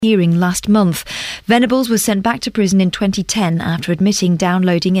hearing last month. Venables was sent back to prison in 2010 after admitting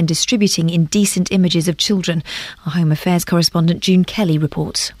downloading and distributing indecent images of children. Our Home Affairs correspondent June Kelly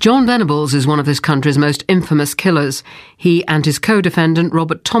reports. John Venables is one of this country's most infamous killers. He and his co-defendant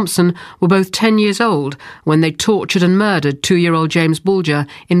Robert Thompson were both 10 years old when they tortured and murdered 2-year-old James Bulger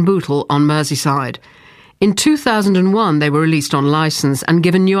in Bootle on Merseyside. In 2001, they were released on licence and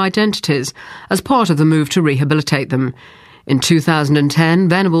given new identities as part of the move to rehabilitate them. In 2010,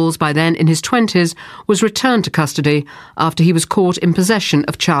 Venables, by then in his 20s, was returned to custody after he was caught in possession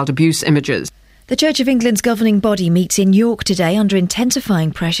of child abuse images. The Church of England's governing body meets in York today under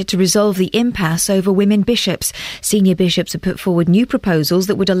intensifying pressure to resolve the impasse over women bishops. Senior bishops have put forward new proposals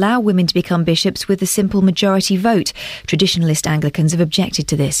that would allow women to become bishops with a simple majority vote. Traditionalist Anglicans have objected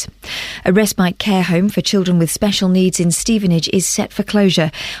to this. A respite care home for children with special needs in Stevenage is set for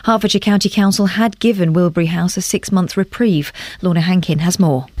closure. Hertfordshire County Council had given Wilbury House a 6-month reprieve. Lorna Hankin has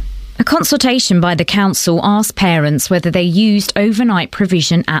more. A consultation by the council asked parents whether they used overnight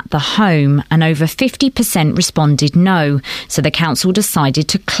provision at the home, and over 50% responded no, so the council decided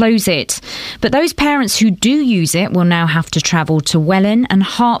to close it. But those parents who do use it will now have to travel to Welwyn and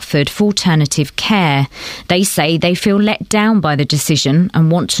Hertford for alternative care. They say they feel let down by the decision and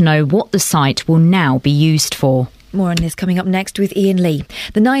want to know what the site will now be used for. More on this coming up next with Iain Lee.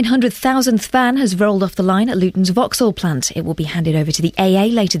 The 900,000th van has rolled off the line at Luton's Vauxhall plant. It will be handed over to the AA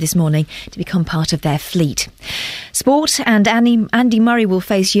later this morning to become part of their fleet. Sport, and Andy Murray will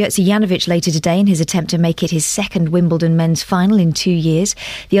face Jerzy Janowicz later today in his attempt to make it his second Wimbledon men's final in 2 years.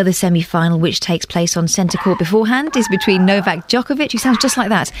 The other semi-final, which takes place on centre court beforehand, is between Novak Djokovic, who sounds just like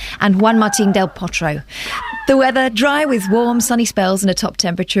that, and Juan Martín del Potro. The weather, dry with warm, sunny spells and a top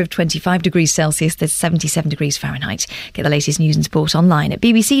temperature of 25 degrees Celsius. There's 77 degrees Fahrenheit. Get the latest news and sport online at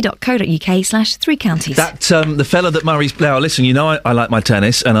bbc.co.uk/3counties. That, the fella that Murray's... Now, listen, you know I like my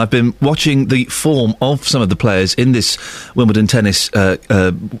tennis, and I've been watching the form of some of the players in this Wimbledon tennis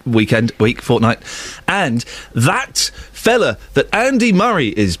fortnight, and that fella that Andy Murray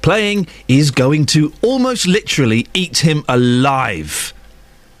is playing is going to almost literally eat him alive.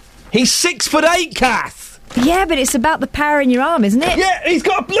 He's 6'8", Kath! Yeah, but it's about the power in your arm, isn't it? Yeah, he's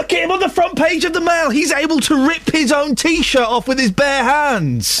got... Look at him on the front page of the Mail. He's able to rip his own T-shirt off with his bare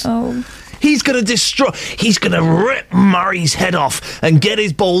hands. Oh. He's going to destroy... He's going to rip Murray's head off and get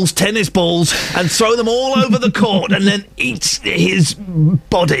his balls, tennis balls, and throw them all over the court and then eat his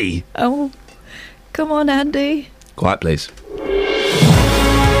body. Oh. Come on, Andy. Quiet, please.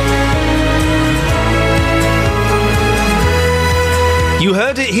 You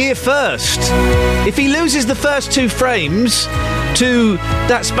heard it here first. If he loses the first 2 frames to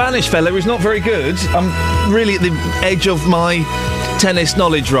that Spanish fella who's not very good, I'm really at the edge of my tennis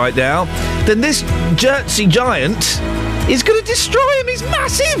knowledge right now, then this Jerzy giant is going to destroy him. He's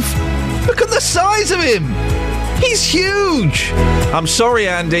massive. Look at the size of him. He's huge. I'm sorry,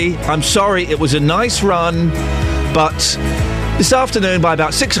 Andy. I'm sorry. It was a nice run, but this afternoon by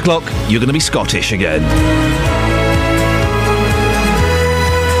about 6 o'clock, you're going to be Scottish again.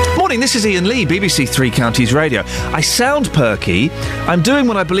 This is Iain Lee, BBC Three Counties Radio. I sound perky. I'm doing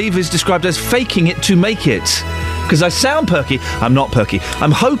what I believe is described as faking it to make it. Because I sound perky. I'm not perky.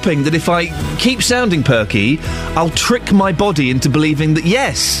 I'm hoping that if I keep sounding perky, I'll trick my body into believing that,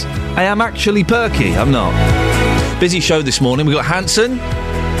 yes, I am actually perky. I'm not. Busy show this morning. We've got Hanson.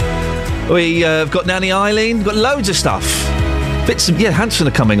 We've got Nanny Eileen. We've got loads of stuff. Hanson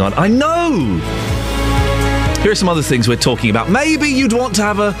are coming on. I know. Here are some other things we're talking about. Maybe you'd want to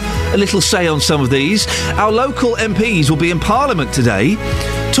have a little say on some of these. Our local MPs will be in Parliament today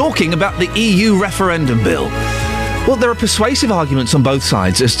talking about the EU referendum bill. Well, there are persuasive arguments on both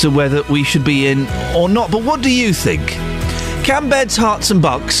sides as to whether we should be in or not. But what do you think? Can Beds, Hearts and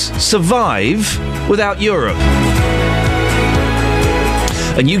Bucks survive without Europe?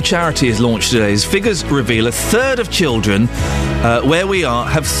 A new charity is launched today as figures reveal a third of children where we are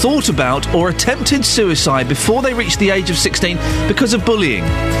have thought about or attempted suicide before they reach the age of 16 because of bullying.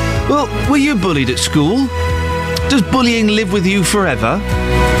 Well, were you bullied at school? Does bullying live with you forever?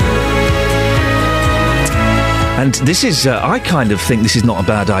 And this is, I kind of think this is not a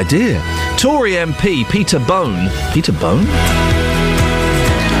bad idea. Tory MP Peter Bone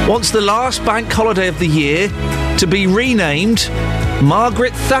wants the last bank holiday of the year to be renamed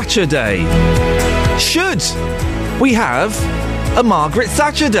Margaret Thatcher Day. Should we have a Margaret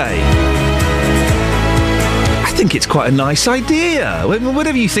Thatcher Day? I think it's quite a nice idea.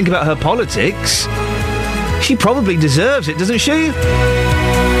 Whatever you think about her politics, she probably deserves it, doesn't she?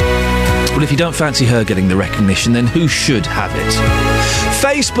 Well, if you don't fancy her getting the recognition, then who should have it?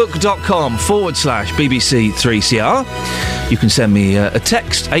 Facebook.com/BBC3CR. You can send me a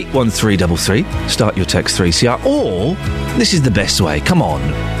text, 81333. Start your text 3CR. Or, this is the best way, come on.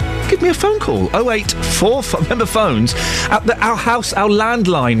 Give me a phone call. 0845. Remember phones? Our house, our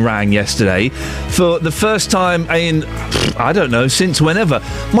landline rang yesterday for the first time in, I don't know, since whenever.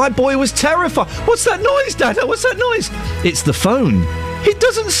 My boy was terrified. What's that noise, Dada? What's that noise? It's the phone. It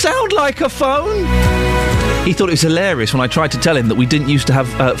doesn't sound like a phone. He thought it was hilarious when I tried to tell him that we didn't used to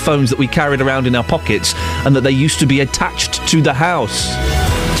have phones that we carried around in our pockets and that they used to be attached to the house.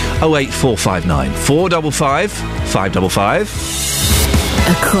 08459 455 555.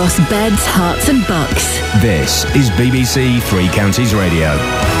 Across beds, hearts and bucks. This is BBC Three Counties Radio.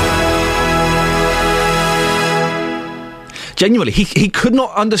 Genuinely, he could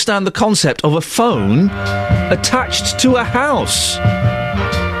not understand the concept of a phone attached to a house.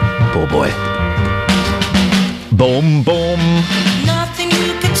 Poor boy. Boom, boom. Nothing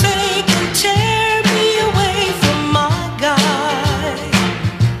you can take can tear me away from my guy.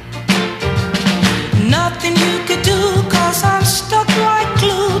 Nothing you could do, 'cause I'm stuck like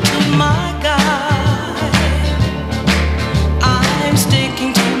glue to my guy. I'm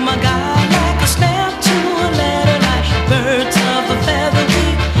sticking to my guy like a snap to a letter, like birds of a feather.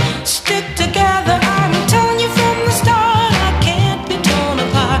 We stick together. I'm telling you from the start, I can't be torn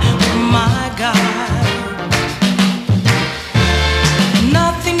apart from my guy.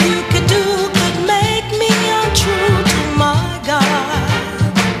 Nothing you could do could make me untrue to my God.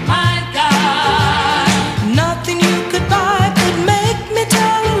 My God. Nothing you could buy could make me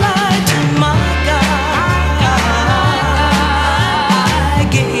tell a lie to my God. I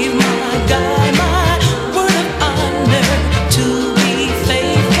gave my guy my word of honor to be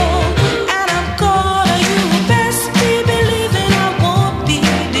faithful, and I'm gonna, you best be believing I won't be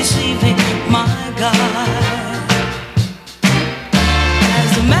deceiving my God.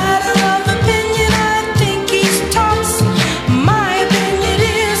 As a matter of opinion, I think he's tops. My opinion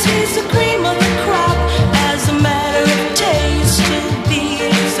is he's the cream of the crop. As a matter of taste, to be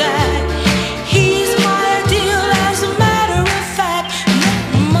exact, he's my ideal. As a matter of fact,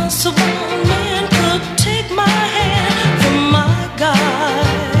 no muscle bound man could take my hand from my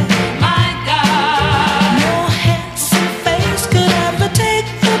guy. My God. No handsome face could ever take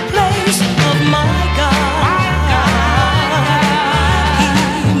the place of my God. He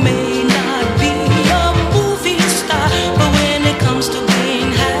may not be a movie star, but when it comes to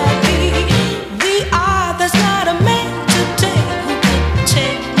being happy, we are. There's not a man today who could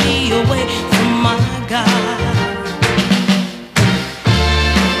take me away from my God.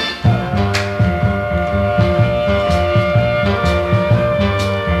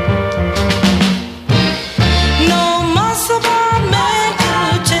 No muscle-bound man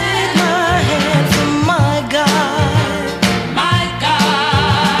could take my hand from my God. My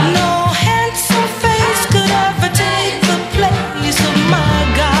God. No handsome face could ever take the place of my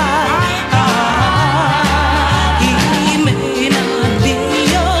God. He may not be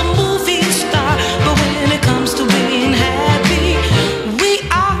a movie star, but when it comes to being happy, we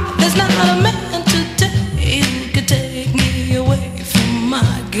are. There's not a man today who could take me away from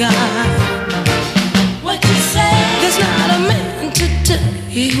my God. What you say? There's not a man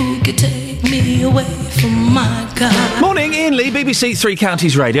today who could take me away from my God. Morning, Iain Lee, BBC Three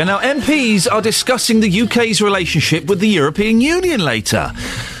Counties Radio. Now, MPs are discussing the UK's relationship with the European Union later.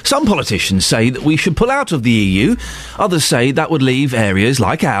 Some politicians say that we should pull out of the EU. Others say that would leave areas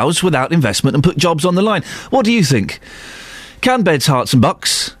like ours without investment and put jobs on the line. What do you think? Can beds, hearts and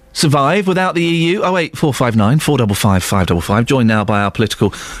bucks survive without the EU? 08459 455 555. Joined now by our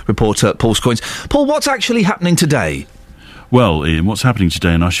political reporter, Paul Scoins. Paul, what's actually happening today? Well, Ian, what's happening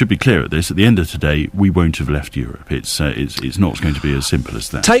today, and I should be clear at this, at the end of today, we won't have left Europe. It's not going to be as simple as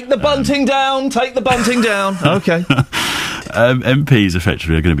that. Take the bunting down! Take the bunting down! OK. MPs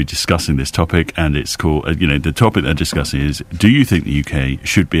effectively are going to be discussing this topic, and it's called, the topic they're discussing is, do you think the UK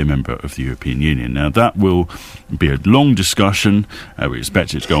should be a member of the European Union? Now, that will be a long discussion. We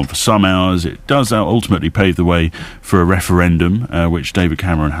expect it to go on for some hours. It does ultimately pave the way for a referendum, which David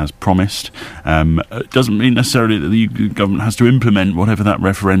Cameron has promised. It doesn't mean necessarily that the UK government has to implement whatever that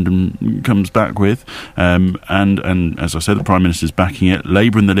referendum comes back with. And as I said, the Prime Minister's backing it.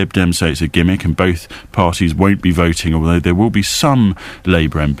 Labour and the Lib Dems say it's a gimmick, and both parties won't be voting, although there will be some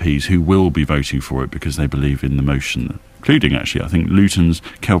Labour MPs who will be voting for it because they believe in the motion, including, actually, I think, Luton's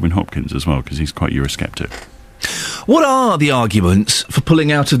Kelvin Hopkins as well, because he's quite Eurosceptic. What are the arguments for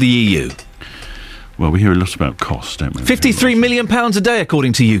pulling out of the EU? Well, we hear a lot about cost, don't we? £53 million a day,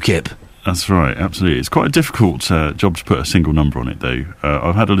 according to UKIP. That's right, absolutely. It's quite a difficult job to put a single number on it, though.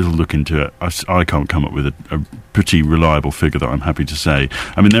 I've had a little look into it. I can't come up with a pretty reliable figure that I'm happy to say.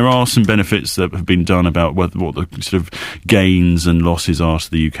 I mean, there are some benefits that have been done about what the sort of gains and losses are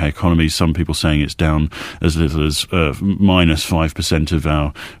to the UK economy. Some people saying it's down as little as minus 5% of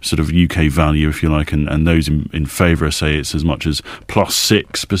our sort of UK value, if you like, and those in favour say it's as much as plus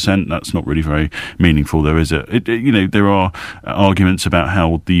 6%. That's not really very meaningful, though, is it? There are arguments about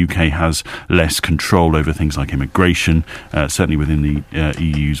how the UK has less control over things like immigration, certainly within the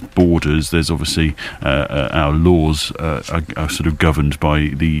EU's borders. There's obviously our laws are sort of governed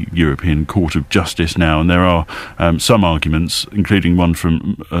by the European Court of Justice now, and there are some arguments, including one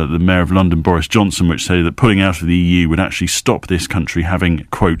from the Mayor of London, Boris Johnson, which say that pulling out of the EU would actually stop this country having,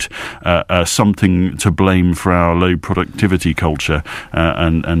 quote, something to blame for our low productivity culture,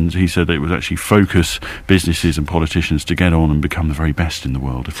 and he said that it would actually focus businesses and politicians to get on and become the very best in the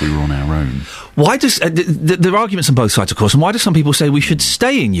world if we were on our own. Why does there are arguments on both sides, of course, and why do some people say we should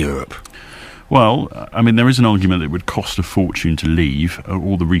stay in Europe? Well, I mean, there is an argument that it would cost a fortune to leave,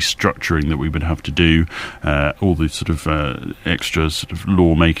 all the restructuring that we would have to do, all the sort of extra sort of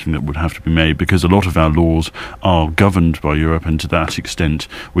law-making that would have to be made, because a lot of our laws are governed by Europe, and to that extent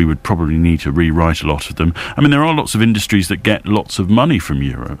we would probably need to rewrite a lot of them. I mean, there are lots of industries that get lots of money from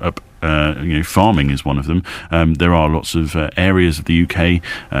Europe. Farming is one of them. There are lots of areas of the UK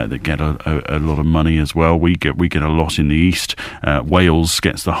that get a lot of money as well. We get a lot in the east. Wales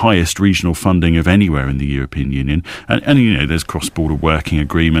gets the highest regional funding of anywhere in the European Union, and there's cross-border working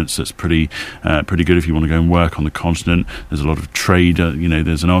agreements. That's pretty good if you want to go and work on the continent. There's a lot of trade.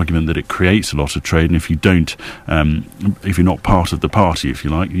 There's an argument that it creates a lot of trade, and if you don't, if you're not part of the party, if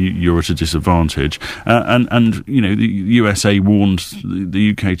you like, you're at a disadvantage. And the USA warned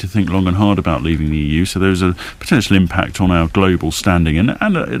the UK to think long and hard about leaving the EU, so there's a potential impact on our global standing, and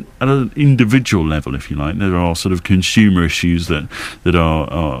at an individual level, if you like. There are sort of consumer issues that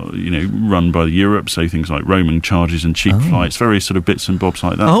are run by Europe, so things like roaming charges and cheap flights, various sort of bits and bobs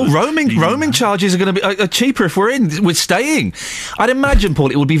like that. Roaming charges are going to be cheaper if we're staying. I'd imagine, Paul,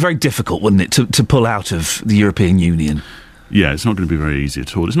 it would be very difficult, wouldn't it, to pull out of the European Union? Yeah, it's not going to be very easy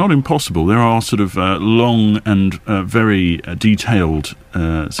at all. It's not impossible. There are sort of long and very detailed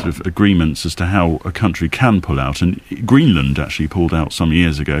sort of agreements as to how a country can pull out. And Greenland actually pulled out some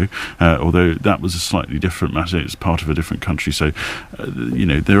years ago, although that was a slightly different matter. It's part of a different country. So,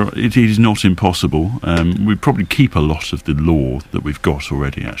 it is not impossible. We'd probably keep a lot of the law that we've got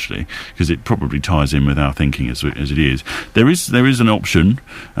already, actually, because it probably ties in with our thinking as it is. There is an option,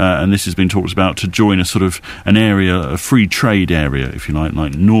 and this has been talked about, to join a sort of an area, a free trade area, if you like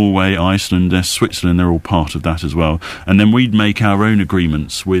Norway, Iceland, Switzerland. They're all part of that as well. And then we'd make our own agreements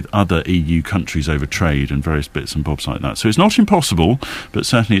with other EU countries over trade and various bits and bobs like that. So it's not impossible, but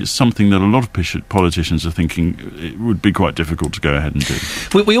certainly it's something that a lot of politicians are thinking it would be quite difficult to go ahead and do.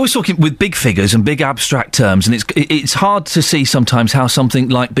 We always talk with big figures and big abstract terms, and it's hard to see sometimes how something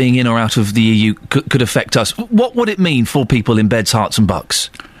like being in or out of the EU could affect us. What would it mean for people in beds, hearts and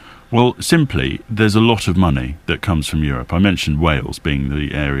bucks? Well, simply, there's a lot of money that comes from Europe. I mentioned Wales being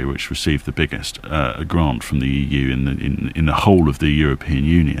the area which received the biggest grant from the EU in the whole of the European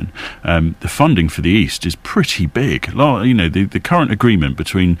Union. The funding for the East is pretty big. The current agreement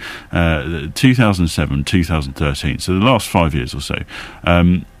between 2007 and 2013, so the last 5 years or so,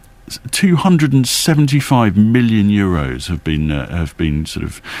 275 million euros have been sort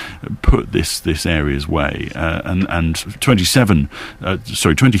of put this area's way, and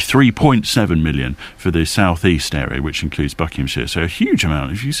 23.7 million for the southeast area, which includes Buckinghamshire. So a huge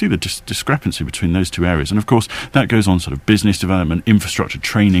amount. If you see the discrepancy between those two areas, and of course that goes on sort of business development, infrastructure,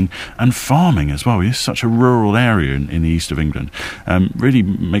 training, and farming as well. It's such a rural area in the east of England. Really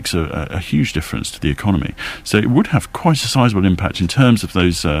makes a huge difference to the economy. So it would have quite a sizable impact in terms of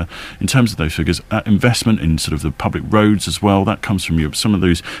those. Figures, investment in sort of the public roads as well, that comes from Europe. Some of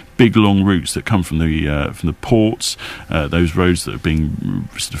those big long routes that come from the ports, those roads that are being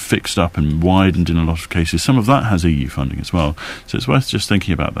sort of fixed up and widened in a lot of cases, some of that has EU funding as well. So it's worth just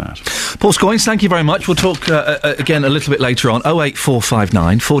thinking about that. Paul Scoynes, thank you very much. We'll talk again a little bit later on.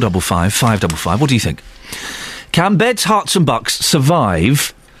 08459 455 555. What do you think? Can beds, hearts and bucks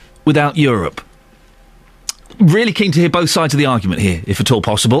survive without Europe? Really keen to hear both sides of the argument here, if at all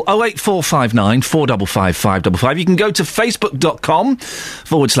possible. 08459 455 555. You can go to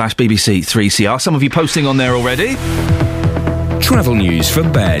facebook.com/BBC3CR. Some of you posting on there already. Travel news for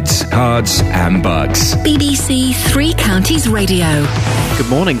beds, cards and bucks. BBC Three Counties Radio. Good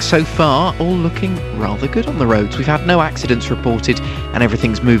morning. So far, all looking rather good on the roads. We've had no accidents reported and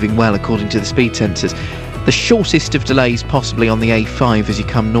everything's moving well according to the speed sensors. The shortest of delays possibly on the A5 as you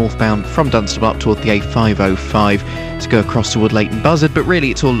come northbound from Dunstable up toward the A505 to go across toward Leighton Buzzard, but really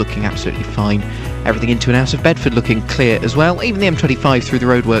it's all looking absolutely fine. Everything into and out of Bedford looking clear as well. Even the M25 through the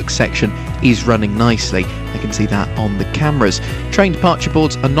roadworks section is running nicely. I can see that on the cameras. Train departure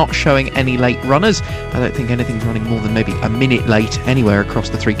boards are not showing any late runners. I don't think anything's running more than maybe a minute late anywhere across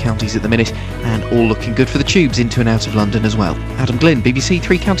the three counties at the minute, and all looking good for the tubes into and out of London as well. Adam Glynn, BBC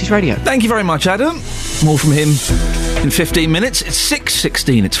Three Counties Radio. Thank you very much, Adam. More from him in 15 minutes. It's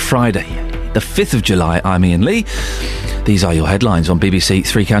 6:16. It's Friday, the 5th of July. I'm Iain Lee. These are your headlines on BBC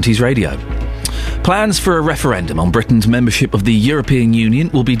Three Counties Radio. Plans for a referendum on Britain's membership of the European Union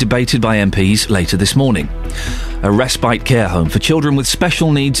will be debated by MPs later this morning. A respite care home for children with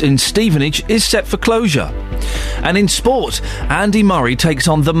special needs in Stevenage is set for closure. And in sport, Andy Murray takes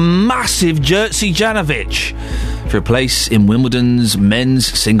on the massive Jerzy Janowicz for a place in Wimbledon's men's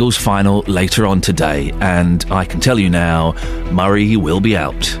singles final later on today. And I can tell you now, Murray will be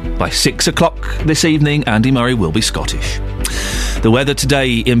out. By 6 o'clock this evening, Andy Murray will be Scottish. The weather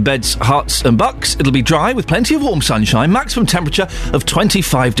today in Beds, Herts and Bucks. It'll be dry with plenty of warm sunshine, maximum temperature of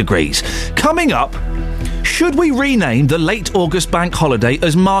 25 degrees. Coming up, should we rename the late August bank holiday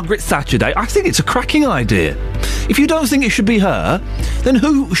as Margaret Thatcher Day? I think it's a cracking idea. If you don't think it should be her, then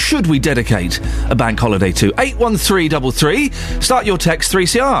who should we dedicate a bank holiday to? 81333. Start your text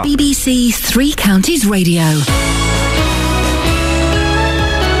 3CR. BBC Three Counties Radio.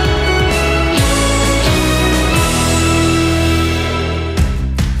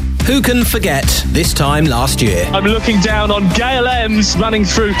 Who can forget this time last year? I'm looking down on Gail Ems running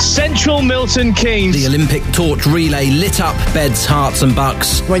through central Milton Keynes. The Olympic torch relay lit up Beds, Herts and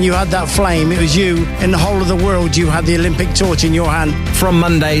Bucks. When you had that flame, it was you. In the whole of the world, you had the Olympic torch in your hand. From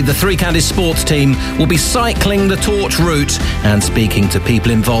Monday, the Three Counties sports team will be cycling the torch route and speaking to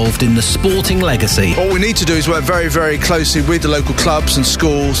people involved in the sporting legacy. What we need to do is work very, very closely with the local clubs and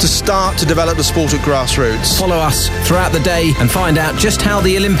schools to start to develop the sport at grassroots. Follow us throughout the day and find out just how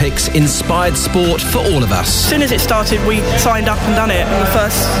the Olympics inspired sport for all of us. As soon as it started, we signed up and done it on the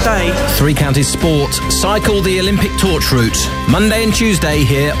first day. Three Counties Sport, cycle the Olympic torch route. Monday and Tuesday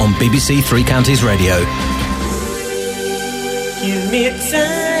here on BBC Three Counties Radio. Give me time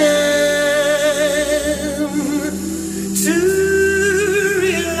to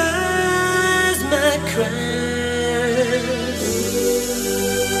realize my crimes.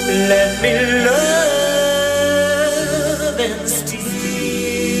 Let me love and steal.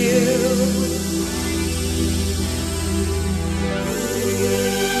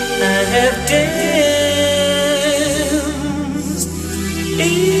 I have danced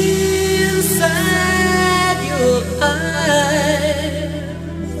inside your eyes.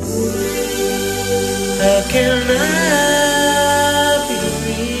 How can I be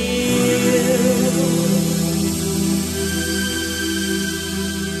real?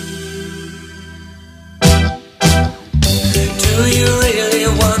 Do you really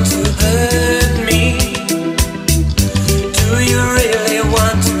want to hurt me? Do you really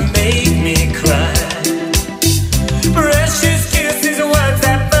want to make me cry? Precious kisses, words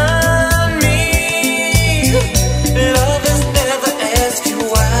that burn me. Lovers never ask you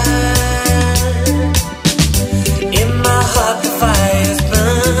why. In my heart the fire's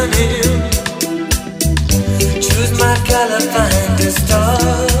burning. Choose my color, find a star.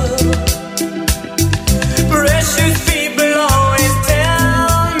 Precious people always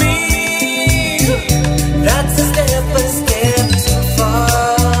tell me that's a step too far.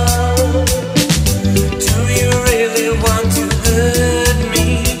 Do you really want to hurt me?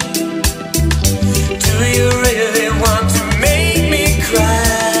 Do you really want to make me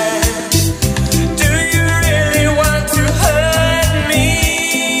cry? Do you really want to hurt me?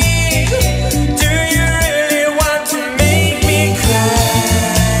 Do you really want to make me cry?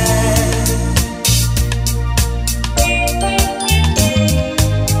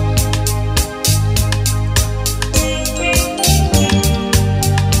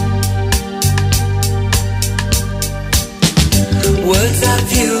 Words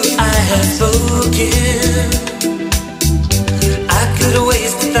of you I have spoken. I could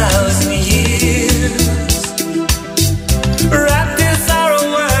waste 1,000 years. Wrapped in sorrow,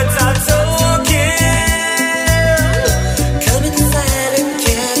 words are token. Come inside and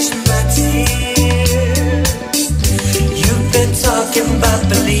catch my tears. You've been talking about,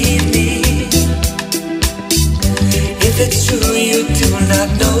 believe me. If it's true, you do not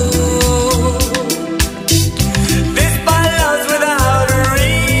know. This by love's without a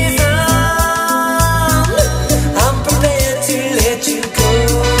reason. I'm prepared to let you go.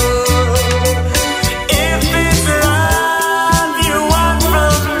 If it's love you want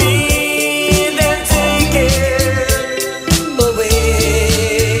from me, then take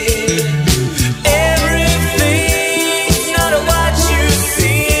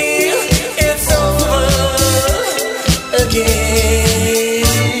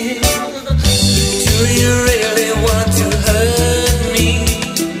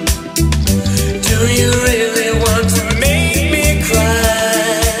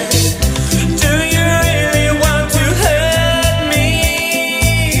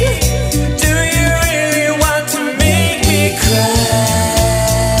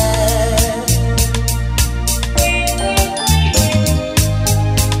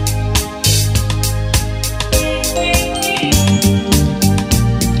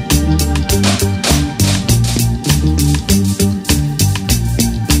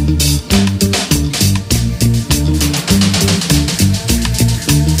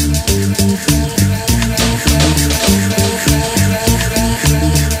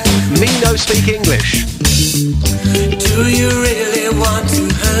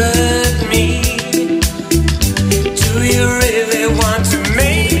hurt me? Do you really want to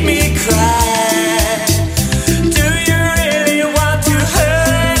make me cry? Do you really want to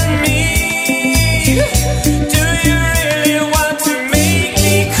hurt me? Do you really want to make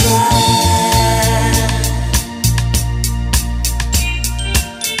me cry?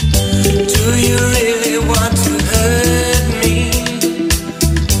 Do you really want to hurt me?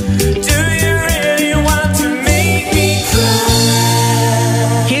 Do you really want to make me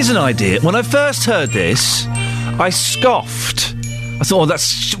cry? Here's an idea. When I first heard this, I scoffed. I thought,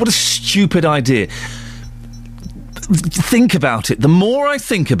 what a stupid idea. Think about it. The more I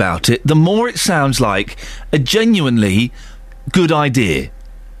think about it, the more it sounds like a genuinely good idea.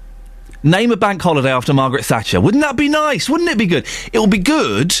 Name a bank holiday after Margaret Thatcher. Wouldn't that be nice? Wouldn't it be good? It will be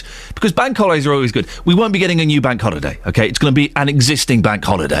good because bank holidays are always good. We won't be getting a new bank holiday, okay? It's going to be an existing bank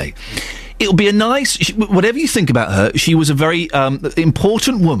holiday. It'll be a nice... Whatever you think about her, she was a very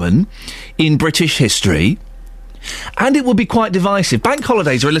important woman in British history. And it will be quite divisive. Bank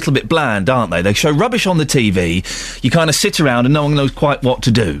holidays are a little bit bland, aren't they? They show rubbish on the TV. You kind of sit around and no one knows quite what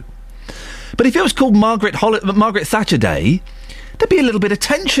to do. But if it was called Margaret Thatcher Day, there'd be a little bit of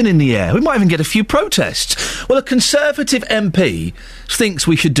tension in the air. We might even get a few protests. Well, a Conservative MP thinks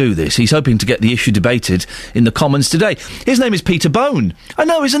we should do this. He's hoping to get the issue debated in the Commons today. His name is Peter Bone. I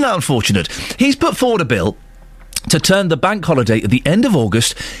know, isn't that unfortunate? He's put forward a bill to turn the bank holiday at the end of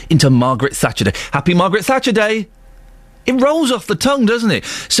August into Margaret Thatcher Day. Happy Margaret Thatcher Day! It rolls off the tongue, doesn't it?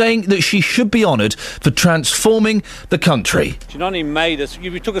 Saying that she should be honoured for transforming the country. She not only made us,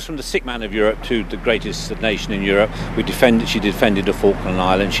 you took us from the sick man of Europe to the greatest nation in Europe. She defended the Falkland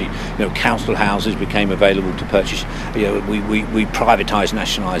Islands. Council houses became available to purchase. We privatised,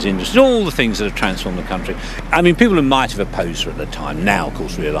 nationalised industries. All the things that have transformed the country. I mean, people who might have opposed her at the time now, of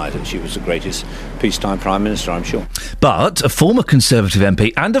course, realise that she was the greatest peacetime Prime Minister, I'm sure. But a former Conservative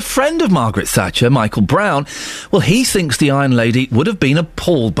MP and a friend of Margaret Thatcher, Michael Brown, well, he thinks the Iron Lady would have been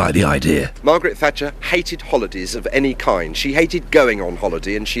appalled by the idea. Margaret Thatcher hated holidays of any kind. She hated going on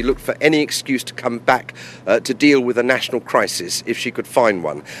holiday and she looked for any excuse to come back to deal with a national crisis if she could find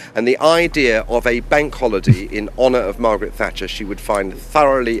one. And the idea of a bank holiday in honour of Margaret Thatcher she would find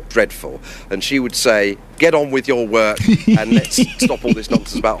thoroughly dreadful. And she would say, get on with your work and let's stop all this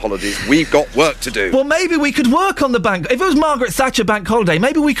nonsense about holidays. We've got work to do. Well, maybe we could work on the bank... If it was Margaret Thatcher bank holiday,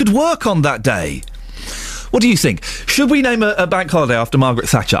 maybe we could work on that day. What do you think? Should we name a bank holiday after Margaret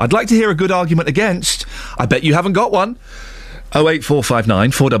Thatcher? I'd like to hear a good argument against. I bet you haven't got one.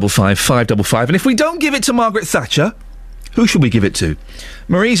 08459 455 555. And if we don't give it to Margaret Thatcher, who should we give it to?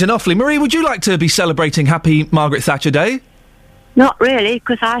 Marie's in Offaly. Marie, would you like to be celebrating Happy Margaret Thatcher Day? Not really,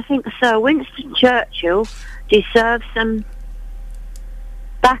 because I think Sir Winston Churchill deserves some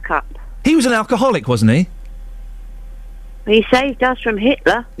backup. He was an alcoholic, wasn't he? He saved us from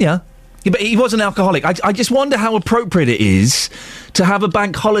Hitler. Yeah, but he was an alcoholic. I just wonder how appropriate it is to have a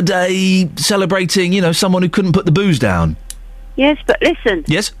bank holiday celebrating, someone who couldn't put the booze down. Yes, but listen.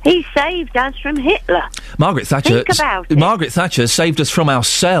 Yes? He saved us from Hitler. Margaret Thatcher... Think about it. Margaret Thatcher saved us from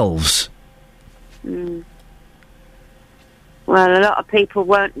ourselves. Mm. Well, a lot of people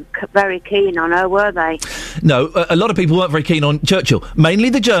weren't very keen on her, were they? No, a lot of people weren't very keen on Churchill. Mainly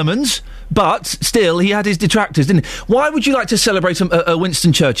the Germans, but still, he had his detractors, didn't he? Why would you like to celebrate a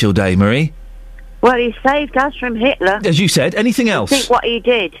Winston Churchill Day, Marie? Well, he saved us from Hitler. As you said. Anything else? Think what he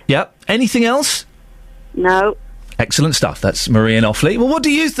did. Yep. Anything else? No. Excellent stuff. That's Marie in Offaly. Well, what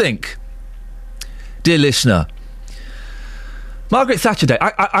do you think, dear listener? Margaret Thatcher Day.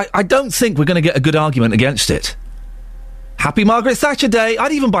 I don't think we're going to get a good argument against it. Happy Margaret Thatcher Day.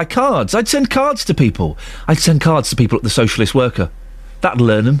 I'd even buy cards. I'd send cards to people. I'd send cards to people at the Socialist Worker. That'd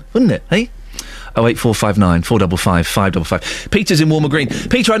learn them, wouldn't it, eh? 08459 455 555. Peter's in Walmer Green.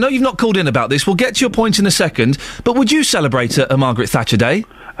 Peter, I know you've not called in about this. We'll get to your point in a second, but would you celebrate a Margaret Thatcher Day?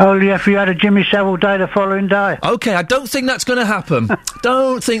 Only if you had a Jimmy Savile Day the following day. OK, I don't think that's going to happen.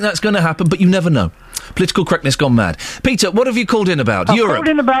 Don't think that's going to happen, but you never know. Political correctness gone mad. Peter, what have you called in about? I've Europe. called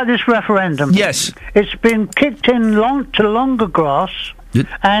in about this referendum. Yes. It's been kicked in to longer grass.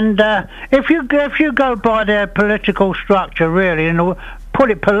 And if you go by their political structure, really, and put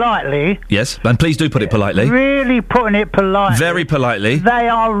it politely... Yes, and please do put it politely. Really putting it politely. Very politely. They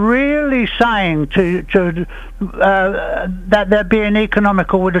are really saying that they're being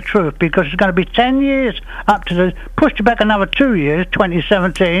economical with the truth, because it's going to be 10 years up to the... Pushed back another 2 years,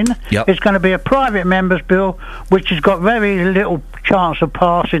 2017. Yep. It's going to be a private member's bill, which has got very little chance of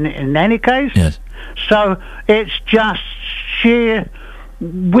passing it in any case. Yes. So it's just sheer...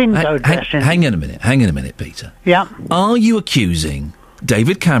 window dressing. Hang on a minute, Peter. Yeah. Are you accusing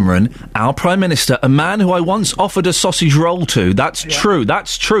David Cameron, our Prime Minister, a man who I once offered a sausage roll to, that's true,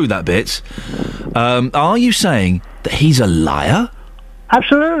 that bit, are you saying that he's a liar?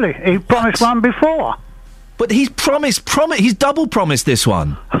 Absolutely. He promised one before. But he's he's double promised this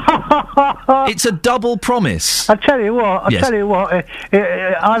one. It's a double promise. I tell you what,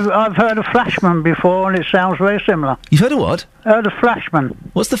 I've heard of Flashman before, and it sounds very similar. You've heard of what? Heard of Flashman.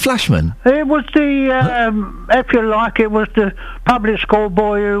 What's the Flashman? It was the, if you like, it was the public school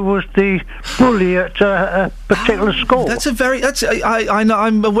boy who was the bully at a particular school. I know,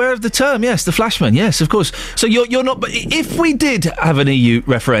 I'm aware of the term, yes, the Flashman, yes, of course. So you're not, but if we did have an EU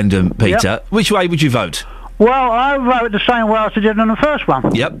referendum, Peter, which way would you vote? Well, I vote the same way as I did on the first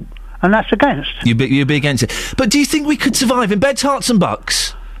one. Yep. And that's against. You'd be against it. But do you think we could survive in Beds, Hearts and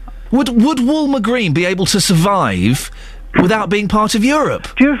Bucks? Would Walmer Green be able to survive without being part of Europe?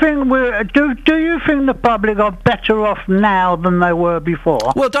 Do you think do you think the public are better off now than they were before?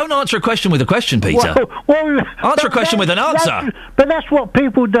 Well, don't answer a question with a question, Peter. Answer a question with an answer. But that's what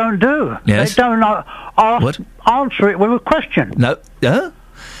people don't do. Yes. They don't answer it with a question. No.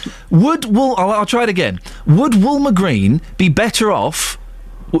 I'll try it again. Would Walmer Green be better off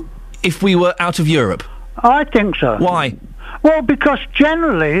if we were out of Europe? I think so. Why? Well, because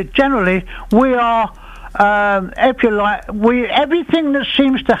generally we are, if you like, everything that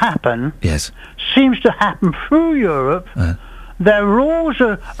seems to happen seems to happen through Europe. Their rules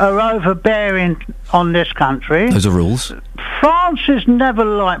are overbearing on this country. Those are rules. France is never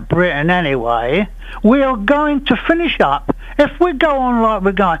like Britain anyway. We are going to finish up. If we go on like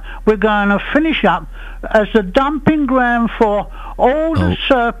we're going to finish up as a dumping ground for all the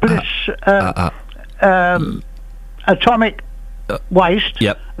surplus atomic waste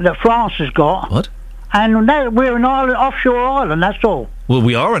that France has got. What? And we're an offshore island, that's all. Well,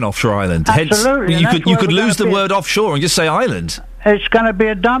 we are an offshore island. Absolutely. Hence, you could lose the word offshore and just say island. It's going to be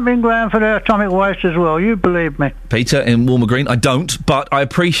a dumping ground for the atomic waste as well, you believe me. Peter in Walmer Green, I don't, but I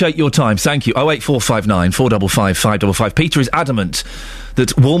appreciate your time. Thank you. 08459 455 555. Peter is adamant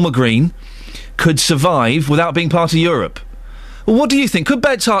that Walmer Green could survive without being part of Europe. Well, what do you think? Could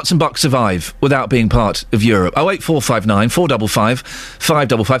Beds, Hearts and Bucks survive without being part of Europe? 08459 455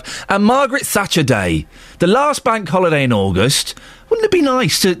 555. And Margaret Thatcher Day, the last bank holiday in August, wouldn't it be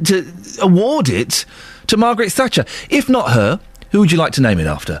nice to award it to Margaret Thatcher? If not her, who would you like to name it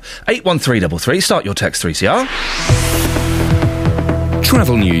after? 81333, start your text 3CR.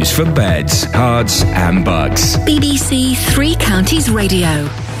 Travel news for Beds, Cards and Bucks. BBC Three Counties Radio.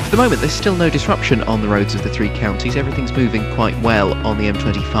 At the moment, there's still no disruption on the roads of the three counties. Everything's moving quite well on the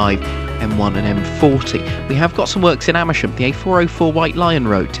M25, M1 and M40. We have got some works in Amersham, the A404 White Lion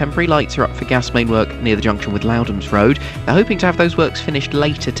Road. Temporary lights are up for gas main work near the junction with Loudhams Road. They're hoping to have those works finished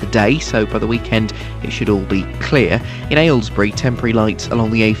later today, so by the weekend it should all be clear. In Aylesbury, temporary lights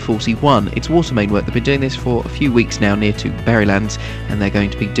along the A41. It's water main work. They've been doing this for a few weeks now near to Berrylands, and they're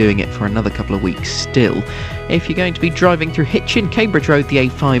going to be doing it for another couple of weeks still. If you're going to be driving through Hitchin, Cambridge Road, the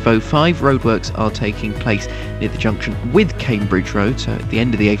A505, roadworks are taking place near the junction with Cambridge Road, so at the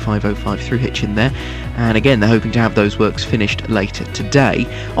end of the A505 through Hitchin there. And again, they're hoping to have those works finished later today.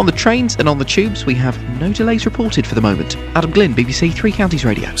 On the trains and on the tubes, we have no delays reported for the moment. Adam Glynn, BBC Three Counties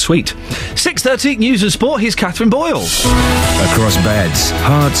Radio. Sweet. 6:30, News and Sport, here's Catherine Boyle. Across Beds,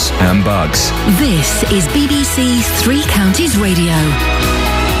 Hearts and Bucks. This is BBC Three Counties Radio.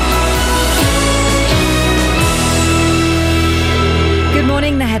 Good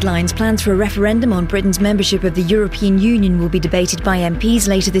morning. The headlines. Plans for a referendum on Britain's membership of the European Union will be debated by MPs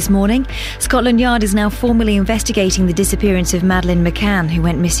later this morning. Scotland Yard is now formally investigating the disappearance of Madeleine McCann, who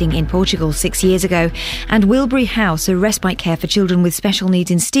went missing in Portugal 6 years ago. And Wilbury House, a respite care for children with special needs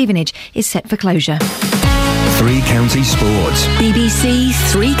in Stevenage, is set for closure. Three Counties Sports. BBC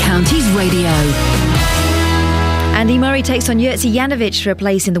Three Counties Radio. Andy Murray takes on Jerzy Janowicz for a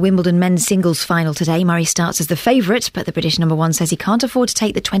place in the Wimbledon men's singles final today. Murray starts as the favourite, but the British number one says he can't afford to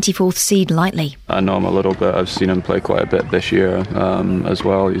take the 24th seed lightly. I know him a little bit. I've seen him play quite a bit this year as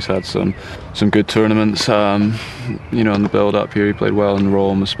well. He's had some good tournaments. In the build-up here, he played well in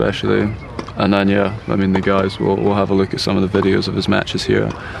Rome especially. And then, the guys will have a look at some of the videos of his matches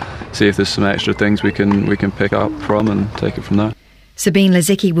here, see if there's some extra things we can pick up from and take it from there. Sabine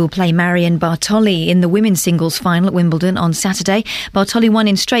Lisicki will play Marion Bartoli in the women's singles final at Wimbledon on Saturday. Bartoli won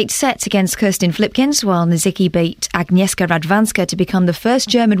in straight sets against Kirsten Flipkens, while Lisicki beat Agnieszka Radwanska to become the first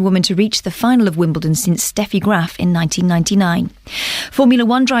German woman to reach the final of Wimbledon since Steffi Graf in 1999. Formula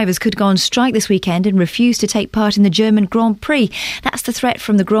One drivers could go on strike this weekend and refuse to take part in the German Grand Prix. That's the threat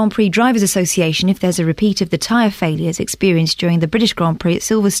from the Grand Prix Drivers Association if there's a repeat of the tyre failures experienced during the British Grand Prix at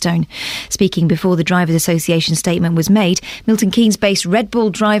Silverstone. Speaking before the Drivers Association statement was made, Milton Keynes-based US-based Red Bull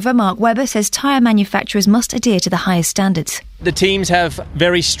driver Mark Webber says tyre manufacturers must adhere to the highest standards. The teams have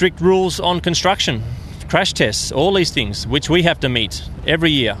very strict rules on construction, crash tests, all these things, which we have to meet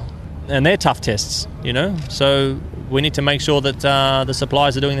every year. And they're tough tests, so we need to make sure that the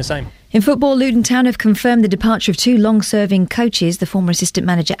suppliers are doing the same. In football, Luton Town have confirmed the departure of two long-serving coaches. The former assistant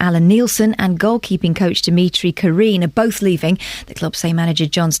manager Alan Nielsen and goalkeeping coach Dimitri Kareen are both leaving. The club say manager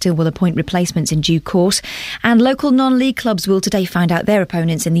John Still will appoint replacements in due course. And local non-league clubs will today find out their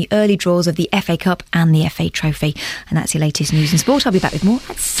opponents in the early draws of the FA Cup and the FA Trophy. And that's your latest news and sport. I'll be back with more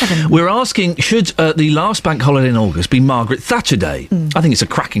at 7. We're asking, should the last bank holiday in August be Margaret Thatcher Day? I think it's a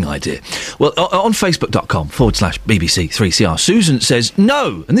cracking idea. Well, on facebook.com/BBC3CR, Susan says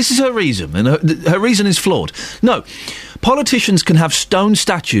no, and this is her reason, and her reason is flawed. No, politicians can have stone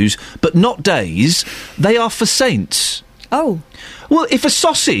statues, but not days. They are for saints. Oh. Well, if a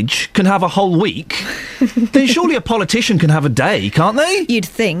sausage can have a whole week, then surely a politician can have a day, can't they? You'd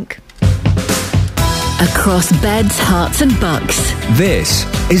think. Across beds, hearts and bucks. This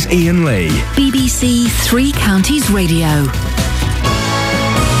is Iain Lee. BBC Three Counties Radio.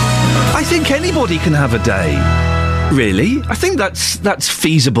 I think anybody can have a day. Really? I think that's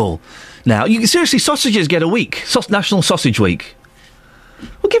feasible. Now, seriously, sausages get a week. National Sausage Week.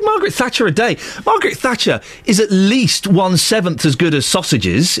 We'll give Margaret Thatcher a day. Margaret Thatcher is at least 1/7 as good as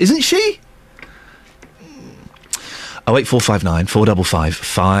sausages, isn't she? 08459 455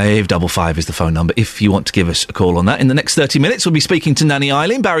 555 is the phone number if you want to give us a call on that. In the next 30 minutes, we'll be speaking to Nanny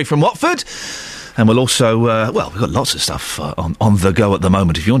Eileen, Barry from Watford. And we'll also, we've got lots of stuff on the go at the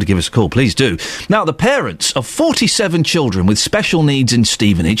moment. If you want to give us a call, please do. Now, the parents of 47 children with special needs in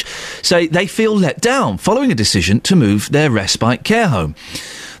Stevenage say they feel let down following a decision to move their respite care home.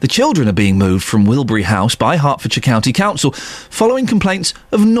 The children are being moved from Wilbury House by Hertfordshire County Council following complaints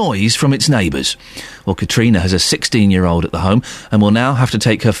of noise from its neighbours. Well, Katrina has a 16-year-old at the home and will now have to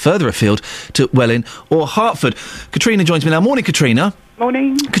take her further afield to Welwyn or Hertford. Katrina joins me now. Morning, Katrina.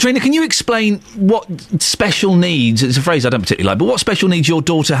 Morning. Katrina, can you explain what special needs, it's a phrase I don't particularly like, but what special needs your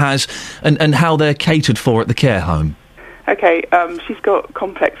daughter has and how they're catered for at the care home? Okay, she's got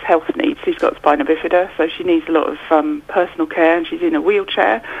complex health needs. She's got spina bifida, so she needs a lot of personal care, and she's in a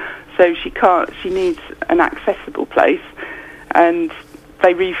wheelchair, so she needs an accessible place. And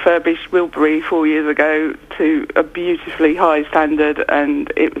they refurbished Wilbury 4 years ago to a beautifully high standard,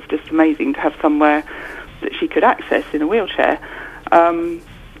 and it was just amazing to have somewhere that she could access in a wheelchair.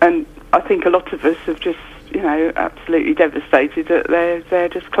 And I think a lot of us have just, absolutely devastated that they're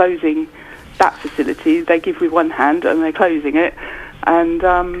just closing that facility. They give with one hand and they're closing it, and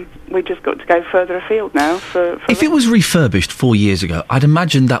we just got to go further afield now. If it was refurbished 4 years ago, I'd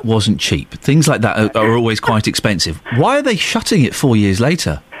imagine that wasn't cheap. Things like that are always quite expensive. Why are they shutting it 4 years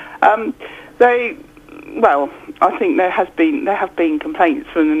later? I think there have been complaints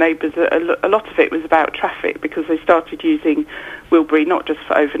from the neighbours. A lot of it was about traffic because they started using Wilbury not just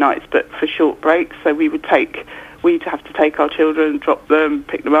for overnights but for short breaks. So we'd have to take our children, drop them,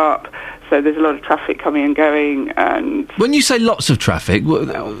 pick them up. So there's a lot of traffic coming and going. And when you say lots of traffic,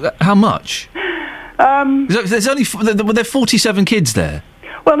 how much? There's only were there 47 kids there?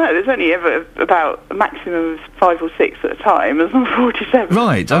 Well, no, there's only ever about a maximum of 5 or 6 at a time. There's not 47.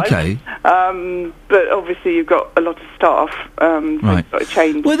 Right, okay. But obviously you've got a lot of staff. Right. Got to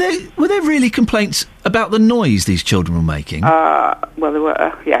change. Were there really complaints about the noise these children were making? Well, there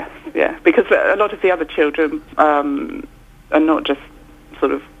were, yes, yeah. Because a lot of the other children are not just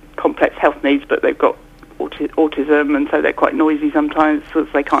sort of complex health needs, but they've got autism, and so they're quite noisy sometimes, so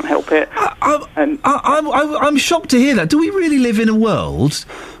they can't help it. I'm shocked to hear that. Do we really live in a world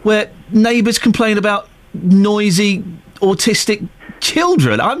where neighbours complain about noisy, autistic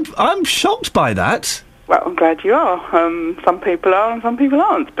children? I'm shocked by that. Well, I'm glad you are. Some people are and some people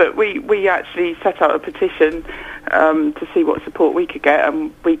aren't. But we actually set out a petition to see what support we could get,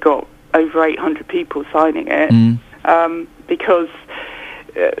 and we got over 800 people signing it because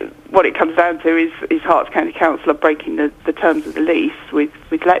what it comes down to is Herts County Council are breaking the terms of the lease with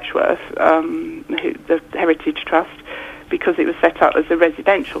Letchworth, the Heritage Trust, because it was set up as a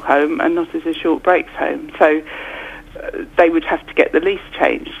residential home and not as a short breaks home. So they would have to get the lease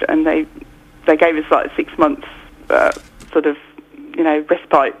changed, and they gave us like 6 months respite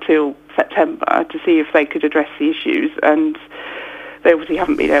till September to see if they could address the issues, and they obviously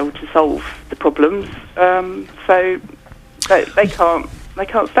haven't been able to solve the problems. So they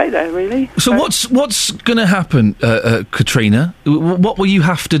can't stay there, really. So what's going to happen, Katrina? What will you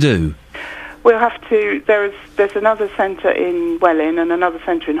have to do? We'll have to. There's another centre in Welwyn and another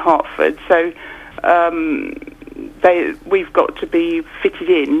centre in Hertford. So we've got to be fitted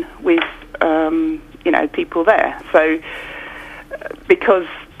in with people there. So because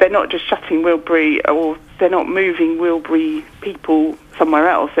they're not just shutting Wilbury, or they're not moving Wilbury people somewhere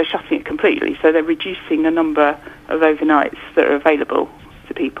else, they're shutting it completely. So they're reducing the number of overnights that are available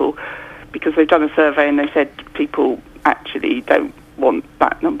to people, because they've done a survey and they said people actually don't want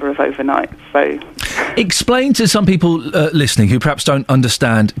that number of overnights. So, explain to some people listening who perhaps don't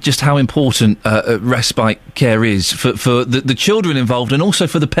understand just how important respite care is for the children involved and also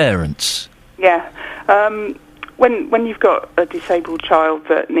for the parents. Yeah. When you've got a disabled child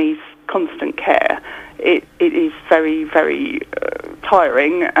that needs constant care, it is very, very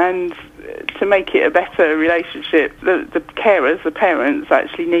tiring, and to make it a better relationship, the carers, the parents,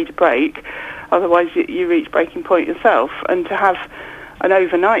 actually need a break. Otherwise, you reach breaking point yourself. And to have an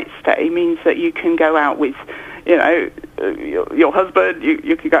overnight stay means that you can go out with, your husband,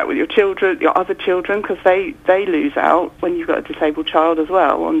 you can go out with your children, your other children, because they lose out when you've got a disabled child as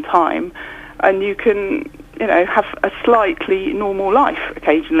well on time. And you can, have a slightly normal life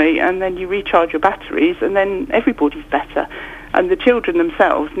occasionally, and then you recharge your batteries, and then everybody's better. And the children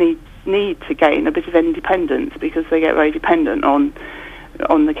themselves need to gain a bit of independence, because they get very dependent on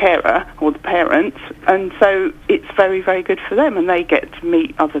the carer or the parents, and so it's very, very good for them, and they get to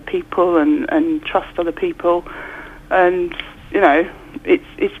meet other people and trust other people, and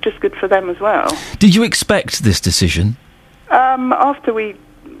it's just good for them as well. Did you expect this decision? After we'd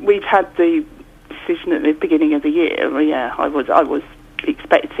had the decision at the beginning of the year, yeah, I was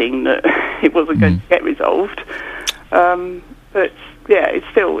expecting that it wasn't going to get resolved, but yeah, it's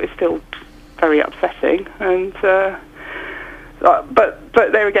still very upsetting, and but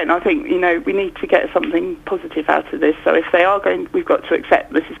there again, I think we need to get something positive out of this. So if they are going, we've got to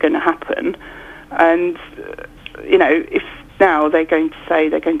accept this is going to happen, and if now they're going to say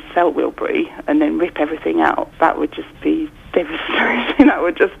they're going to sell Wilbury and then rip everything out, that would just be devastating. That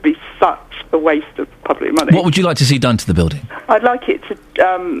would just be such a waste of public money. What would you like to see done to the building? I'd like it to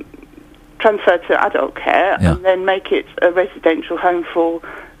transfer to adult care, and then make it a residential home for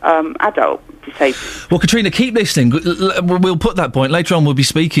adult disabled. Well, Katrina, keep listening. We'll put that point. Later on, we'll be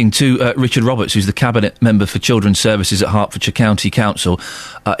speaking to Richard Roberts, who's the Cabinet Member for Children's Services at Hertfordshire County Council.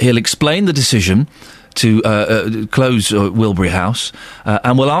 He'll explain the decision to close Wilbury House,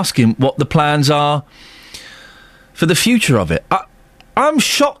 and we'll ask him what the plans are for the future of it. I'm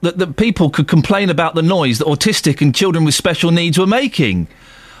shocked that people could complain about the noise that autistic and children with special needs were making.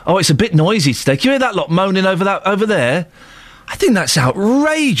 Oh, it's a bit noisy today. Can you hear that lot moaning over there? I think that's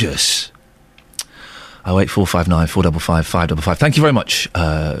outrageous. 08459 455 555. Thank you very much,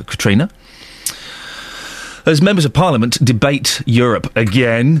 Katrina. As members of Parliament debate Europe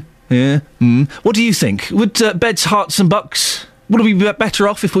again, what do you think? Would beds, hearts and bucks, would we be better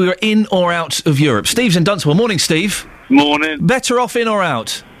off if we were in or out of Europe? Steve's in Dunstable. Morning, Steve. Morning. Better off in or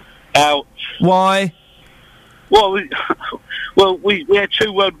out? Out. Why? Well, we had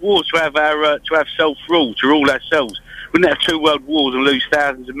 2 world wars to have self-rule, to rule ourselves. We didn't have 2 world wars and lose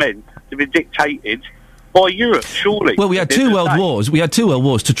thousands of men to be dictated by Europe, surely. Well, we had 2 world wars. We had 2 world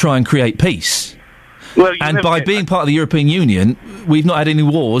wars to try and create peace. Well, and by being part of the European Union, we've not had any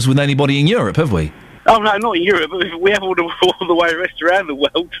wars with anybody in Europe, have we? Oh no, not in Europe. But we have all the way rest around the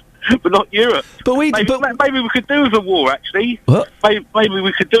world, but not Europe. But maybe we could do with a war. Actually, what? Maybe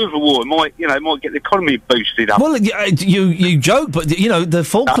we could do with a war. It might get the economy boosted up. Well, you joke, but the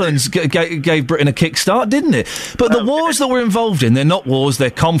Falklands gave Britain a kickstart, didn't it? But the wars that we're involved in, they're not wars; they're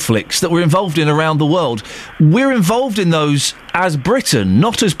conflicts that we're involved in around the world. We're involved in those as Britain,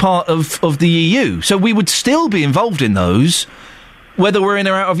 not as part of the EU. So we would still be involved in those, whether we're in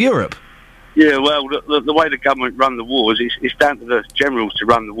or out of Europe. Yeah, well, the way the government run the wars, it's down to the generals to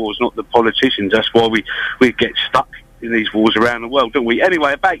run the wars, not the politicians. That's why we get stuck in these wars around the world, don't we?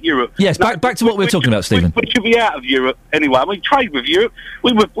 Anyway, about Europe. Yes, back to what we were talking about, Stephen. We should be out of Europe anyway. I mean, trade with Europe.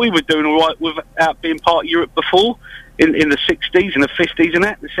 We were doing all right without being part of Europe before, in the 60s and the 50s and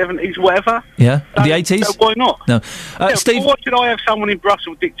the 70s, whatever. Yeah, the 80s? So why not? No. Steve... Why should I have someone in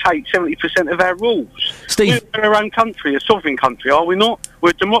Brussels dictate 70% of our rules? Steve... We're our own country, a sovereign country, are we not? We're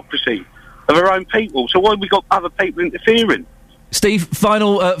a democracy of our own people, so why have we got other people interfering? Steve,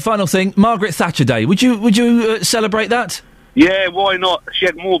 final thing, Margaret Thatcher Day. Would you celebrate that? Yeah, why not? She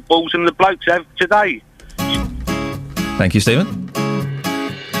had more balls than the blokes have today. Thank you, Stephen.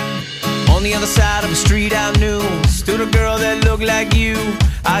 On the other side of the street I knew stood a girl that looked like you.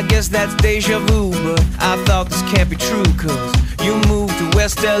 I guess that's deja vu, but I thought this can't be true, cause you moved to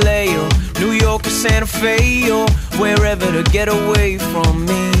West LA or New York or Santa Fe or wherever to get away from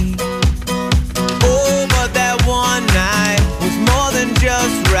me. Oh, but that one night was more than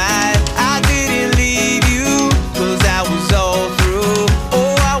just right. I didn't leave you, cause I was all through.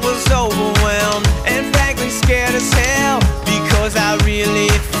 Oh, I was overwhelmed and frankly scared as hell, because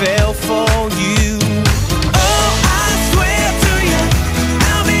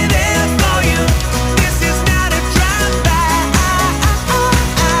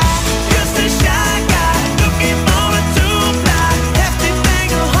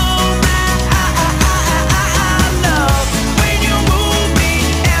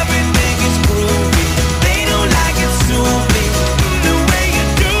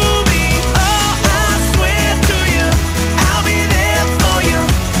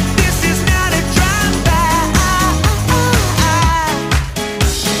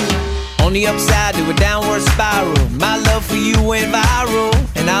On the upside to a downward spiral, my love for you went viral,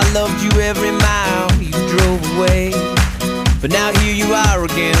 and I loved you every mile you drove away. But now here you are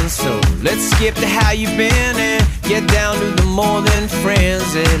again, so let's skip to how you've been and get down to the more than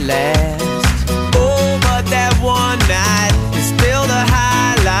friends at last. Oh, but that one night is still the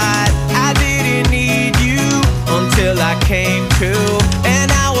highlight. I didn't need you until I came to,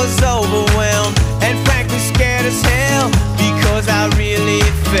 and I was overwhelmed and frankly scared as hell, because I really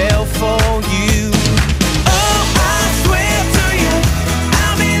fell for you. Oh, I swear to you,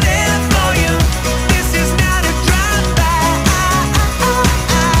 I'll be there for you. This is not a drive-by.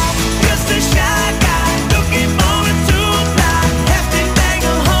 Just a shy guy looking forward to a fly. Have to bang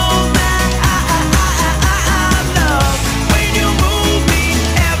a whole night. Love, when you move me,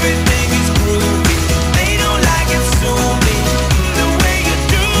 everything is groovy. They don't like it, sue me the way you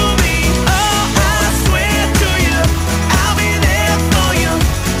do me. Oh, I swear to you, I'll be there for you.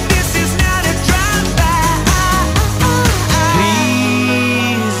 This is not a drive-by.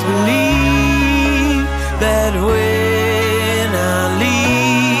 Please believe that when I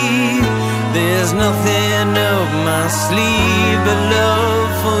leave, there's nothing up my sleeve but love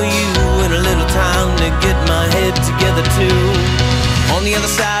for you and a little time to get my head together too. On the other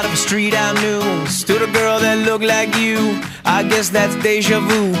side of a street I knew stood a girl that looked like you. I guess that's deja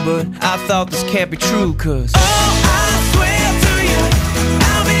vu, but I thought this can't be true, 'cause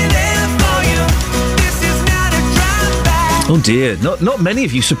Oh dear, not many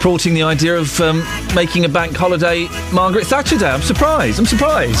of you supporting the idea of making a bank holiday Margaret Thatcher Day. I'm surprised.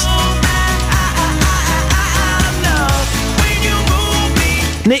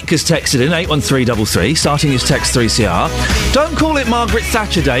 Nick has texted in 81333, starting his text 3CR. Don't call it Margaret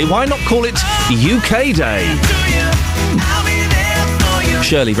Thatcher Day. Why not call it UK Day?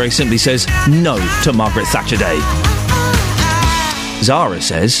 Shirley very simply says no to Margaret Thatcher Day. Zara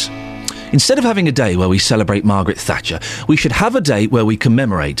says, instead of having a day where we celebrate Margaret Thatcher, we should have a day where we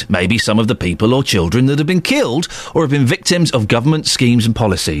commemorate maybe some of the people or children that have been killed or have been victims of government schemes and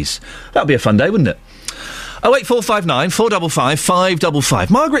policies. That would be a fun day, wouldn't it? 08459 455 555.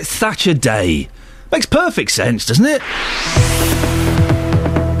 Margaret Thatcher Day. Makes perfect sense, doesn't it?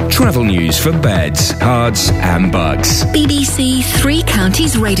 Travel news for beds, cards and bugs. BBC Three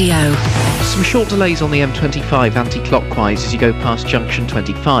Counties Radio. Some short delays on the M25 anti-clockwise as you go past junction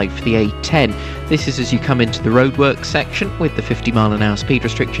 25 for the A10. This is as you come into the roadworks section with the 50 mile an hour speed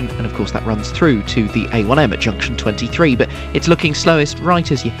restriction, and of course that runs through to the A1M at junction 23, but it's looking slowest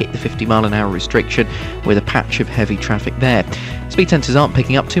right as you hit the 50 mile an hour restriction with a patch of heavy traffic there. Speed sensors aren't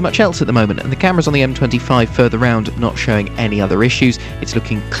picking up too much else at the moment, and the cameras on the M25 further round not showing any other issues. It's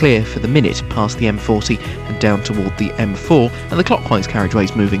looking clear for the minute past the M40 and down toward the M4, and the clockwise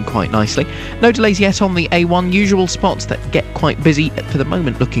carriageway's moving quite nicely. No delays yet on the A1, usual spots that get quite busy for the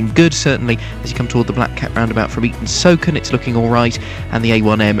moment, looking good certainly as you come toward the Black Cat roundabout from Eton Soken. It's looking alright, and the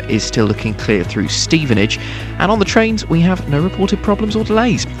A1M is still looking clear through Stevenage. And on the trains we have no reported problems or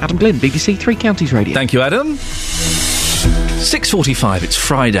delays. Adam Glynn, BBC Three Counties Radio. Thank you, Adam. 6:45, it's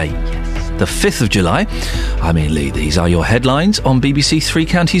Friday, the 5th of July. I'm Iain Lee. These are your headlines on BBC Three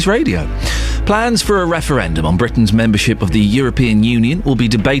Counties Radio. Plans for a referendum on Britain's membership of the European Union will be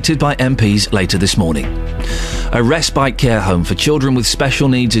debated by MPs later this morning. A respite care home for children with special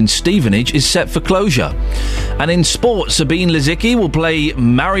needs in Stevenage is set for closure. And in sport, Sabine Lisicki will play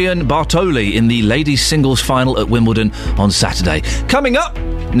Marion Bartoli in the ladies' singles final at Wimbledon on Saturday. Coming up,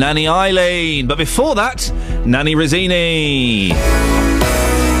 Nanny Eileen. But before that, Nanny Rizzini.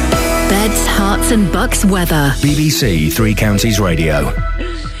 Beds, hearts and bucks weather. BBC Three Counties Radio.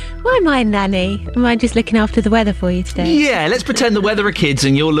 Why am I nanny? Am I just looking after the weather for you today? Yeah, let's pretend the weather are kids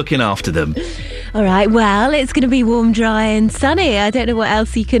and you're looking after them. All right, well, it's going to be warm, dry and sunny. I don't know what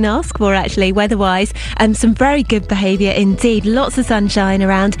else you can ask for, actually, weather-wise. Some very good behaviour indeed. Lots of sunshine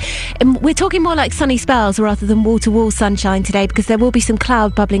around. We're talking more like sunny spells rather than wall-to-wall sunshine today, because there will be some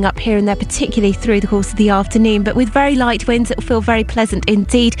cloud bubbling up here and there, particularly through the course of the afternoon. But with very light winds, it'll feel very pleasant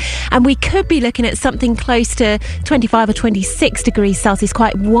indeed. And we could be looking at something close to 25 or 26 degrees Celsius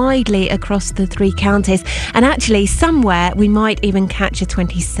quite widely across the three counties. And actually, somewhere we might even catch a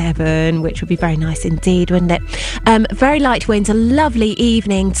 27, which would be very nice indeed, wouldn't it? Very light winds, a lovely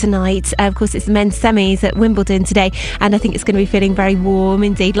evening tonight. Of course, it's the men's semis at Wimbledon today, and I think it's going to be feeling very warm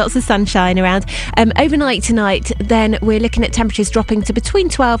indeed. Lots of sunshine around. Overnight tonight, then we're looking at temperatures dropping to between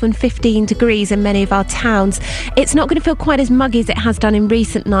 12 and 15 degrees in many of our towns. It's not going to feel quite as muggy as it has done in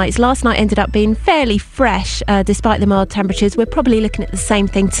recent nights. Last night ended up being fairly fresh, despite the mild temperatures. We're probably looking at the same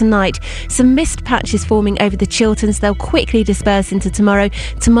thing tonight. Some mist patches forming over the Chilterns. They'll quickly disperse into tomorrow.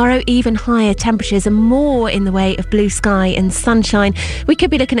 Tomorrow, even higher temperatures temperatures and more in the way of blue sky and sunshine. We could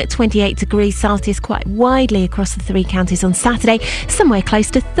be looking at 28 degrees Celsius quite widely across the 3 counties on Saturday, somewhere close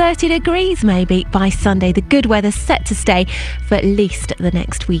to 30 degrees maybe by Sunday. The good weather's set to stay for at least the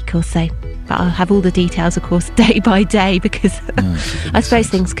next week or so. But I'll have all the details, of course, day by day, because I suppose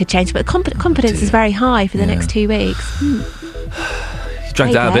things could change. But confidence is very high for the next 2 weeks. You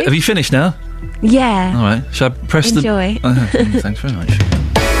dragged that a bit. Have you finished now? Yeah. All right. Shall I press Enjoy. Thanks very much.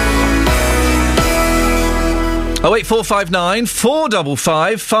 08459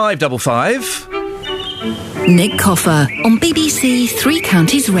 455 555. Nick Coffer on BBC Three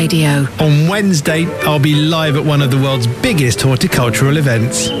Counties Radio. On Wednesday, I'll be live at one of the world's biggest horticultural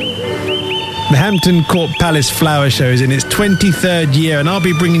events. The Hampton Court Palace Flower Show is in its 23rd year, and I'll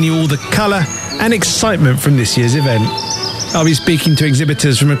be bringing you all the colour and excitement from this year's event. I'll be speaking to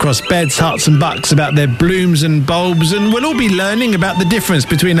exhibitors from across beds, hearts and bucks about their blooms and bulbs, and we'll all be learning about the difference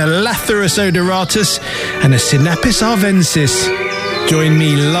between a Lathyrus odoratus and a Sinapis arvensis. Join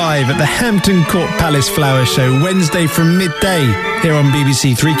me live at the Hampton Court Palace Flower Show Wednesday from midday here on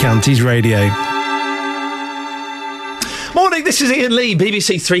BBC Three Counties Radio. Morning, this is Iain Lee,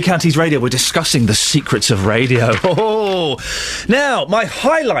 BBC Three Counties Radio. We're discussing the secrets of radio. Oh. Now, my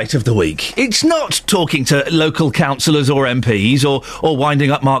highlight of the week, it's not talking to local councillors or MPs or winding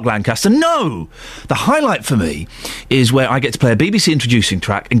up Mark Lancaster. No! The highlight for me is where I get to play a BBC introducing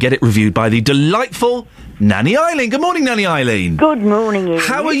track and get it reviewed by the delightful Nanny Eileen. Good morning, Nanny Eileen. Good morning, Iain.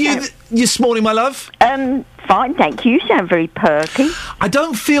 How are you this morning, my love? Fine, thank you. You sound very perky. I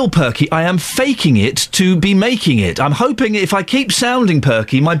don't feel perky. I am faking it to be making it. I'm hoping if I keep sounding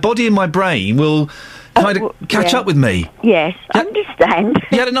perky, my body and my brain will kind of catch up with me. Yes, I understand.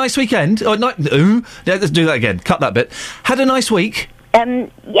 You had a nice weekend? Oh, yeah, let's do that again. Cut that bit. Had a nice week?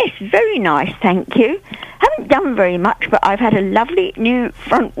 Yes, very nice, thank you. Haven't done very much, but I've had a lovely new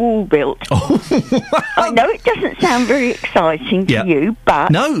front wall built. I know it doesn't sound very exciting to you,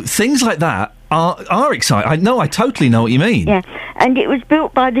 but... No, things like that are exciting. I totally know what you mean. Yeah, and it was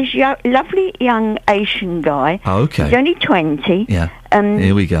built by this lovely young Asian guy. Oh, okay. He's only 20. Yeah,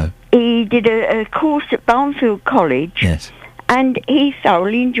 here we go. He did a course at Barnfield College. Yes. And he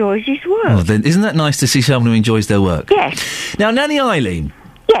thoroughly enjoys his work. Well, then, isn't that nice to see someone who enjoys their work? Yes. Now, Nanny Eileen.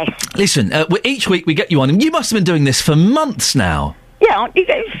 Yes. Listen, each week we get you on, and you must have been doing this for months now. Yeah, aren't you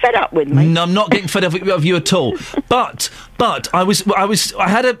getting fed up with me? No, I'm not getting fed up of you at all. But I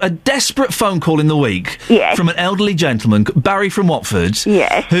had a desperate phone call in the week from an elderly gentleman, Barry from Watford,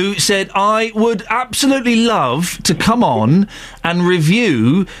 who said, I would absolutely love to come on and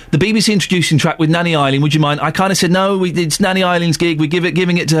review the BBC introducing track with Nanny Eileen. Would you mind? I kind of said, no, it's Nanny Eileen's gig. We're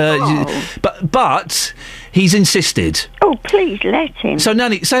giving it to her. Oh. But he's insisted. Oh, please let him. So,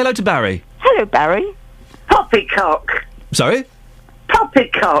 Nanny, say hello to Barry. Hello, Barry. Poppycock. Sorry?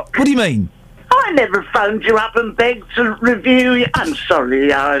 Poppycock. What do you mean? I never phoned you up and begged to review you. I'm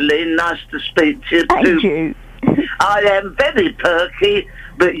sorry, Eileen. Nice to speak to you too. Thank you. I am very perky,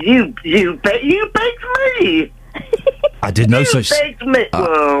 but you begged me. I did no such... You begged me.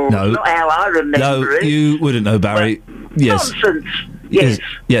 Well, no. Not how I remember it. No, you wouldn't know, Barry. Yes. Nonsense.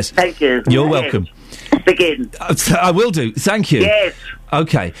 Yes. Thank you. You're welcome. Begin. I will do. Thank you. Yes.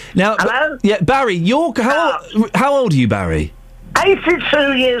 Okay. Now... Hello? Yeah, Barry, how old are you, Barry?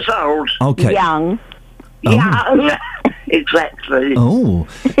 82 years old. Okay. Young. Oh. Young. Exactly. Oh.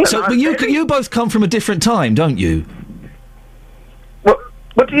 So, but you both come from a different time, don't you?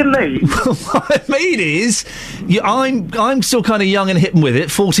 What do you mean? What I mean is, I'm still kind of young and hip with it,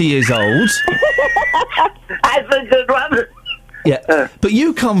 40 years old. That's a good one. Yeah. But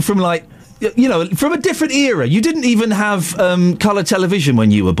you come from, like, you know, from a different era. You didn't even have colour television when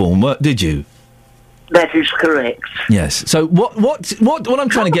you were born, did you? That is correct. Yes. So what I'm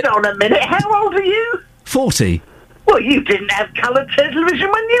trying to get... Hold on a minute. How old are you? 40. Well, you didn't have colour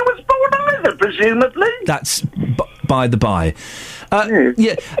television when you was born either, presumably. That's by the by.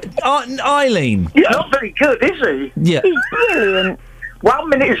 Yeah. Eileen. He's not very good, is he? Yeah. He's brilliant. 1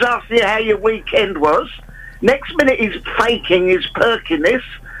 minute he's asking you how your weekend was. Next minute he's faking his perkiness.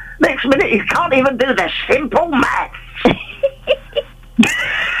 Next minute he can't even do the simple maths.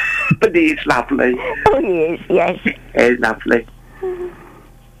 But he is lovely. Oh, he is, yes. He's lovely.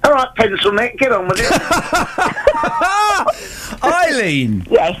 All right, pencil neck, get on with it. Eileen!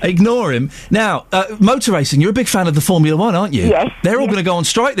 Yes. Ignore him. Now, motor racing, you're a big fan of the Formula One, aren't you? Yes. They're all going to go on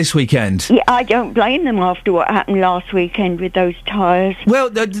strike this weekend. Yeah, I don't blame them after what happened last weekend with those tyres. Well,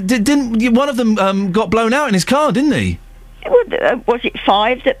 didn't one of them got blown out in his car, didn't he? Was it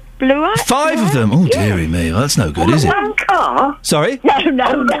 5 that blew out? 5 of them? Oh, dearie me. Well, that's no good, is it? One car? Sorry?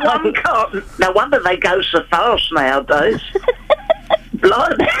 No. One car. No wonder they go so fast nowadays.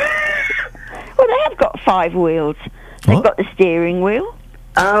 Blimey. Well, they have got 5 wheels. They've got the steering wheel.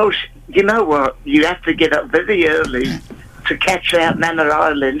 Oh, you know what? You have to get up very early to catch out Manor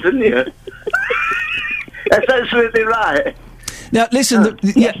Island, didn't you? That's absolutely right. Now, listen,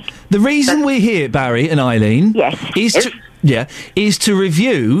 the reason we're here, Barry and Eileen, is to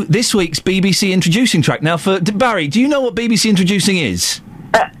review this week's BBC Introducing track. Now, Barry, do you know what BBC Introducing is?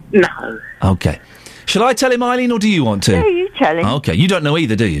 No. Okay. Shall I tell him, Eileen, or do you want to? No, you tell him. Okay, you don't know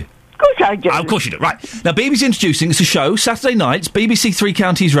either, do you? Of course I do. Of course you do. Right. Now, BBC Introducing, it's a show, Saturday nights, BBC Three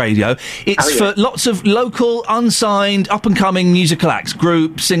Counties Radio. It's for lots of local, unsigned, up-and-coming musical acts,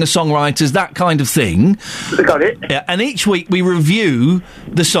 groups, singer-songwriters, that kind of thing. Got it. Yeah, and each week we review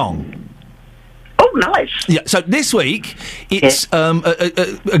the song. Oh, nice. Yeah, so this week, it's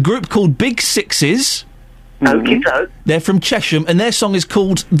a group called Big Sixes. Okey-doke. They're from Chesham, and their song is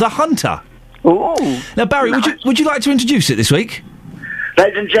called The Hunter. Ooh. Now, Barry, would you like to introduce it this week?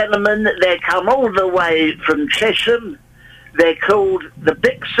 Ladies and gentlemen, they come all the way from Chesham. They're called the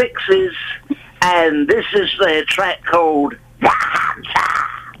Big Sixes, and this is their track called The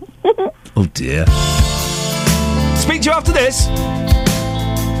Hunter. Oh, dear. Speak to you after this.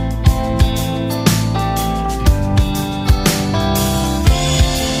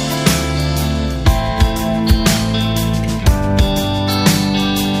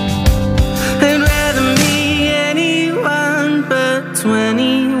 I'd rather be anyone but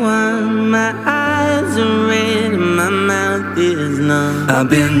 21. My eyes are red and my mouth is numb. I've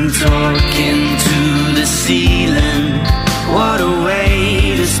been talking to the ceiling. What a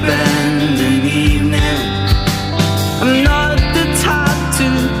way to spend an evening. I'm not the type to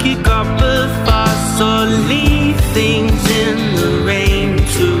kick up a fuss or leave things in the rain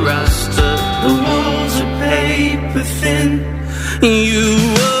to rust. The walls are paper thin. You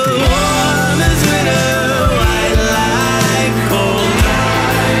were warm as winter, white like cold.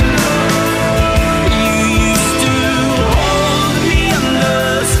 You used to hold me under,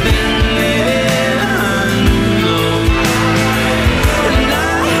 spin it under. And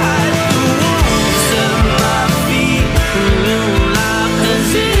I had the walls of my feet, and you laughed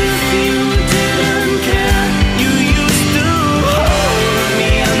as if you didn't care. You used to hold me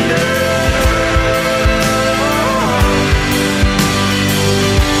under.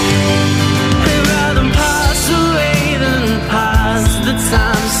 I'd rather pass away than pass the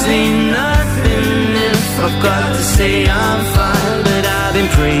time. Say nothing if I've got to say I'm fine. But I've been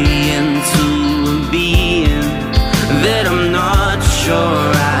praying to a being that I'm not sure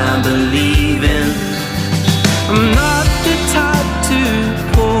I believe in. I'm not the type to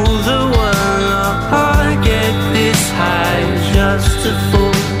pull the one or get this high just to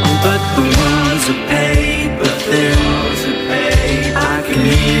fool. But the ones are paper thin. I can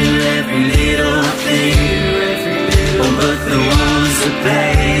hear every little thing. But the ones are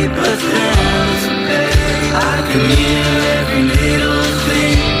paper thin. I can hear every little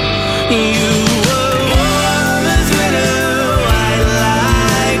thing. You were warm as winter, white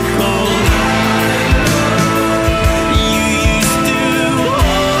like cold. You used to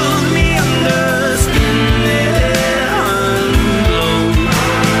hold me under, spin it unglow.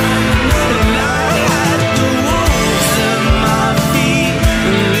 And I had the wolves at my feet,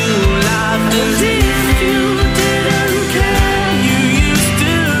 and you laughed as if you didn't care. You used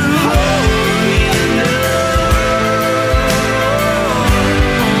to hold me under.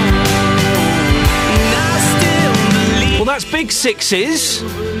 And I still believe. Well, that's Big Sixes.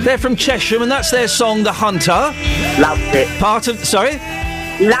 They're from Chesham, and that's their song, The Hunter. Loved it. Part of... Sorry?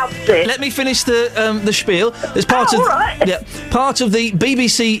 Loved it. Let me finish the spiel. There's part Oh, of all right. part of the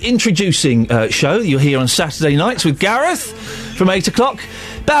BBC Introducing show you'll hear on Saturday nights with Gareth from 8 o'clock.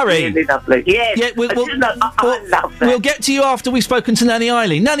 Barry. Really lovely. Yes. Yeah, I love that. We'll get to you after we've spoken to Nanny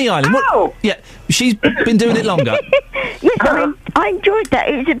Eileen. Nanny Eileen. Oh. Yeah, she's been doing it longer. Yes, I enjoyed that.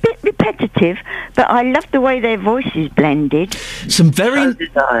 It was a bit repetitive, but I loved the way their voices blended. Some very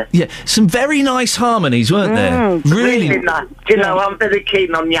nice harmonies, weren't there? Really nice. Do you know, I'm very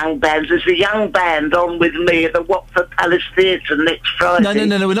keen on young bands. There's a young band on with me at the Watford Palace Theatre next Friday.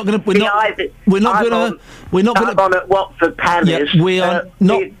 No. We're not going to. I'm on at Watford Palace. Yeah, we are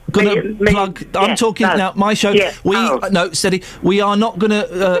not going to plug. I'm talking now. My show. Yeah. No, steady. We are not going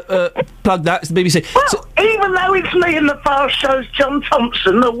to plug that. It's the BBC. Well, even though it's me and the fast show's John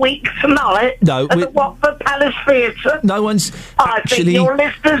Thompson a week tonight at the Watford Palace Theatre. No one's. I think your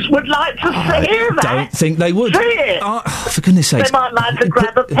listeners would like to hear that. Don't think they would. See it. For goodness' sake. They might like to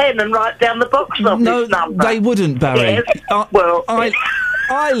grab a pen and write down the box office number. They wouldn't, Barry. Well,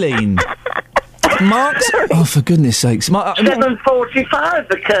 Eileen. Mark's. Oh, for goodness sakes. 7:45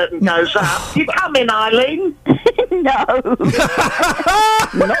 the curtain goes up. You come in, Eileen. No.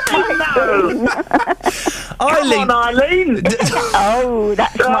 Eileen. Come on, Eileen. Oh,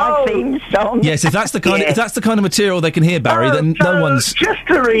 that's my theme song. Yes, if that's the kind of material they can hear, Barry, then no one's. Just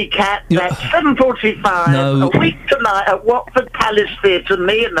to recap, that's 7:45 No. a week tonight at Watford Palace Theatre.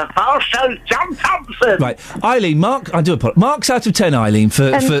 Me and the Far Show's John Thompson. Right, Eileen. I do apologise. Marks out of 10, Eileen, for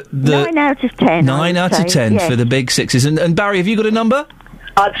the 9 out of 10. 9 out of 10 for the big sixes. And Barry, have you got a number?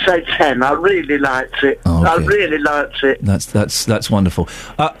 I'd say 10. I really liked it. Okay. I really liked it. That's wonderful.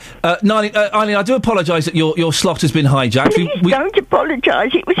 Eileen, I do apologise that your slot has been hijacked. Please don't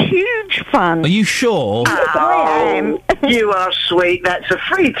apologise. It was huge fun. Are you sure? Yes, I am. You are sweet. That's a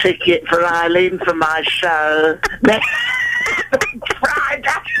free ticket for Eileen for my show. Friday.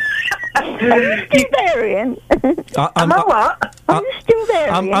 Still there, Ian? Am I what? Are you still there,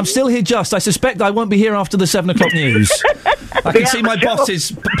 Ian? I'm still here, just. I suspect I won't be here after the 7 o'clock news. I can see my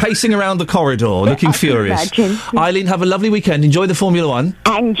bosses pacing around the corridor, looking furious. Eileen, have a lovely weekend. Enjoy the Formula 1.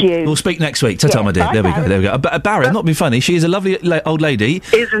 And you. We'll speak next week. Ta-ta, my dear. Bye, There we go. Barry, I'm not being funny. She is a lovely old lady.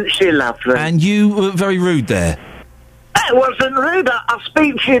 Isn't she lovely? And you were very rude there. It wasn't rude. I'll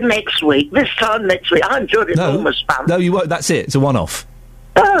speak to you next week. This time next week. I enjoyed it. Almost fun. No, you won't. That's it. It's a one-off.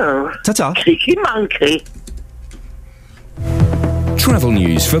 Oh. Ta-ta. Cheeky monkey. Travel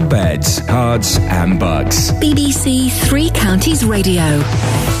news for beds, cards and bugs. BBC Three Counties Radio.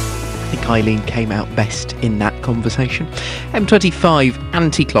 I think Eileen came out best in that conversation. M25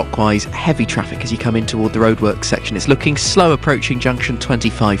 anti-clockwise, heavy traffic as you come in toward the roadworks section. It's looking slow approaching junction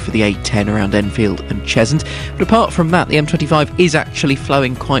 25 for the A10 around Enfield and Cheshunt. But apart from that, the M25 is actually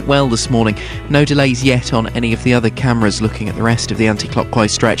flowing quite well this morning. No delays yet on any of the other cameras looking at the rest of the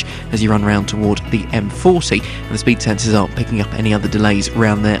anti-clockwise stretch as you run round toward the M40. And the speed sensors aren't picking up any other delays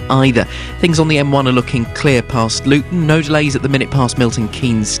around there either. Things on the M1 are looking clear past Luton. No delays at the minute past Milton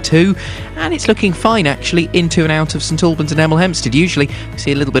Keynes too. And it's looking fine actually into and out of St Albans and Hemel Hempstead. Usually we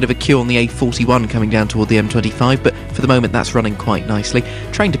see a little bit of a queue on the A41 coming down toward the M25, but for the moment that's running quite nicely.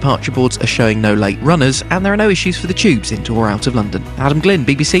 Train departure boards are showing no late runners, and there are no issues for the tubes into or out of London. Adam Glynn,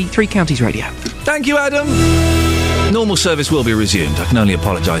 BBC Three Counties Radio. Thank you, Adam. Normal service will be resumed. I can only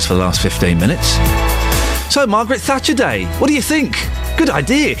apologise for the last 15 minutes. So, Margaret Thatcher Day. What do you think? Good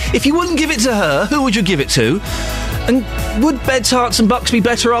idea. If you wouldn't give it to her, who would you give it to? And would beds, hearts and bucks be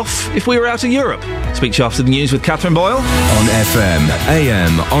better off if we were out of Europe? Speak to you after the news with Catherine Boyle. On FM,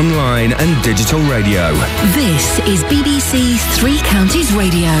 AM, online and digital radio. This is BBC Three Counties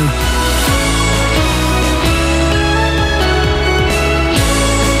Radio.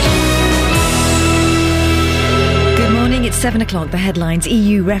 It's 7 o'clock. The headlines: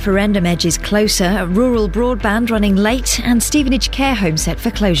 EU referendum edges closer, rural broadband running late, and Stevenage care home set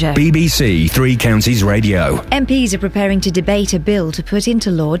for closure. BBC Three Counties Radio. MPs are preparing to debate a bill to put into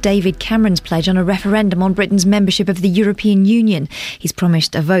law David Cameron's pledge on a referendum on Britain's membership of the European Union. He's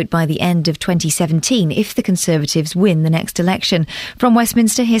promised a vote by the end of 2017 if the Conservatives win the next election. From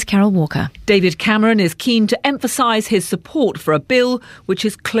Westminster, here's Carol Walker. David Cameron is keen to emphasise his support for a bill which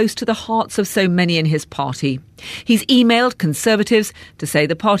is close to the hearts of so many in his party. He's emailed Conservatives to say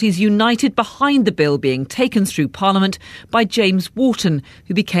the party's united behind the bill being taken through Parliament by James Wharton,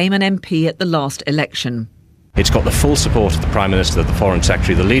 who became an MP at the last election. It's got the full support of the Prime Minister, the Foreign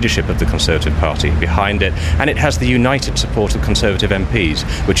Secretary, the leadership of the Conservative Party behind it, and it has the united support of Conservative MPs,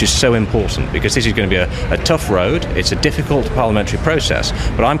 which is so important because this is going to be a tough road. It's a difficult parliamentary process,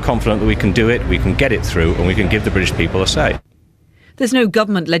 but I'm confident that we can do it, we can get it through, and we can give the British people a say. There's no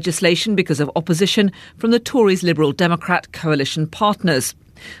government legislation because of opposition from the Tories Liberal Democrat coalition partners.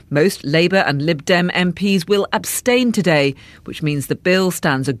 Most Labour and Lib Dem MPs will abstain today, which means the bill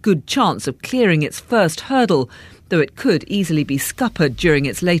stands a good chance of clearing its first hurdle, though it could easily be scuppered during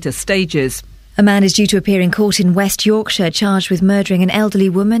its later stages. A man is due to appear in court in West Yorkshire charged with murdering an elderly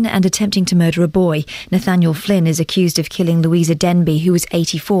woman and attempting to murder a boy. Nathaniel Flynn is accused of killing Louisa Denby, who was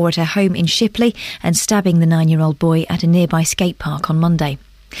 84, at her home in Shipley and stabbing the 9-year-old boy at a nearby skate park on Monday.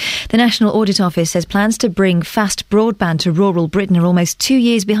 The National Audit Office says plans to bring fast broadband to rural Britain are almost 2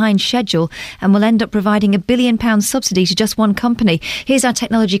 years behind schedule and will end up providing £1 billion subsidy to just one company. Here's our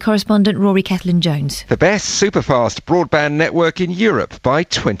technology correspondent Rory Kethlin-Jones. The best superfast broadband network in Europe by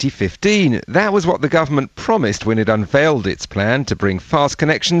 2015. That was what the government promised when it unveiled its plan to bring fast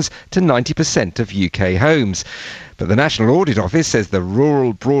connections to 90% of UK homes. But the National Audit Office says the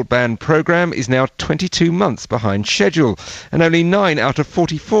rural broadband programme is now 22 months behind schedule, and only 9 out of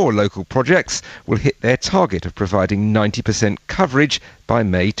 44 local projects will hit their target of providing 90% coverage by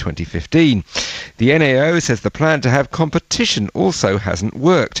May 2015. The NAO says the plan to have competition also hasn't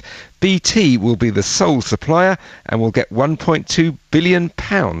worked. BT will be the sole supplier and will get £1.2 billion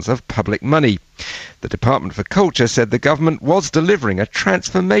of public money. The Department for Culture said the government was delivering a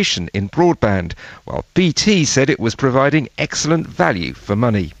transformation in broadband, while BT said it was providing excellent value for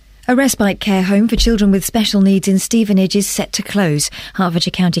money. A respite care home for children with special needs in Stevenage is set to close.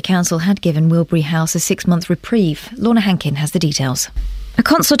 Hertfordshire County Council had given Wilbury House a 6-month reprieve. Lorna Hankin has the details. A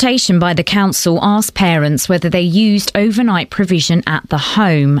consultation by the council asked parents whether they used overnight provision at the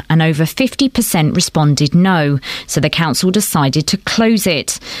home, and over 50% responded no, so the council decided to close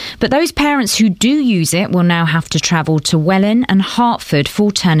it. But those parents who do use it will now have to travel to Welwyn and Hertford for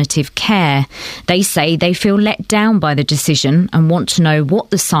alternative care. They say they feel let down by the decision and want to know what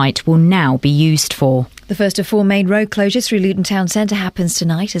the site will now be used for. The first of 4 main road closures through Luton Town Centre happens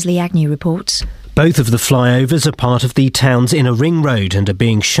tonight, as Lee Agnew reports. Both of the flyovers are part of the town's inner ring road and are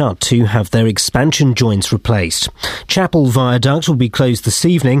being shut to have their expansion joints replaced. Chapel Viaduct will be closed this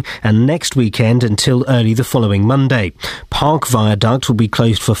evening and next weekend until early the following Monday. Park Viaduct will be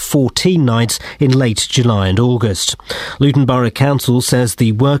closed for 14 nights in late July and August. Luton Borough Council says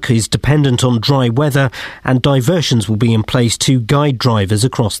the work is dependent on dry weather and diversions will be in place to guide drivers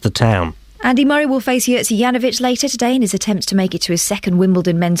across the town. Andy Murray will face Jerzy Janowicz later today in his attempts to make it to his second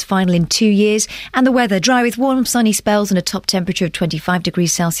Wimbledon men's final in 2 years. And the weather, dry with warm sunny spells and a top temperature of 25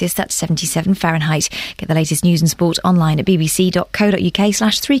 degrees Celsius, that's 77 Fahrenheit. Get the latest news and sport online at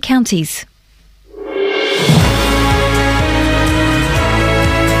bbc.co.uk/3 counties.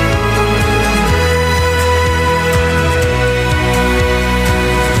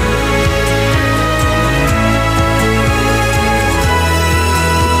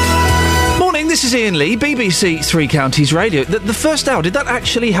 This is Iain Lee, BBC Three Counties Radio. The first hour, did that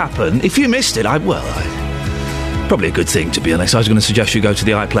actually happen? If you missed it, probably a good thing, to be honest. I was going to suggest you go to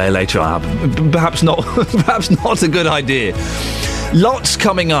the iPlayer later on. Perhaps not. Perhaps not a good idea. Lots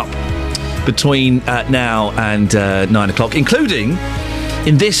coming up between now and 9 o'clock, including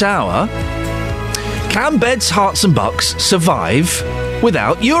in this hour. Can Beds, Hearts and Bucks survive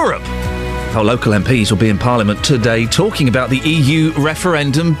without Europe? Our local MPs will be in Parliament today talking about the EU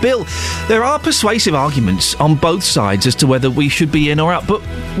referendum bill. There are persuasive arguments on both sides as to whether we should be in or out, but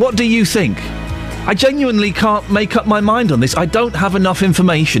what do you think? I genuinely can't make up my mind on this. I don't have enough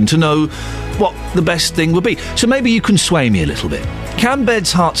information to know what the best thing would be. So maybe you can sway me a little bit. Can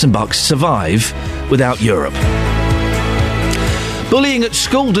Beds, Hearts and Bucks survive without Europe? Bullying at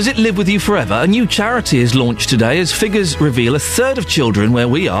school, does it live with you forever? A new charity is launched today as figures reveal a third of children where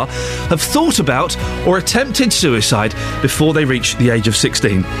we are have thought about or attempted suicide before they reach the age of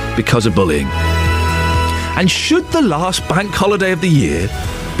 16 because of bullying. And should the last bank holiday of the year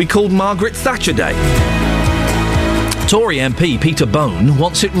be called Margaret Thatcher Day? Tory MP Peter Bone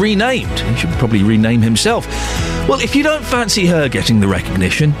wants it renamed. He should probably rename himself. Well, if you don't fancy her getting the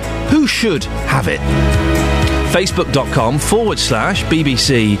recognition, who should have it?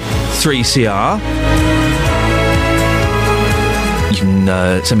 Facebook.com/BBC3CR. You can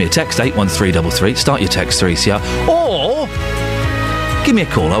send me a text, 81333. Start your text 3CR. Or give me a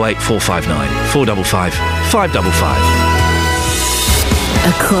call, 08459 455 555.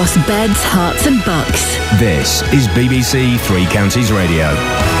 Across Beds, Hearts and Bucks. This is BBC Three Counties Radio.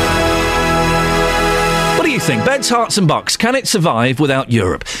 What do you think? Beds, Hearts and Bucks, can it survive without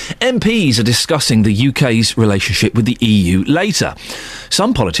Europe? MPs are discussing the UK's relationship with the EU later.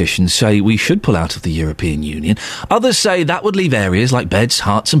 Some politicians say we should pull out of the European Union. Others say that would leave areas like Beds,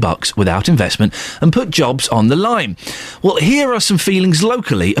 Hearts and Bucks without investment and put jobs on the line. Well, here are some feelings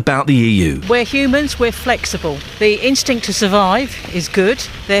locally about the EU. We're humans, we're flexible. The instinct to survive is good,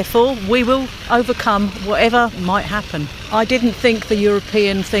 therefore we will overcome whatever might happen. I didn't think the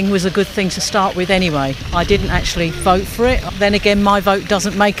European thing was a good thing to start with anyway. I didn't actually vote for it. Then again, my vote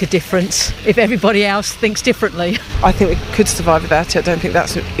doesn't make a difference if everybody else thinks differently. I think we could survive without it. I don't think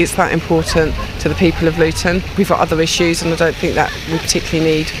it's that important to the people of Luton. We've got other issues and I don't think that we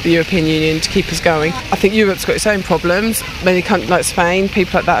particularly need the European Union to keep us going. I think Europe's got its own problems. Many countries like Spain,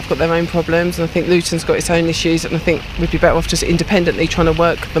 people like that have got their own problems, and I think Luton's got its own issues, and I think we'd be better off just independently trying to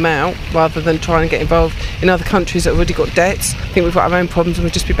work them out rather than trying to get involved in other countries that have already got debts. I think we've got our own problems and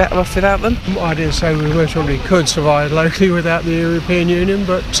we'd just be better off without them. I didn't say we most probably could survive locally without the European Union,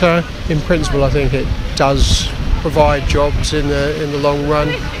 but in principle I think it does provide jobs in the long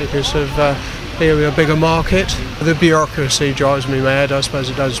run because of here we're a bigger market. The bureaucracy drives me mad. I suppose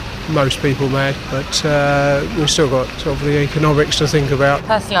it does most people mad, but we've still got sort of the economics to think about.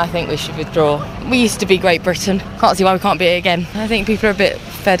 Personally, I think we should withdraw. We used to be Great Britain. Can't see why we can't be it again. I think people are a bit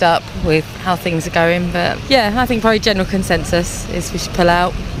fed up with how things are going, but yeah, I think probably general consensus is we should pull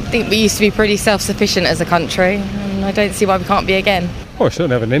out. I think we used to be pretty self-sufficient as a country, and I don't see why we can't be again. Oh, it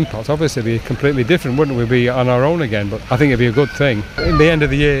shouldn't have an impact. Obviously, it'd be completely different, wouldn't we? Be on our own again. But I think it'd be a good thing. In the end of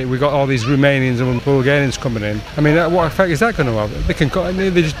the year, we've got all these Romanians and Bulgarians coming in. I mean, what effect is that going to have?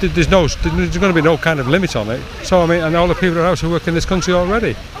 There's going to be no kind of limit on it. So, I mean, and all the people else who work in this country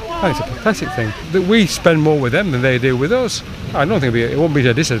already. It's a pathetic thing. That we spend more with them than they do with us. I don't think it won't be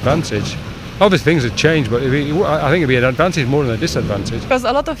a disadvantage. Obviously things have changed, but I think it'd be an advantage more than a disadvantage. Because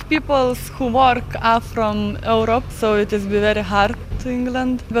a lot of people who work are from Europe, so it is very hard to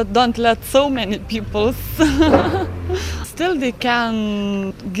England. But don't let so many people. Still, they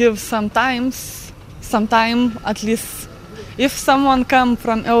can give some time at least. If someone come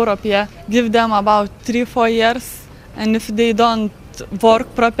from Europe, give them about 3-4 years, and if they don't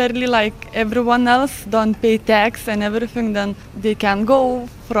work properly like everyone else, don't pay tax and everything, then they can go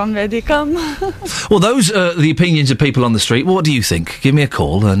from where they come. Well, those are the opinions of people on the street. What do you think? Give me a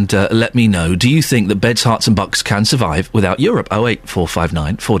call and let me know. Do you think that Beds, Hearts and Bucks can survive without Europe?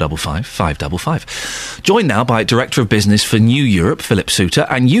 08459 455 555. Joined now by Director of Business for New Europe, Philip Souter,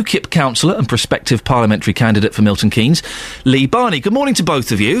 and UKIP councillor and prospective parliamentary candidate for Milton Keynes, Lee Barney. Good morning to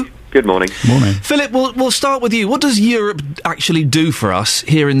both of you. Good morning. Morning. Philip, we'll start with you. What does Europe actually do for us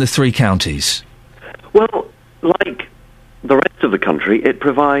here in the three counties? Well, like the rest of the country, it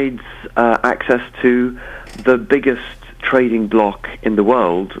provides access to the biggest trading bloc in the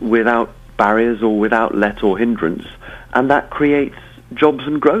world without barriers or without let or hindrance, and that creates jobs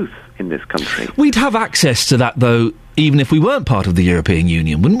and growth in this country. We'd have access to that, though, even if we weren't part of the European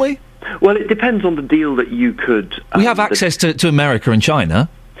Union, wouldn't we? Well, it depends on the deal that you could... we have access to America and China.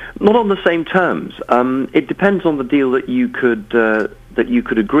 Not on the same terms. It depends on the deal that you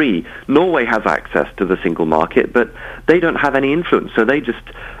could agree. Norway has access to the single market, but they don't have any influence, so they just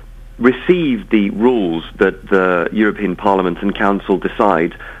receive the rules that the European Parliament and Council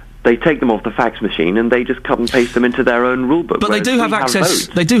decide. They take them off the fax machine and they just cut and paste them into their own rule book. But they do have access.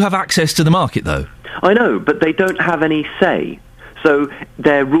 They do have access to the market, though. I know, but they don't have any say. So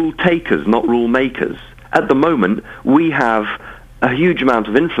they're rule takers, not rule makers. At the moment, we have a huge amount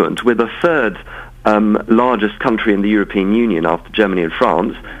of influence. We're the third largest country in the European Union after Germany and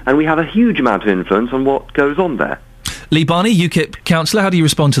France, and we have a huge amount of influence on what goes on there. Lee Barney, UKIP councillor, how do you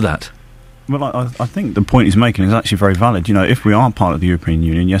respond to that? Well, I think the point he's making is actually very valid. You know, if we are part of the European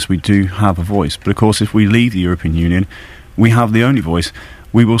Union, yes, we do have a voice. But of course, if we leave the European Union, we have the only voice.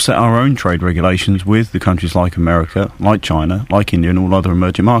 We will set our own trade regulations with the countries like America, like China, like India and all other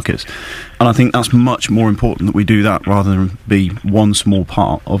emerging markets. And I think that's much more important that we do that rather than be one small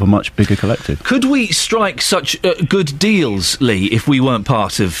part of a much bigger collective. Could we strike such good deals, Lee, if we weren't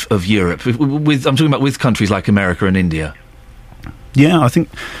part of Europe? I'm talking about with countries like America and India. Yeah, I think...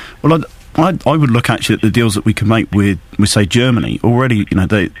 Well, I would look actually at the deals that we could make with say, Germany. Already, you know,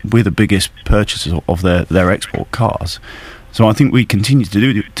 we're the biggest purchasers of their export cars. So I think we continue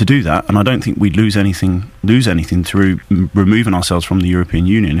to do that, and I don't think we'd lose anything through removing ourselves from the European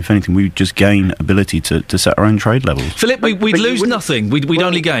Union. If anything, we'd just gain ability to set our own trade levels. Philip, we'd lose nothing. We'd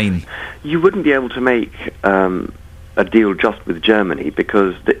only gain. You wouldn't be able to make a deal just with Germany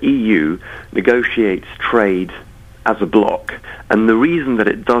because the EU negotiates trade as a bloc, and the reason that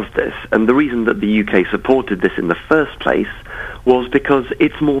it does this, and the reason that the UK supported this in the first place, was because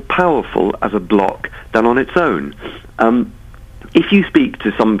it's more powerful as a bloc than on its own. If you speak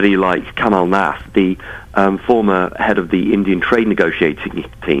to somebody like Kamal Nath, the former head of the Indian trade negotiating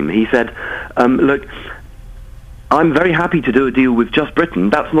team, he said, look, I'm very happy to do a deal with just Britain.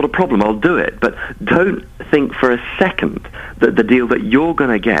 That's not a problem. I'll do it. But don't think for a second that the deal that you're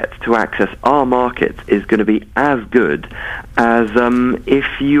going to get to access our market is going to be as good as if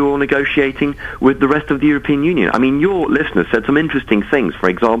you're negotiating with the rest of the European Union. I mean, your listeners said some interesting things, for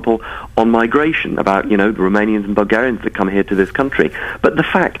example, on migration, about, you know, the Romanians and Bulgarians that come here to this country. But the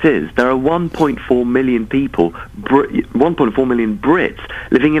fact is, there are 1.4 million people, 1.4 million Brits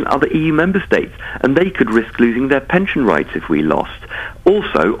living in other EU member states, and they could risk losing their pension rights if we lost.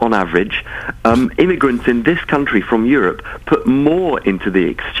 Also, on average, immigrants in this country from Europe put more into the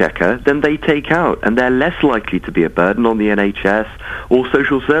exchequer than they take out, and they're less likely to be a burden on the NHS or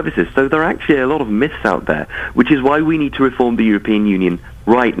social services. So there are actually a lot of myths out there, which is why we need to reform the European Union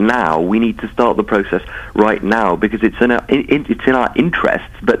right now. We need to start the process right now because it's in our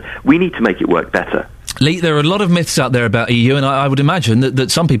interests, but we need to make it work better. Lee, there are a lot of myths out there about EU, and I would imagine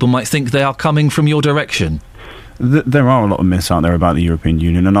that some people might think they are coming from your direction. There are a lot of myths out there about the European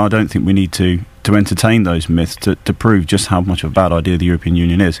Union, and I don't think we need to entertain those myths to prove just how much of a bad idea the European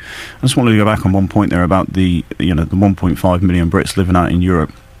Union is. I just want to go back on one point there about the 1.5 million Brits living out in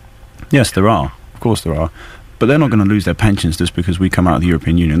Europe. Yes, there are. Of course there are. but they're not going to lose their pensions just because we come out of the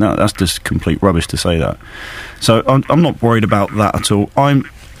European Union. That's just complete rubbish to say that. So I'm not worried about that at all.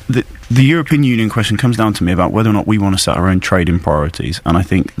 The European Union question comes down to me about whether or not we want to set our own trading priorities, and I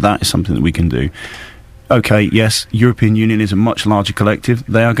think that is something that we can do. Okay, yes, European Union is a much larger collective.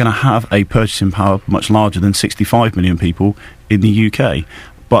 They are going to have a purchasing power much larger than 65 million people in the UK.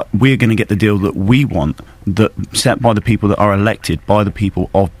 But we're going to get the deal that we want, that set by the people that are elected by the people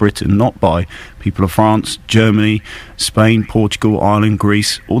of Britain, not by people of France, Germany, Spain, Portugal, Ireland,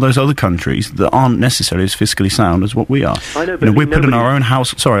 Greece, all those other countries that aren't necessarily as fiscally sound as what we are. I know, but we're putting our own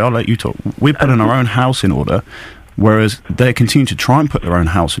house... Sorry, I'll let you talk. We're putting our own house in order, whereas they continue to try and put their own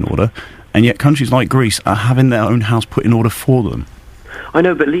house in order, and yet countries like Greece are having their own house put in order for them. I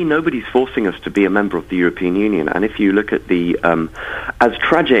know, but Lee, nobody's forcing us to be a member of the European Union. And if you look at the, as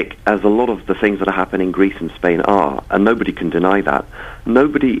tragic as a lot of the things that are happening in Greece and Spain are, and nobody can deny that,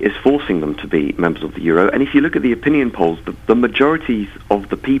 nobody is forcing them to be members of the Euro. And if you look at the opinion polls, the majorities of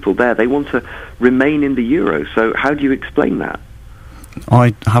the people there, they want to remain in the Euro. So how do you explain that?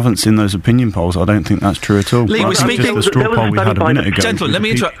 I haven't seen those opinion polls. I don't think that's true at all. Lee, we're speaking... the straw poll we had a minute ago. Gentlemen, let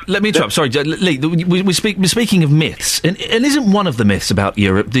me interrupt. Sorry, Lee, we're speaking of myths. And isn't one of the myths about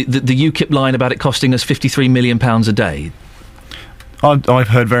Europe the UKIP line about it costing us £53 million a day? I've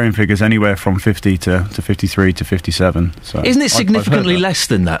heard varying figures, anywhere from 50 to 53 to 57. So isn't it significantly less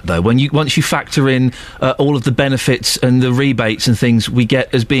than that, though, once you factor in all of the benefits and the rebates and things we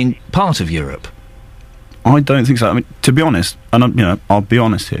get as being part of Europe? I don't think so. I mean, to be honest, and I'll be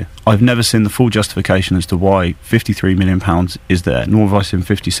honest here, I've never seen the full justification as to why £53 million is there, nor have I seen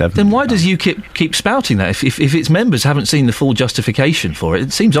 57. Then why does UKIP keep spouting that? If its members haven't seen the full justification for it,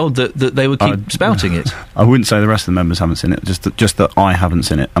 it seems odd that they would keep spouting it. I wouldn't say the rest of the members haven't seen it, just that I haven't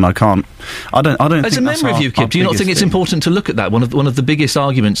seen it, and I can't. I don't. As a member of UKIP, do you not think it's important to look at that? One of the biggest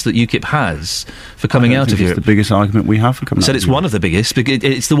arguments that UKIP has for coming out of Europe. It's the biggest argument we have for coming out. Said it's one of the biggest.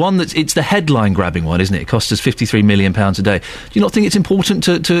 It's the one it's the headline grabbing one, isn't it? It costs us £53 million a day. Do you not think it's important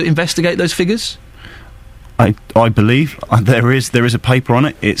to investigate those figures? I believe there is a paper on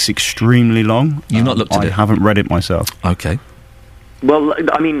it. It's extremely long. You've not looked at it? I haven't read it myself. Okay. Well,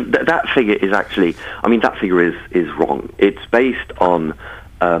 I mean, that figure is actually... I mean, that figure is wrong. It's based on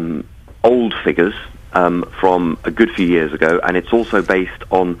old figures from a good few years ago, and it's also based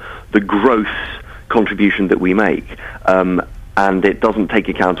on the gross contribution that we make. And it doesn't take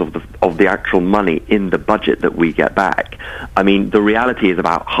account of the actual money in the budget that we get back. I mean, the reality is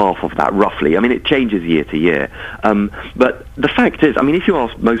about half of that, roughly. I mean, it changes year to year. But the fact is, I mean, if you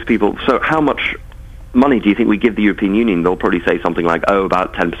ask most people, so how much money do you think we give the European Union? They'll probably say something like,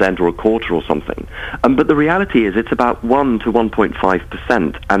 about 10% or a quarter or something. But the reality is it's about 1 to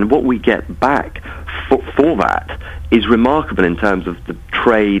 1.5%. And what we get back for that is remarkable in terms of the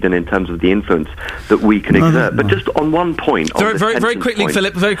trade and in terms of the influence that we can exert. But just on one point... Very quickly,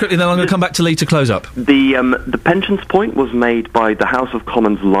 Philip, very quickly, then I'm going to come back to Lee to close up. The pensions point was made by the House of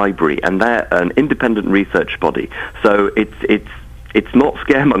Commons Library, and they're an independent research body. So it's not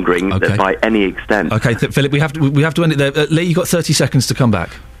scaremongering by any extent. Okay, Philip, we have to end it there. Lee, you've got 30 seconds to come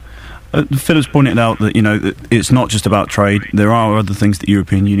back. Philip's pointed out that, that it's not just about trade. There are other things that the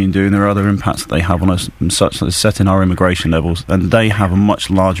European Union do, and there are other impacts that they have on us, such as setting our immigration levels, and they have a much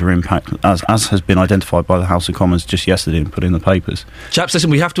larger impact, as has been identified by the House of Commons just yesterday and put in the papers. Chaps, listen,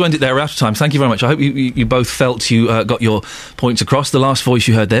 we have to end it there. We're out of time. Thank you very much. I hope you both felt you got your points across. The last voice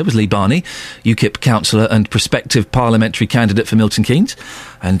you heard there was Lee Barney, UKIP councillor and prospective parliamentary candidate for Milton Keynes,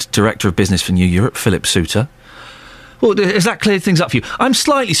 and Director of Business for New Europe, Philip Souter. Well, has that cleared things up for you? I'm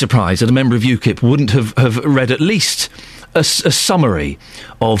slightly surprised that a member of UKIP wouldn't have read at least a summary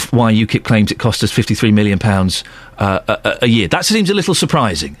of why UKIP claims it cost us £53 million a year. That seems a little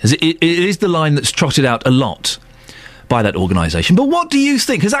surprising. It is the line that's trotted out a lot by that organisation. But what do you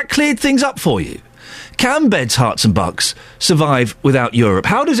think? Has that cleared things up for you? Can Beds, Herts and Bucks survive without Europe?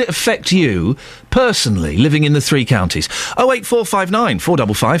 How does it affect you personally, living in the three counties? 08459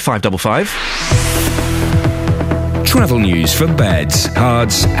 455 555. Travel news for beds,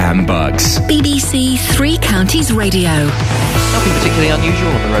 cards and bugs. BBC Three Counties Radio. Nothing particularly unusual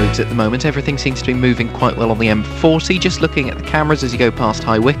on the roads at the moment. Everything seems to be moving quite well on the M40. Just looking at the cameras as you go past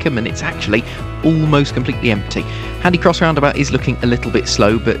High Wycombe, and it's actually almost completely empty. Handy Cross roundabout is looking a little bit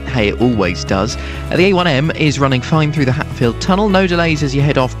slow, but hey, it always does. The A1M is running fine through the Hatfield Tunnel. No delays as you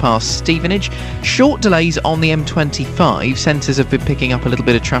head off past Stevenage. Short delays on the M25. Centres have been picking up a little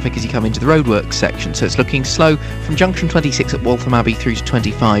bit of traffic as you come into the roadworks section, so it's looking slow from junction 26 at Waltham Abbey through to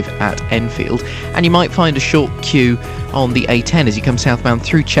 25 at Enfield. And you might find a short queue on the A10 as you come southbound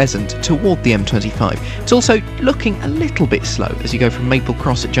through Cheshunt toward the M25. It's also looking a little bit slow as you go from Maple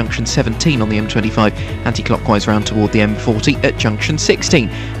Cross at junction 17 on the M25 M25 anti-clockwise round toward the M40 at junction 16.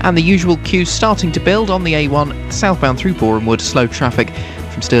 And the usual queues starting to build on the A1 southbound through Borehamwood, slow traffic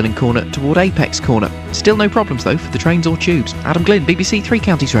from Stirling Corner toward Apex Corner. Still no problems though for the trains or tubes. Adam Glynn, BBC Three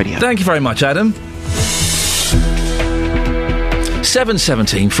Counties Radio. Thank you very much, Adam.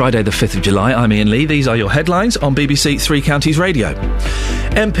 7:17, Friday the 5th of July. I'm Iain Lee. These are your headlines on BBC Three Counties Radio.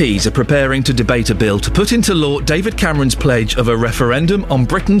 MPs are preparing to debate a bill to put into law David Cameron's pledge of a referendum on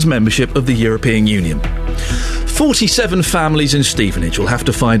Britain's membership of the European Union. 47 families in Stevenage will have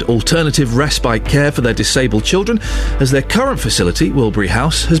to find alternative respite care for their disabled children as their current facility, Wilbury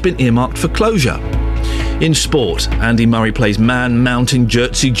House, has been earmarked for closure. In sport, Andy Murray plays man mounting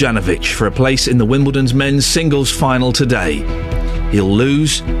Jerzy Janowicz for a place in the Wimbledon's men's singles final today. He'll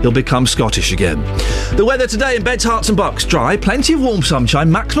lose, he'll become Scottish again. The weather today in Beds, Herts and Bucks, dry, plenty of warm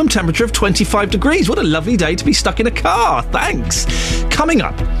sunshine, maximum temperature of 25 degrees. What a lovely day to be stuck in a car, thanks. Coming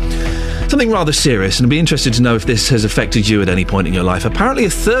up, something rather serious, and I'd be interested to know if this has affected you at any point in your life. Apparently a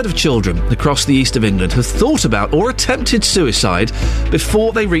third of children across the east of England have thought about or attempted suicide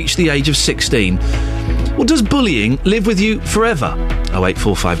before they reach the age of 16. Well, does bullying live with you forever?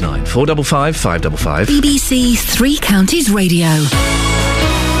 08459 455 555. BBC Three Counties Radio.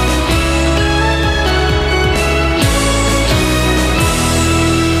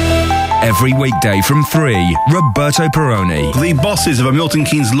 Every weekday from 3, Roberto Perrone. The bosses of a Milton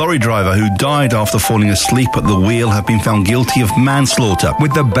Keynes lorry driver who died after falling asleep at the wheel have been found guilty of manslaughter.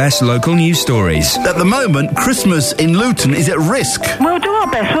 With the best local news stories. At the moment, Christmas in Luton is at risk. We'll do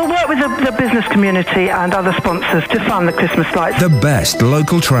our best. We'll work with the business community and other sponsors to fund the Christmas lights. The best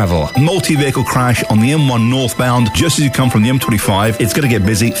local travel. Multi-vehicle crash on the M1 northbound just as you come from the M25. It's going to get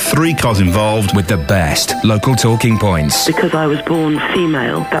busy. 3 cars involved. With the best local talking points. Because I was born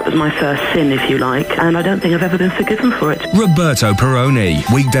female, that was my first sin, if you like, and I don't think I've ever been forgiven for it. Roberto Perrone,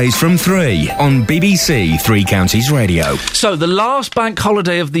 weekdays from 3 on BBC Three Counties Radio. So, the last bank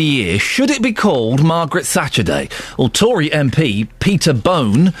holiday of the year, should it be called Margaret Thatcher Day? Well, Tory MP Peter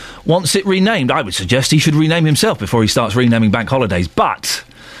Bone wants it renamed. I would suggest he should rename himself before he starts renaming bank holidays. But,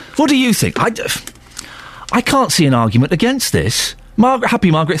 what do you think? I can't see an argument against this. Happy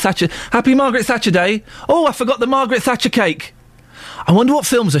Margaret Thatcher Day. Oh, I forgot the Margaret Thatcher cake. I wonder what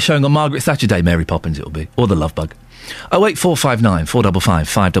films are showing on Margaret Thatcher Day. Mary Poppins it'll be. Or The Love Bug. 08459 455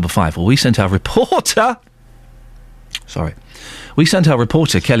 555. Well, we sent our reporter... We sent our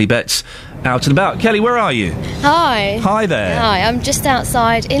reporter, Kelly Betts, out and about. Kelly, where are you? Hi. Hi there. Hi, I'm just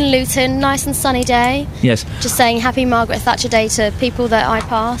outside in Luton. Nice and sunny day. Yes. Just saying Happy Margaret Thatcher Day to people that I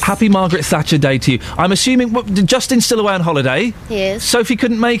pass. Happy Margaret Thatcher Day to you. I'm assuming... Justin's still away on holiday. He is. Sophie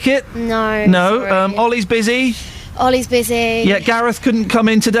couldn't make it? No. Ollie's busy? Ollie's busy. Yeah, Gareth couldn't come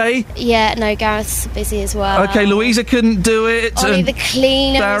in today? Yeah, no, Gareth's busy as well. OK, Louisa couldn't do it. Ollie the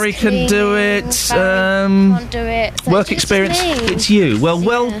cleaner. Barry couldn't do it. Can't do it. So work experience. It's you.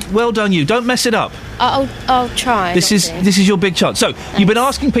 Well done you. Don't mess it up. I'll try. This is your big chance. So, you've been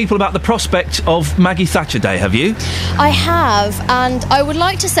asking people about the prospect of Maggie Thatcher Day, have you? I have, and I would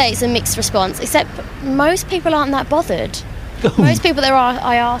like to say it's a mixed response, except most people aren't that bothered. Most people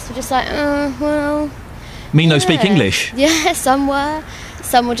I asked were just like, well... No speak English? Yeah, some were.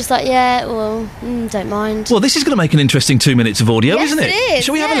 Some were just like, don't mind. Well, this is going to make an interesting 2 minutes of audio, isn't it? Yes, it is.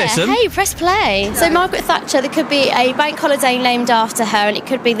 Shall we have a listen? Hey, press play. So Margaret Thatcher, there could be a bank holiday named after her, and it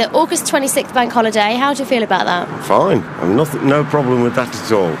could be the August 26th bank holiday. How do you feel about that? Fine. No problem with that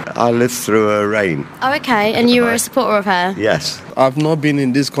at all. I lived through her reign. Oh, okay. And you were a supporter of her? Yes. I've not been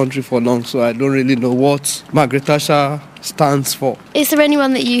in this country for long, so I don't really know what Margaret Thatcher stands for. Is there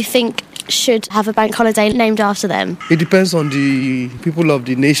anyone that you think should have a bank holiday named after them? It depends on the people of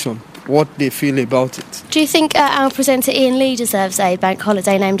the nation, what they feel about it. Do you think our presenter Iain Lee deserves a bank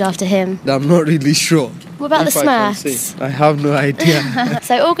holiday named after him? I'm not really sure. What about the Smurfs? I have no idea.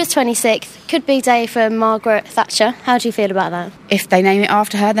 So August 26th could be day for Margaret Thatcher. How do you feel about that? If they name it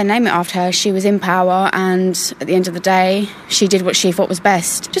after her, then name it after her. She was in power, and at the end of the day, she did what she thought was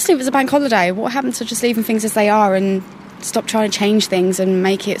best. Just leave it as a bank holiday. What happened to just leaving things as they are and stop trying to change things and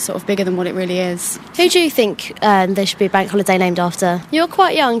make it sort of bigger than what it really is? Who do you think there should be a bank holiday named after? You're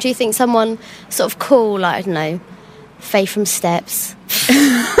quite young. Do you think someone sort of cool, like, I don't know, Faith from Steps?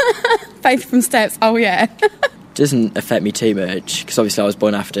 Faith from Steps, oh yeah. Doesn't affect me too much, because obviously I was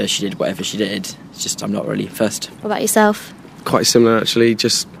born after she did whatever she did. It's just I'm not really fussed. What about yourself? Quite similar, actually.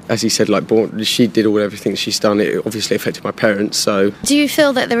 Just as he said, she did everything she's done. It obviously affected my parents, so... Do you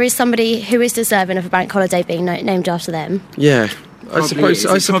feel that there is somebody who is deserving of a bank holiday being named after them? Yeah, I suppose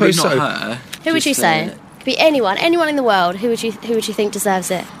so. Her. Who would you say? Could be anyone in the world. Who would you think deserves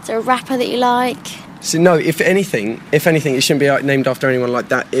it? Is there a rapper that you like? So no, if anything, it shouldn't be named after anyone like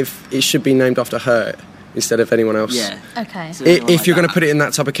that. If it should be named after her instead of anyone else. Yeah. Okay. So If you're going to put it in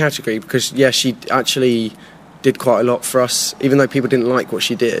that type of category, because she actually did quite a lot for us, even though people didn't like what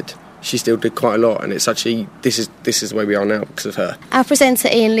she did. She still did quite a lot, and it's actually this is the way we are now because of her. Our presenter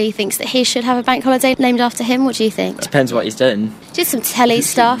Iain Lee thinks that he should have a bank holiday named after him. What do you think? Depends what he's done. Just some telly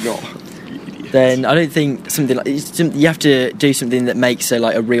stuff. Then I don't think something like you have to do something that makes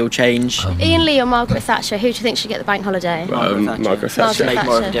a real change. Iain Lee or Margaret Thatcher? Who do you think should get the bank holiday? Margaret Thatcher. Make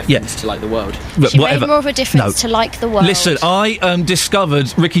more of a difference to the world. She made more of a difference to the world. Listen, I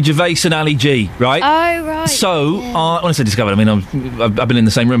discovered Ricky Gervais and Ali G, right? Oh, right. So, when I say discovered, I mean I've been in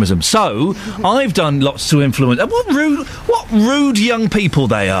the same room as them. So, I've done lots to influence. What rude young people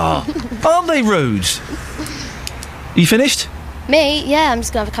they are. Aren't they rude? You finished? Me? Yeah, I'm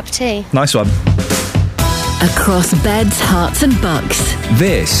just going to have a cup of tea. Nice one. Across beds, hearts and bucks.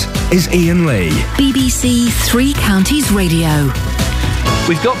 This is Iain Lee. BBC Three Counties Radio.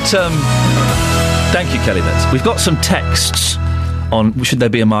 We've got, thank you, Kelly Betts. We've got some texts on should there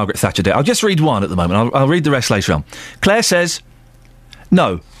be a Margaret Thatcher Day. I'll just read one at the moment. I'll read the rest later on. Claire says,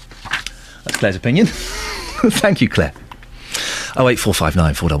 no. That's Claire's opinion. Thank you, Claire.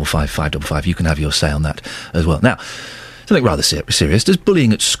 08459 455 555. You can have your say on that as well. Now, something rather serious. Does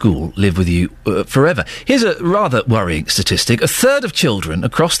bullying at school live with you forever? Here's a rather worrying statistic. A third of children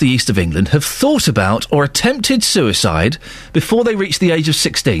across the east of England have thought about or attempted suicide before they reach the age of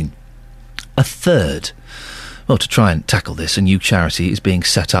 16. A third. Well, to try and tackle this, a new charity is being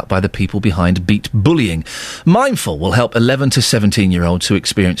set up by the people behind Beat Bullying. Mindful will help 11 to 17-year-olds who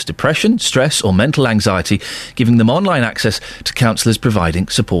experience depression, stress or mental anxiety, giving them online access to counsellors providing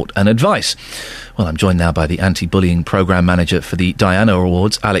support and advice. Well, I'm joined now by the anti-bullying programme manager for the Diana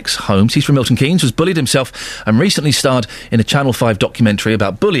Awards, Alex Holmes. He's from Milton Keynes, was bullied himself and recently starred in a Channel 5 documentary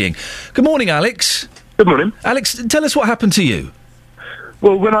about bullying. Good morning, Alex. Good morning. Alex, tell us what happened to you.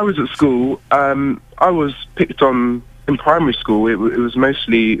 Well, when I was at school, I was picked on in primary school. It was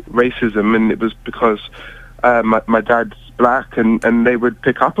mostly racism, and it was because my dad's black, and they would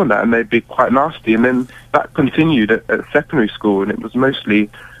pick up on that, and they'd be quite nasty. And then that continued at secondary school, and it was mostly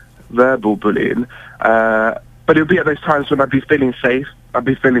verbal bullying. But it would be at those times when I'd be feeling safe, I'd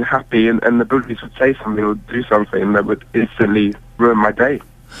be feeling happy, and the bullies would say something or do something that would instantly ruin my day.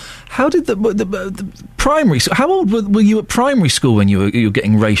 How did the primary school... How old were you at primary school when you were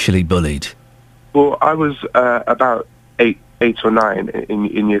getting racially bullied? Well, I was about eight or nine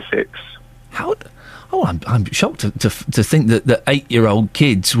in year 6. How? Oh, I'm shocked to think that 8-year-old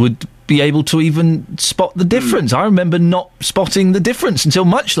kids would be able to even spot the difference. I remember not spotting the difference until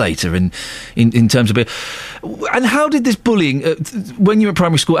much later in terms of it. And how did this bullying, when you were at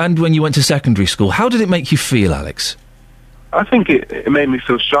primary school and when you went to secondary school, how did it make you feel, Alex? I think it made me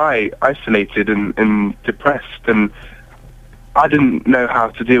feel shy, isolated and depressed, and I didn't know how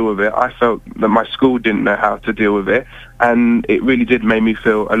to deal with it. I felt that my school didn't know how to deal with it, and it really did make me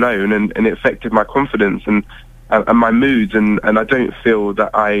feel alone, and it affected my confidence and my moods, and I don't feel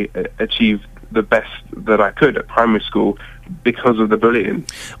that I achieved the best that I could at primary school because of the bullying.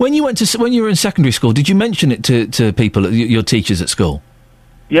 When you were in secondary school, did you mention it to people, your teachers at school?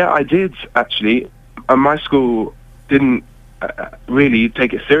 Yeah, I did, actually. My school didn't really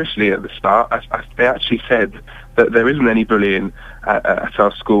take it seriously at the start. They actually said that there isn't any bullying at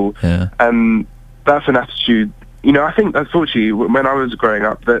our school, and that's an attitude. I think unfortunately when I was growing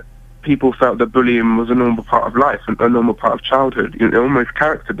up that people felt that bullying was a normal part of life, a normal part of childhood, almost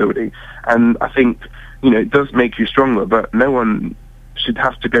character building. And I think it does make you stronger, but no one should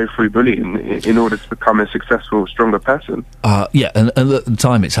have to go through bullying in order to become a successful, stronger person. Yeah, and at the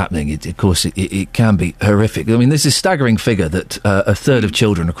time it's happening, of course, it can be horrific. I mean, there's this staggering figure that a third of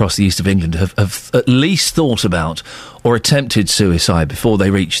children across the east of England have at least thought about or attempted suicide before they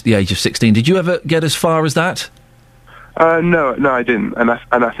reach the age of 16. Did you ever get as far as that? No, I didn't. And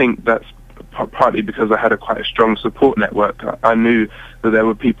I think that's partly because I had quite a strong support network. I knew that there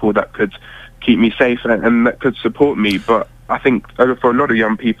were people that could keep me safe and that could support me, but I think for a lot of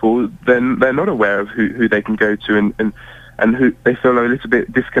young people, then they're not aware of who they can go to and who they feel a little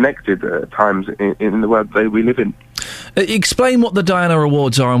bit disconnected at times in the world that we live in. Explain what the Diana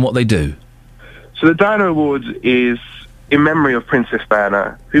Awards are and what they do. So the Diana Awards is in memory of Princess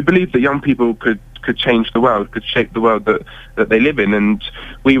Diana, who believed that young people could change the world, could shape the world that they live in. And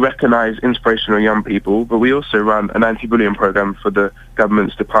we recognise inspirational young people, but we also run an anti-bullying programme for the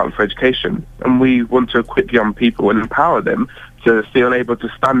government's Department for Education. And we want to equip young people and empower them to feel able to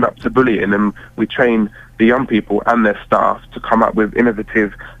stand up to bullying, and we train the young people and their staff to come up with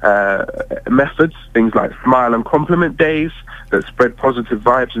innovative methods, things like smile and compliment days that spread positive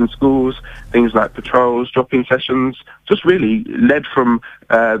vibes in schools, things like patrols, drop-in sessions, just really led from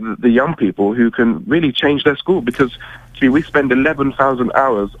the young people who can really change their school, because we spend 11,000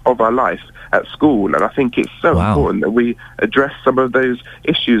 hours of our life at school, and I think it's so important that we address some of those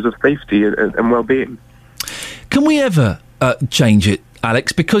issues of safety and well-being. Can we ever change it,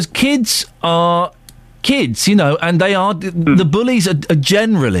 Alex? Because kids are kids, you know, and they are... The bullies are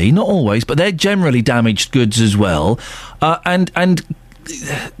generally, not always, but they're generally damaged goods as well. And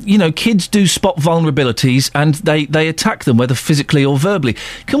you know, kids do spot vulnerabilities and they attack them, whether physically or verbally.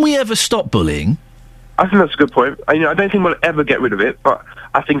 Can we ever stop bullying? I think that's a good point. I don't think we'll ever get rid of it, but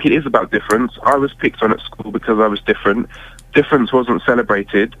I think it is about difference. I was picked on at school because I was different. Difference wasn't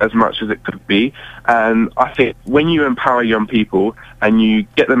celebrated as much as it could be, and I think when you empower young people and you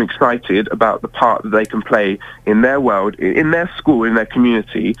get them excited about the part that they can play in their world, in their school, in their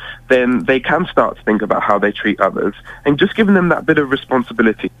community, then they can start to think about how they treat others, and just giving them that bit of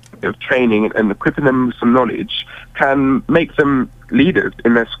responsibility of training and equipping them with some knowledge can make them leaders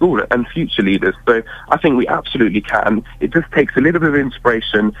in their school and future leaders. So I think we absolutely can. It just takes a little bit of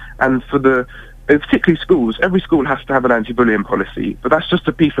inspiration, and for particularly schools, every school has to have an anti-bullying policy, but that's just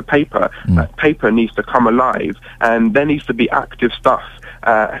a piece of paper. That paper needs to come alive, and there needs to be active stuff,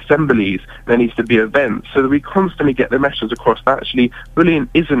 assemblies, there needs to be events, so that we constantly get the message across that actually bullying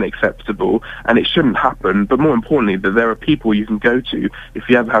isn't acceptable and it shouldn't happen, but more importantly that there are people you can go to if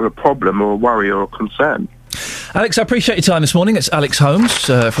you ever have a problem or a worry or a concern. Alex, I appreciate your time this morning. It's Alex Holmes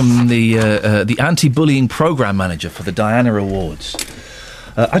from the Anti-Bullying Programme Manager for the Diana Awards.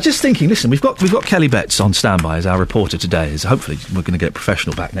 I'm just thinking, listen, we've got Kelly Betts on standby as our reporter today. Hopefully we're going to get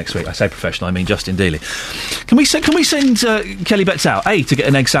professional back next week. I say professional, I mean Justin Dealey. Can we send Kelly Betts out, A, to get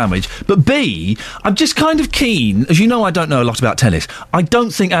an egg sandwich, but B, I'm just kind of keen, as you know I don't know a lot about tennis, I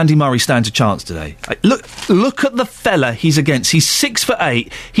don't think Andy Murray stands a chance today. Look at the fella he's against. He's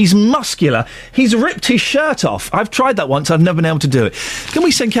 6'8", he's muscular, he's ripped his shirt off. I've tried that once, I've never been able to do it. Can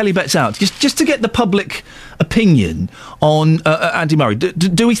we send Kelly Betts out, just to get the public opinion on Andy Murray?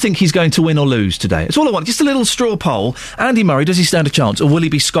 Do we think he's going to win or lose today? It's all I want. Just a little straw poll. Andy Murray, does he stand a chance, or will he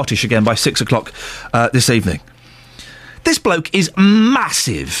be Scottish again by 6 o'clock this evening? This bloke is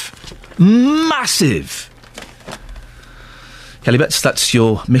massive. Massive. Kelly Betts, that's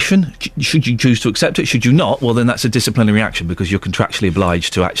your mission. Should you choose to accept it? Should you not? Well, then that's a disciplinary action, because you're contractually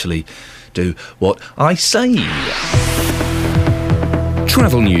obliged to actually do what I say.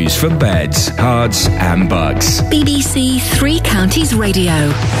 Travel news for beds, cards and bugs. BBC Three Counties Radio.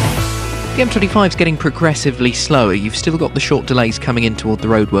 The M25's getting progressively slower. You've still got the short delays coming in toward the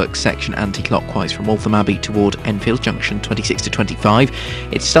roadworks section anti-clockwise from Waltham Abbey toward Enfield Junction 26 to 25.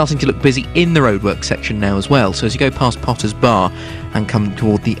 It's starting to look busy in the roadworks section now as well. So as you go past Potter's Bar and come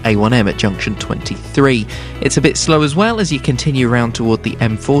toward the A1M at junction 23. It's a bit slow as well as you continue around toward the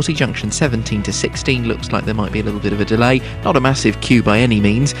M40, junction 17 to 16. Looks like there might be a little bit of a delay. Not a massive queue by any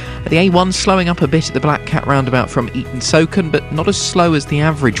means. The A1 slowing up a bit at the Black Cat roundabout from Eton-Soken, but not as slow as the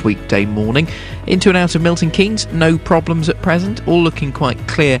average weekday morning. Into and out of Milton Keynes, no problems at present. All looking quite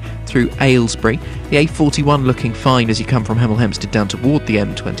clear through Aylesbury. The A41 looking fine as you come from Hemel Hempstead down toward the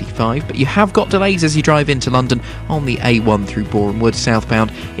M25, but you have got delays as you drive into London on the A1 through Boreham Wood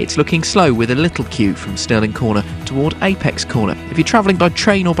southbound. It's looking slow with a little queue from Stirling Corner toward Apex Corner. If you're travelling by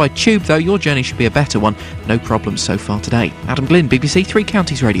train or by tube though, your journey should be a better one. No problems so far today. Adam Glynn, BBC Three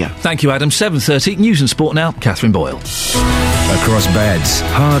Counties Radio. Thank you, Adam. 7:30, News and Sport now, Catherine Boyle. Across beds,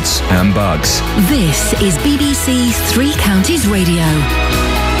 hearts and bugs. This is BBC Three Counties Radio.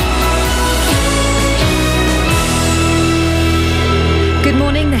 Good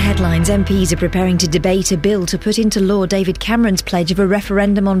morning. The headlines. MPs are preparing to debate a bill to put into law David Cameron's pledge of a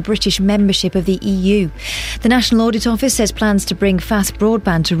referendum on British membership of the EU. The National Audit Office says plans to bring fast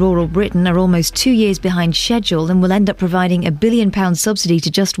broadband to rural Britain are almost 2 years behind schedule and will end up providing £1 billion subsidy to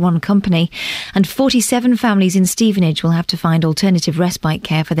just one company. And 47 families in Stevenage will have to find alternative respite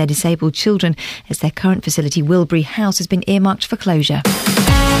care for their disabled children as their current facility, Wilbury House, has been earmarked for closure.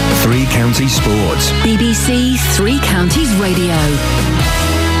 Three Counties Sports. BBC Three Counties Radio.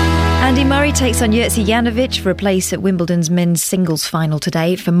 Andy Murray takes on Jerzy Janowicz for a place at Wimbledon's men's singles final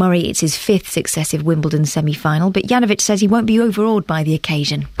today. For Murray, it's his fifth successive Wimbledon semi-final, but Janowicz says he won't be overawed by the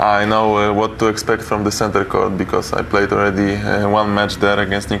occasion. I know what to expect from the centre court because I played already one match there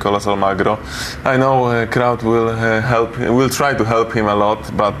against Nicolas Almagro. I know crowd will try to help him a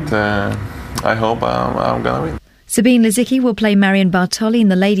lot, but I hope I'm gonna win. Sabine Lisicki will play Marion Bartoli in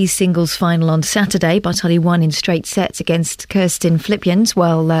the ladies' singles final on Saturday. Bartoli won in straight sets against Kerstin Flipjans,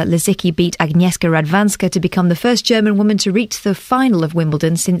 while Lisicki beat Agnieszka Radwanska to become the first German woman to reach the final of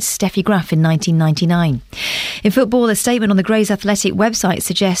Wimbledon since Steffi Graf in 1999. In football, a statement on the Grays Athletic website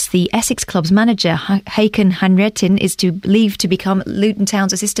suggests the Essex club's manager, Hakan Hanrettin, is to leave to become Luton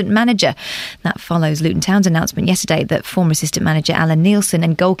Town's assistant manager. That follows Luton Town's announcement yesterday that former assistant manager Alan Nielsen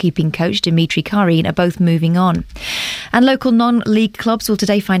and goalkeeping coach Dimitri Karin are both moving on. And local non-league clubs will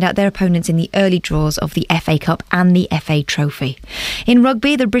today find out their opponents in the early draws of the FA Cup and the FA Trophy. In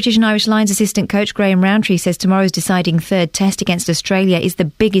rugby, the British and Irish Lions assistant coach Graham Rowntree says tomorrow's deciding third test against Australia is the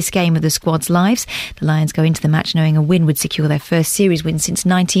biggest game of the squad's lives. The Lions go into the match knowing a win would secure their first series win since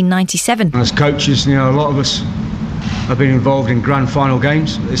 1997. As coaches, a lot of us have been involved in grand final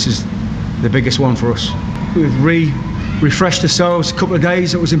games. This is the biggest one for us. We've refreshed ourselves a couple of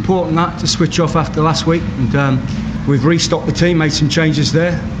days. It was important to switch off after last week, and we've restocked the team, made some changes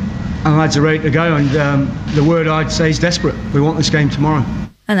there, and lads are ready to go. And the word I'd say is desperate. We want this game tomorrow.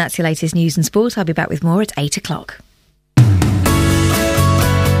 And that's your latest news and sport. I'll be back with more at 8 o'clock.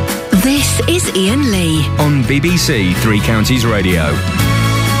 This is Iain Lee on BBC Three Counties Radio.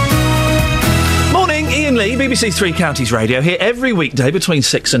 Morning, Iain Lee, BBC Three Counties Radio, here every weekday between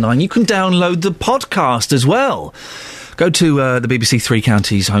 6 and 9. You can download the podcast as well. Go to the BBC Three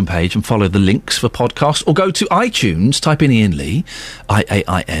Counties homepage and follow the links for podcasts, or go to iTunes, type in Iain Lee,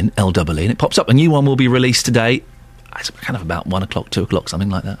 IAINLEE, and it pops up. A new one will be released today. It's kind of about 1 o'clock, 2 o'clock, something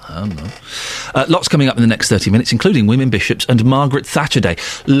like that. I don't know. Lots coming up in the next 30 minutes, including Women Bishops and Margaret Thatcher Day.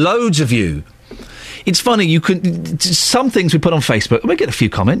 Loads of you. It's funny, some things we put on Facebook, we get a few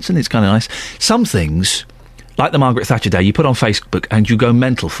comments, and it's kind of nice. Some things, like the Margaret Thatcher Day, you put on Facebook and you go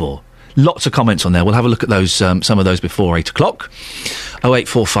mental for. Lots of comments on there. We'll have a look at those, some of those before 8 o'clock.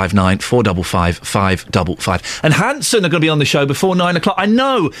 08459 455 555. And Hanson are going to be on the show before 9 o'clock. I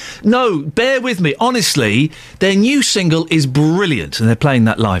know. No, bear with me. Honestly, their new single is brilliant, and they're playing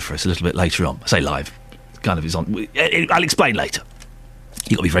that live for us a little bit later on. I say live. Kind of is on. I'll explain later.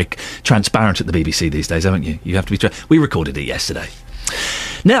 You've got to be very transparent at the BBC these days, haven't you? You have to be. We recorded it yesterday.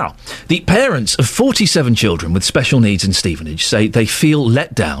 Now, the parents of 47 children with special needs in Stevenage say they feel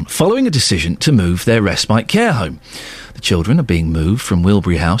let down following a decision to move their respite care home. The children are being moved from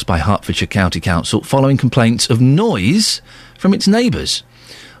Wilbury House by Hertfordshire County Council following complaints of noise from its neighbours.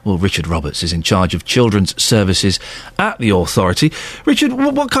 Well, Richard Roberts is in charge of children's services at the authority. Richard,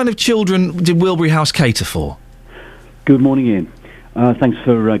 what kind of children did Wilbury House cater for? Good morning, Ian. Thanks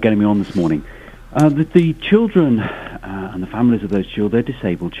for getting me on this morning. The children and the families of those children, they're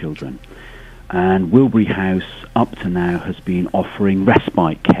disabled children. And Wilbury House, up to now, has been offering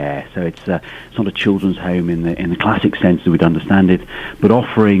respite care. So it's not a children's home in the classic sense that we'd understand it, but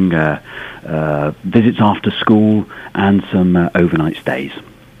offering visits after school and some overnight stays.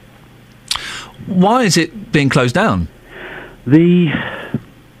 Why is it being closed down? The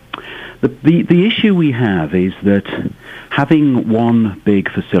issue we have is that having one big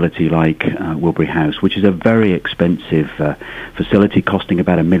facility like Wilbury House, which is a very expensive facility costing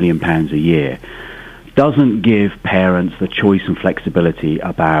about £1 million a year, doesn't give parents the choice and flexibility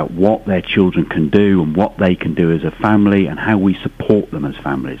about what their children can do and what they can do as a family and how we support them as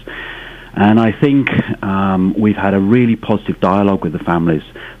families. And I think we've had a really positive dialogue with the families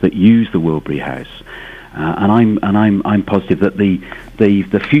that use the Wilbury House. And I'm positive that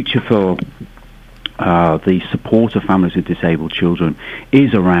the future for the support of families with disabled children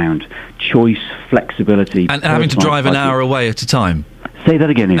is around choice, flexibility, and having to drive an hour away at a time. Say that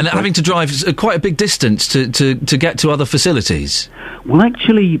again. And having to drive quite a big distance to get to other facilities. Well,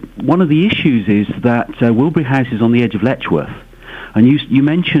 actually, one of the issues is that Wilbury House is on the edge of Letchworth, and you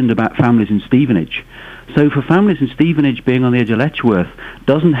mentioned about families in Stevenage. So for families in Stevenage, being on the edge of Letchworth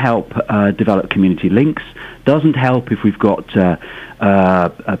doesn't help develop community links, doesn't help if we've got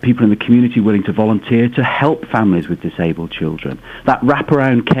people in the community willing to volunteer to help families with disabled children. That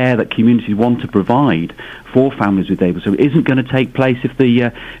wraparound care that communities want to provide for families with disabled children isn't going to take place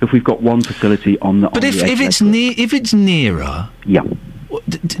if we've got one facility on the But on the edge if it's nearer... Yeah.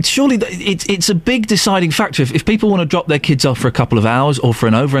 Surely it's a big deciding factor. If people want to drop their kids off for a couple of hours or for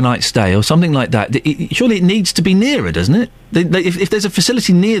an overnight stay or something like that, surely it needs to be nearer, doesn't it? If there's a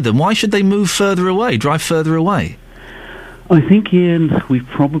facility near them, why should they move further away, drive further away? I think, Ian, we've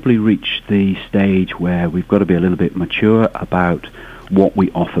probably reached the stage where we've got to be a little bit mature about what we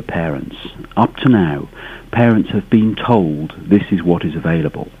offer parents. Up to now, parents have been told this is what is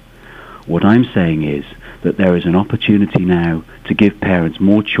available. What I'm saying is that there is an opportunity now to give parents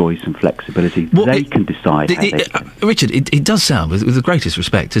more choice and flexibility. They can decide how they can. Richard, it does sound, with the greatest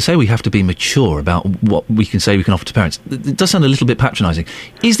respect, to say we have to be mature about what we can say we can offer to parents, it does sound a little bit patronising.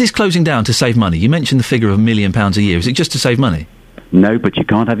 Is this closing down to save money? You mentioned the figure of £1 million a year. Is it just to save money? No, but you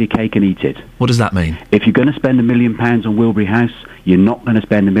can't have your cake and eat it. What does that mean? If you're going to spend £1 million on Wilbury House, you're not going to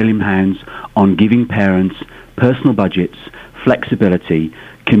spend £1 million on giving parents personal budgets, flexibility,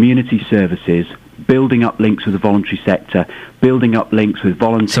 community services, building up links with the voluntary sector, building up links with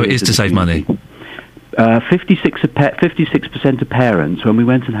volunteers. So it is to save money? 56% of parents, when we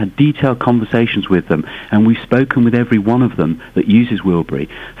went and had detailed conversations with them, and we've spoken with every one of them that uses Wilbury,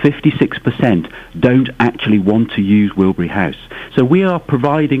 56% don't actually want to use Wilbury House. So we are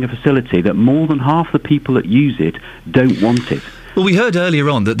providing a facility that more than half the people that use it don't want it. Well, we heard earlier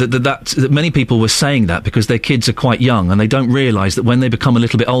on that many people were saying that because their kids are quite young and they don't realise that when they become a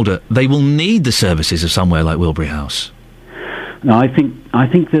little bit older, they will need the services of somewhere like Wilbury House. No, I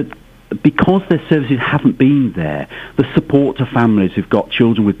think that because their services haven't been there, the support to families who've got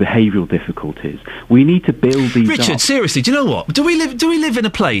children with behavioural difficulties, we need to build these Richard, up. seriously, do you know what? Do we live in a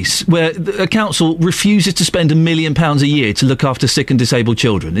place where a council refuses to spend £1 million a year to look after sick and disabled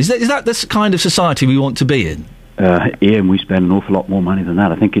children? Is that the kind of society we want to be in? Iain, we spend an awful lot more money than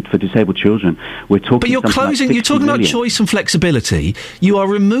that. I think for disabled children, we're talking. But you're closing. You're talking about choice and flexibility. You are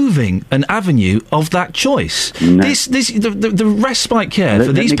removing an avenue of that choice. No. The respite care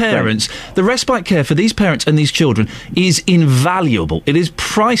for these parents. The respite care for these parents and these children is invaluable. It is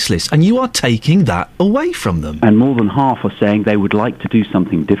priceless, and you are taking that away from them. And more than half are saying they would like to do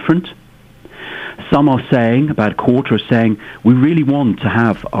something different. Some are saying, about a quarter are saying, we really want to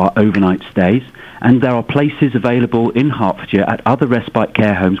have our overnight stays. And there are places available in Hertfordshire at other respite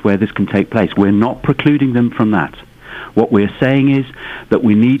care homes where this can take place. We're not precluding them from that. What we're saying is that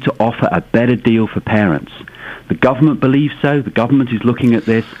we need to offer a better deal for parents. The government believes so. The government is looking at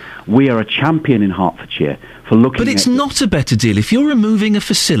this. We are a champion in Hertfordshire for looking at... But it's not a better deal. If you're removing a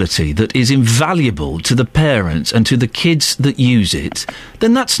facility that is invaluable to the parents and to the kids that use it,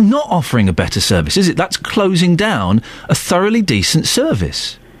 then that's not offering a better service, is it? That's closing down a thoroughly decent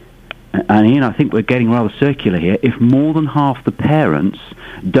service. And Ian, I think we're getting rather circular here. If more than half the parents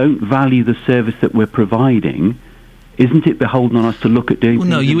don't value the service that we're providing, isn't it beholden on us to look at doing things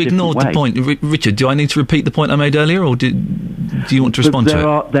in a different way? No, you ignored the point. Richard, do I need to repeat the point I made earlier, or do you want to respond to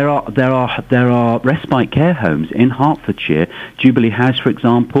it? There are respite care homes in Hertfordshire, Jubilee House, for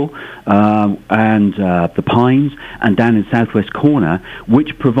example, and the Pines, and down in South West Corner,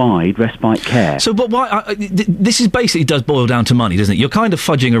 which provide respite care. So, but why? This is basically does boil down to money, doesn't it? You're kind of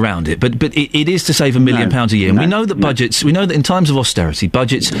fudging around it, but it is to save £1 million a year. And we know that budgets. We know that in times of austerity,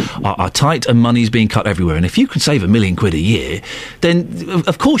 budgets are tight and money's being cut everywhere. And if you can save £1 million a year, then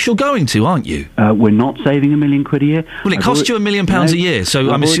of course you're going to, aren't you? We're not saving £1 million a year. Well, it costs you £1 million a year,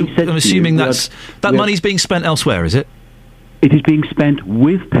 so I'm assuming that money's being spent elsewhere, is it? It is being spent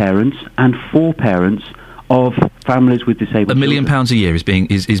with parents and for parents of families with disabled £1 million a year is being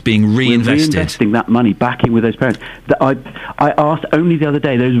reinvested. We're reinvesting that money back in with those parents. I asked only the other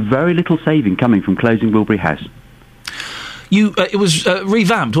day. There's very little saving coming from closing Wilbury House. It was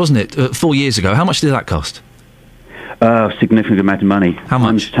revamped, wasn't it, 4 years ago? How much did that cost? Significant amount of money. How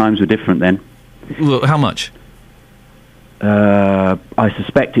much? Times were different then. Well, how much? I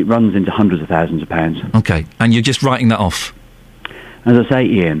suspect it runs into hundreds of thousands of pounds. Okay, and you're just writing that off? As I say,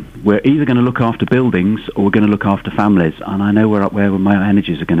 Iain, we're either going to look after buildings or we're going to look after families, and I know where my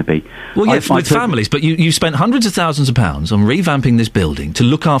energies are going to be. Well, yeah, with families, but you spent hundreds of thousands of pounds on revamping this building to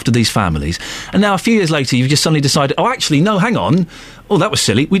look after these families, and now a few years later you've just suddenly decided, oh, actually, no, hang on, oh, that was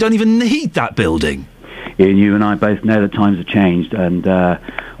silly, we don't even need that building. Iain, you and I both know that times have changed, and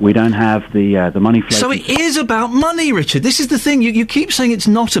we don't have the money flow. So it is about money, Richard. This is the thing. You keep saying it's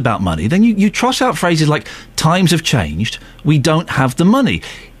not about money. Then you trot out phrases like, times have changed, we don't have the money.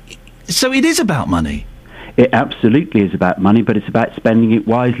 So it is about money. It absolutely is about money, but it's about spending it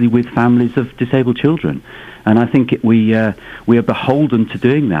wisely with families of disabled children. And I think we are beholden to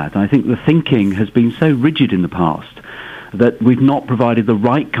doing that. I think the thinking has been so rigid in the past that we've not provided the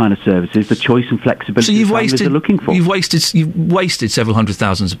right kind of services, the choice and flexibility families are looking for. You've wasted several hundred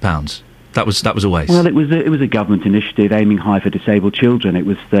thousands of pounds. That was a waste. Well, it was a government initiative aiming high for disabled children. It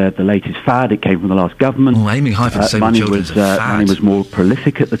was the latest fad. It came from the last government. Oh, aiming high for disabled children is a fad. Money was more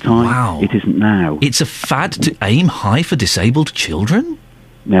prolific at the time. Wow. It isn't now. It's a fad to aim high for disabled children?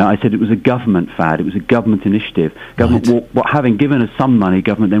 No, I said it was a government fad. It was a government initiative. Government, having given us some money,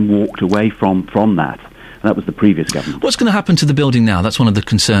 government then walked away from that. That was the previous government. What's going to happen to the building now? That's one of the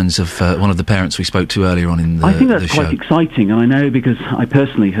concerns of one of the parents we spoke to earlier on in the show. I think that's quite exciting, and I know because I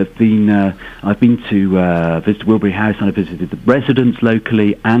personally have been. I've been to visit Wilbury House, and I visited the residents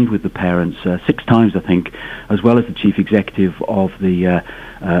locally and with the parents 6 times, I think, as well as the chief executive of the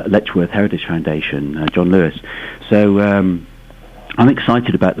Letchworth Heritage Foundation, John Lewis. So I'm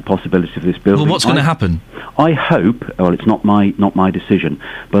excited about the possibility of this building. Well, what's going to happen? I hope. Well, it's not my decision,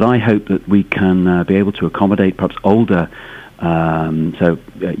 but I hope that we can be able to accommodate perhaps older.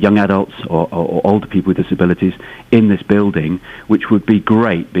 Young adults or older people with disabilities in this building, which would be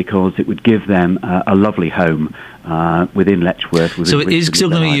great because it would give them a lovely home within Letchworth. So it is still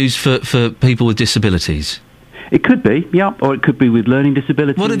going to be used for people with disabilities? It could be, yeah, or it could be with learning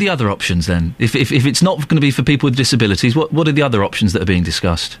disabilities. What are the other options then? If it's not going to be for people with disabilities, what are the other options that are being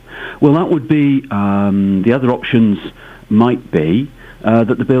discussed? Well, that would be, the other options might be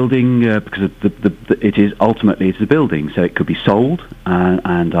that the building, because it is a building, so it could be sold,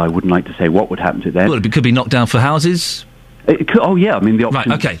 and I wouldn't like to say what would happen to it then. Well, it could be knocked down for houses? It could, the option...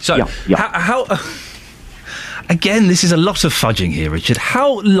 Right, okay, so yeah. How again, this is a lot of fudging here, Richard.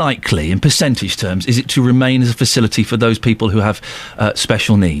 How likely, in percentage terms, is it to remain as a facility for those people who have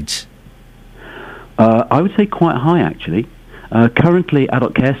special needs? I would say quite high, actually. Currently,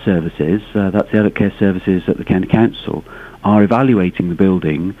 adult care services, that's the adult care services at the County Council, are evaluating the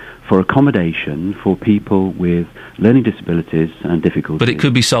building for accommodation for people with learning disabilities and difficulties. But it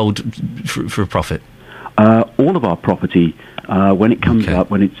could be sold for a profit? All of our property, when it comes up,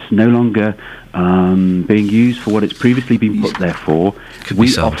 when it's no longer being used for what it's previously been put there for,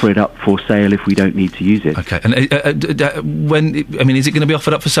 we offer it up for sale if we don't need to use it. Okay, and is it going to be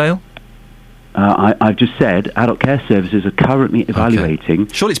offered up for sale? I've just said adult care services are currently evaluating.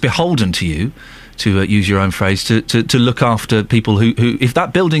 Okay. Surely it's beholden to you, to use your own phrase, to look after people who, if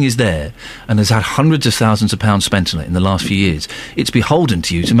that building is there and has had hundreds of thousands of pounds spent on it in the last few years, it's beholden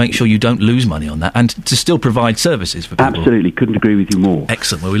to you to make sure you don't lose money on that and to still provide services for people. Absolutely, couldn't agree with you more.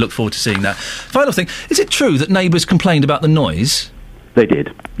 Excellent, well, we look forward to seing that. Final thing, is it true that neighbours complained about the noise? They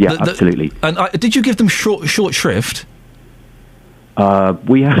did, yeah, absolutely. And did you give them short shrift?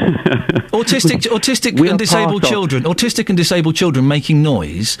 We have autistic and disabled children. Autistic and disabled children making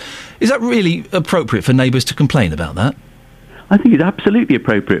noise. Is that really appropriate for neighbours to complain about that? I think it's absolutely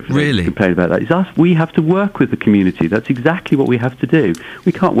appropriate for them to complain about that. It's us. We have to work with the community. That's exactly what we have to do.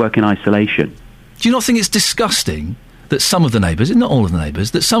 We can't work in isolation. Do you not think it's disgusting that some of the neighbours, not all of the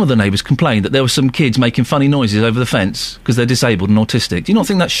neighbours, that some of the neighbours complained that there were some kids making funny noises over the fence because they're disabled and autistic? Do you not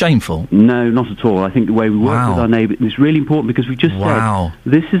think that's shameful? No, not at all. I think the way we work with our neighbours is really important because we just said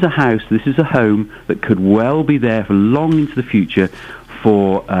this is a house, this is a home that could well be there for long into the future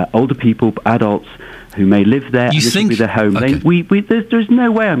for older people, adults who may live there, and this will be their home. Okay. There's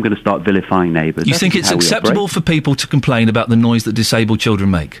no way I'm going to start vilifying neighbours. You think it's acceptable for people to complain about the noise that disabled children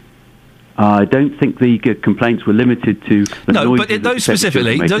make? I don't think the complaints were limited to the no, but those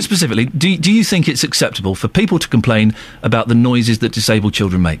specifically, do you think it's acceptable for people to complain about the noises that disabled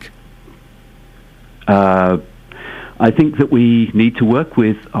children make? I think that we need to work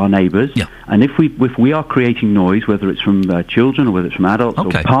with our neighbours, and if we are creating noise, whether it's from children or whether it's from adults,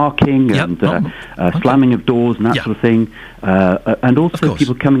 or parking and slamming of doors and that sort of thing, and also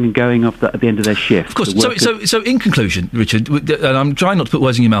people coming and going off at the end of their shift. Of course. So in conclusion, Richard, and I'm trying not to put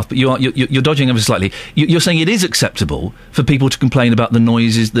words in your mouth, but you're dodging ever slightly. You're saying it is acceptable for people to complain about the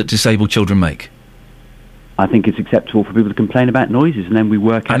noises that disabled children make. I think it's acceptable for people to complain about noises, and then we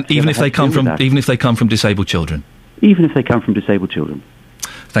work out. And even if they come from disabled children. Even if they come from disabled children.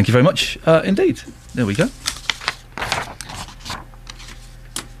 Thank you very much indeed. There we go.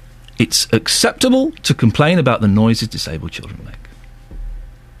 It's acceptable to complain about the noises disabled children make.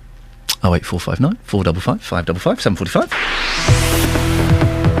 08459 455 555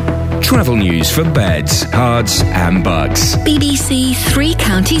 745. Travel news for beds, cards and bugs. BBC Three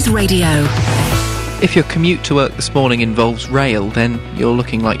Counties Radio. If your commute to work this morning involves rail, then you're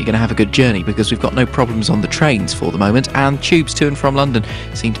looking like you're going to have a good journey because we've got no problems on the trains for the moment, and tubes to and from London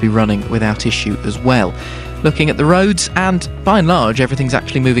seem to be running without issue as well. Looking at the roads, and by and large everything's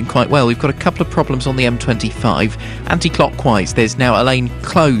actually moving quite well. We've got a couple of problems on the M25. Anti-clockwise, there's now a lane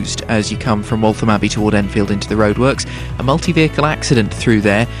closed as you come from Waltham Abbey toward Enfield into the roadworks. A multi-vehicle accident through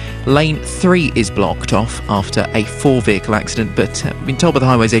there. Lane 3 is blocked off after a 4-vehicle accident, but I've been told by the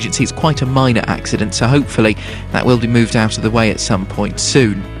Highways Agency it's quite a minor accident, so hopefully that will be moved out of the way at some point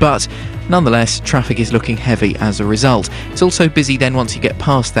soon. But Nonetheless, traffic is looking heavy as a result. It's also busy then once you get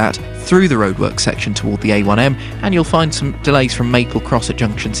past that through the roadwork section toward the A1M, and you'll find some delays from Maple Cross at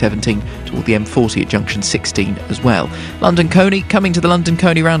junction 17 toward the M40 at junction 16 as well. London Coney, coming to the London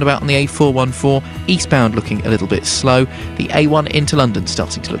Coney roundabout on the A414, eastbound looking a little bit slow. The A1 into London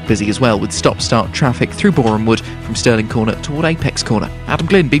starting to look busy as well, with stop-start traffic through Boreham Wood from Stirling Corner toward Apex Corner. Adam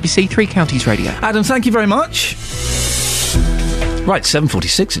Glynn, BBC Three Counties Radio. Adam, thank you very much. Right,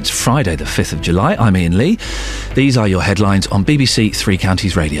 7:46, it's Friday the 5th of July. I'm Iain Lee. These are your headlines on BBC Three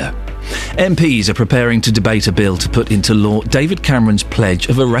Counties Radio. MPs are preparing to debate a bill to put into law David Cameron's pledge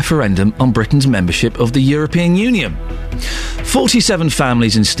of a referendum on Britain's membership of the European Union. 47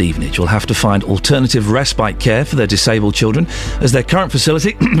 families in Stevenage will have to find alternative respite care for their disabled children as their current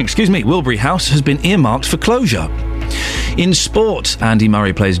facility, Wilbury House, has been earmarked for closure. In sport, Andy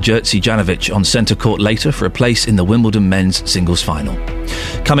Murray plays Jerzy Janowicz on centre court later for a place in the Wimbledon men's singles final.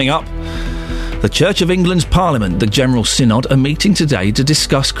 Coming up, the Church of England's Parliament, the General Synod, are meeting today to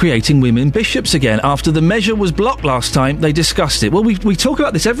discuss creating women bishops again. After the measure was blocked last time, they discussed it. Well, we talk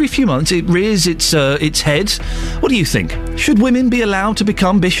about this every few months. It rears its head. What do you think? Should women be allowed to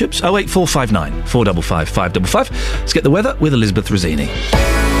become bishops? 08459 455 555. Let's get the weather with Elizabeth Rossini.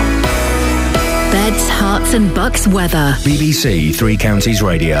 Beds, Herts and Bucks weather. BBC Three Counties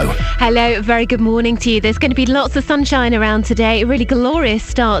Radio. Hello, very good morning to you. There's going to be lots of sunshine around today. A really glorious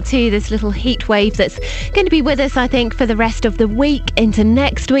start to this little heat wave that's going to be with us, I think, for the rest of the week into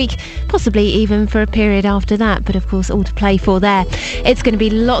next week, possibly even for a period after that, but of course all to play for there. It's going to be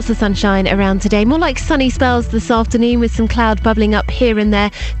lots of sunshine around today, more like sunny spells this afternoon with some cloud bubbling up here and there.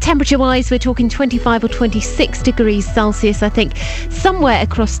 Temperature-wise, we're talking 25 or 26 degrees Celsius, I think, somewhere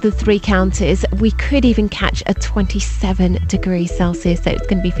across the three counties. We could even catch a 27 degrees Celsius, so it's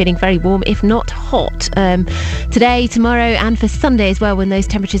going to be feeling very warm, if not hot, today, tomorrow and for Sunday as well, when those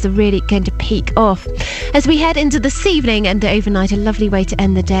temperatures are really going to peak off. As we head into this evening and overnight, a lovely way to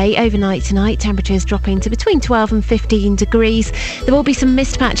end the day. Overnight tonight, temperatures dropping to between 12 and 15 degrees. There will be some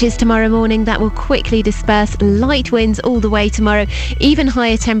mist patches tomorrow morning that will quickly disperse. Light winds all the way tomorrow. Even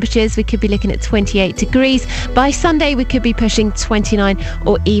higher temperatures, we could be looking at 28 degrees. By Sunday, we could be pushing 29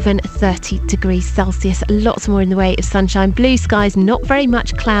 or even 30 degrees Celsius. Lots more in the way of sunshine, blue skies, not very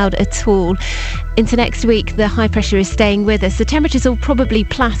much cloud at all. Into next week, the high pressure is staying with us. The temperatures will probably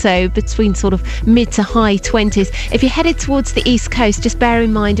plateau between sort of mid to high 20s. If you're headed towards the east coast, just bear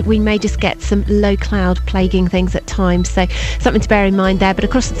in mind we may just get some low cloud plaguing things at times, so something to bear in mind there. But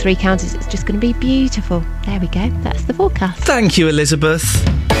across the three counties, it's just going to be beautiful. There we go, that's the forecast. Thank you, Elizabeth.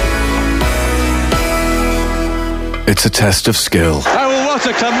 It's a test of skill. Oh, what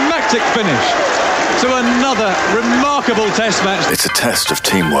a climactic finish to another remarkable test match. It's a test of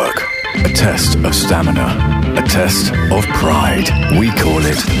teamwork, a test of stamina, a test of pride. We call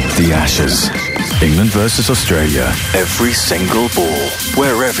it the Ashes. England versus Australia. Every single ball,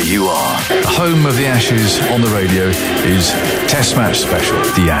 wherever you are. Home of the Ashes on the radio is Test Match Special.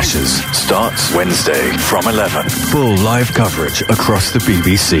 The Ashes starts Wednesday from 11. Full live coverage across the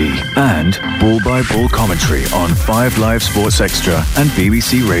BBC and ball-by-ball commentary on 5 Live Sports Extra and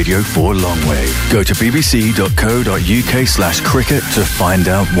BBC Radio 4 Longwave. Go to bbc.co.uk/cricket to find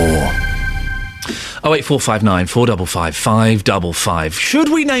out more. 08459 455 555. Should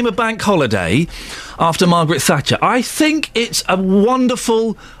we name a bank holiday after Margaret Thatcher? I think it's a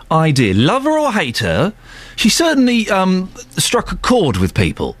wonderful idea. Love her or hate her, she certainly struck a chord with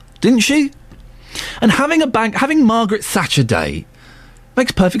people, didn't she? And having Margaret Thatcher Day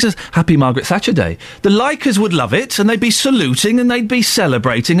makes perfect sense. Happy Margaret Thatcher Day. The likers would love it, and they'd be saluting, and they'd be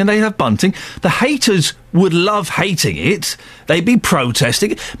celebrating, and they'd have bunting. The haters would love hating it. They'd be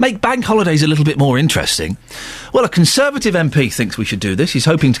protesting. Make bank holidays a little bit more interesting. Well, a Conservative MP thinks we should do this. He's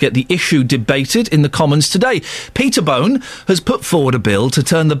hoping to get the issue debated in the Commons today. Peter Bone has put forward a bill to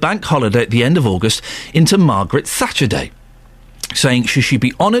turn the bank holiday at the end of August into Margaret Thatcher Day, saying she should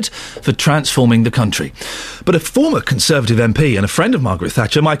be honoured for transforming the country. But a former Conservative MP and a friend of Margaret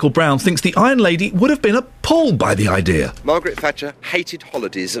Thatcher, Michael Brown, thinks the Iron Lady would have been appalled by the idea. Margaret Thatcher hated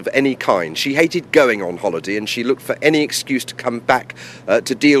holidays of any kind. She hated going on holiday, and she looked for any excuse to come back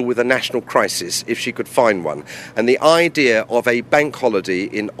to deal with a national crisis if she could find one. And the idea of a bank holiday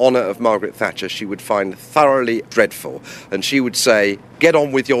in honour of Margaret Thatcher she would find thoroughly dreadful. And she would say, get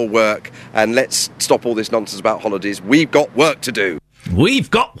on with your work and let's stop all this nonsense about holidays. We've got work to do.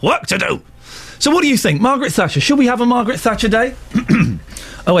 We've got work to do. So what do you think? Margaret Thatcher, should we have a Margaret Thatcher Day?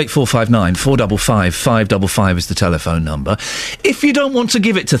 08459 455 555 is the telephone number. If you don't want to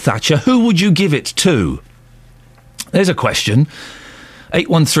give it to Thatcher, who would you give it to? There's a question.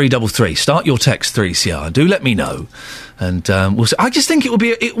 81333. Start your text 3CR. Do let me know, and we'll see. I just think it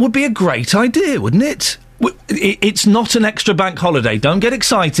would be a great idea, wouldn't it? It's not an extra bank holiday. Don't get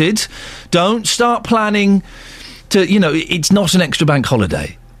excited. Don't start planning to. It's not an extra bank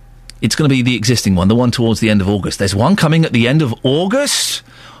holiday. It's going to be the existing one, the one towards the end of August. There's one coming at the end of August.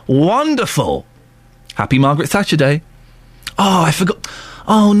 Wonderful. Happy Margaret Thatcher Day. Oh, I forgot.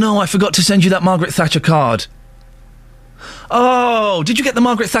 Oh no, I forgot to send you that Margaret Thatcher card. Oh, did you get the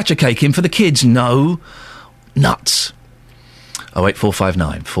Margaret Thatcher cake in for the kids? No. Nuts.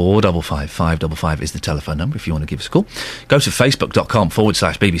 08459 455 555 is the telephone number if you want to give us a call. Go to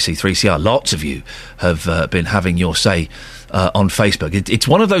facebook.com/BBC3CR. Lots of you have been having your say on Facebook. It's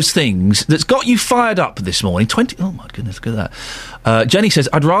one of those things that's got you fired up this morning. Oh my goodness, look at that. Jenny says,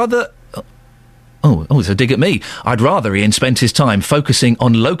 I'd rather... Oh, it's a dig at me. I'd rather Iain spent his time focusing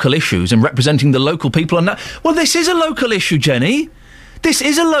on local issues and representing the local people on that. Well, this is a local issue, Jenny. This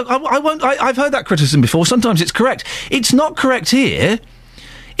is a I've heard that criticism before. Sometimes it's correct. It's not correct here.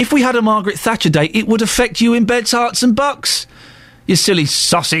 If we had a Margaret Thatcher Day, it would affect you in beds, hearts and bucks. You silly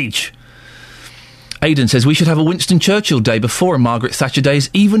sausage. Aidan says we should have a Winston Churchill Day before a Margaret Thatcher Day is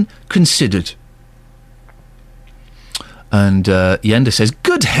even considered. And Yenda says,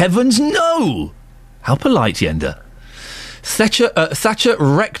 good heavens, no! How polite, Yenda. Thatcher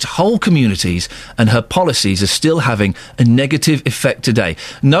wrecked whole communities and her policies are still having a negative effect today.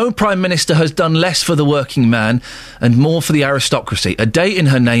 No Prime Minister has done less for the working man and more for the aristocracy. A day in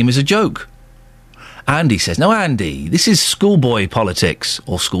her name is a joke. Andy says, no, Andy, this is schoolboy politics,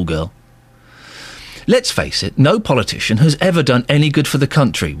 or schoolgirl. Let's face it, no politician has ever done any good for the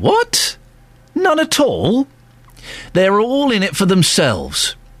country. What? None at all? They're all in it for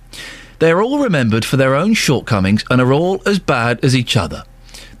themselves. They're all remembered for their own shortcomings and are all as bad as each other.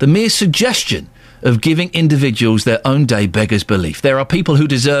 The mere suggestion of giving individuals their own day beggars belief. There are people who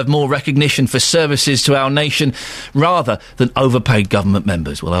deserve more recognition for services to our nation rather than overpaid government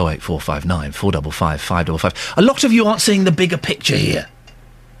members. Well, 08459 455 555. A lot of you aren't seeing the bigger picture here.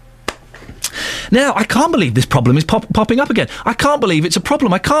 Now, I can't believe this problem is popping up again. I can't believe it's a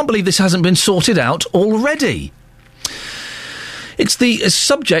problem. I can't believe this hasn't been sorted out already. It's the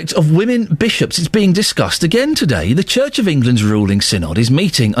subject of women bishops. It's being discussed again today. The Church of England's ruling synod is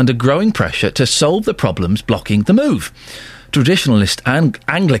meeting under growing pressure to solve the problems blocking the move. Traditionalist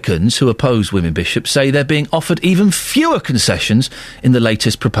Anglicans who oppose women bishops say they're being offered even fewer concessions in the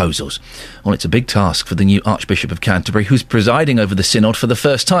latest proposals. Well, it's a big task for the new Archbishop of Canterbury, who's presiding over the synod for the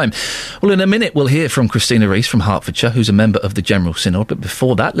first time. Well, in a minute, we'll hear from Christina Rees from Hertfordshire, who's a member of the General Synod. But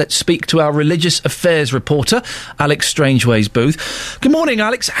before that, let's speak to our religious affairs reporter, Alex Strangeways Booth. Good morning,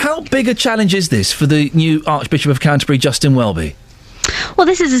 Alex. How big a challenge is this for the new Archbishop of Canterbury, Justin Welby? Well,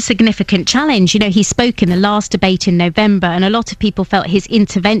 this is a significant challenge. You know, he spoke in the last debate in November, and a lot of people felt his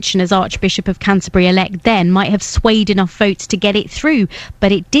intervention as Archbishop of Canterbury-elect then might have swayed enough votes to get it through,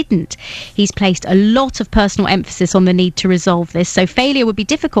 but it didn't. He's placed a lot of personal emphasis on the need to resolve this, so failure would be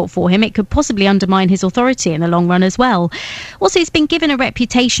difficult for him. It could possibly undermine his authority in the long run as well. Also, he's been given a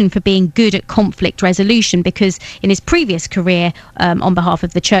reputation for being good at conflict resolution because in his previous career on behalf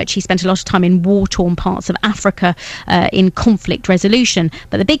of the church, he spent a lot of time in war-torn parts of Africa in conflict resolution.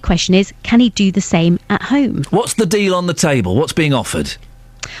 But the big question is, can he do the same at home? What's the deal on the table? What's being offered?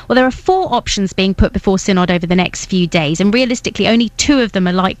 Well, there are 4 options being put before Synod over the next few days, and realistically only 2 of them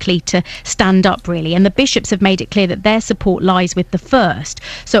are likely to stand up, really, and the bishops have made it clear that their support lies with the first.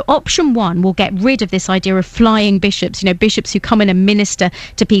 So option 1 will get rid of this idea of flying bishops, you know, bishops who come in and minister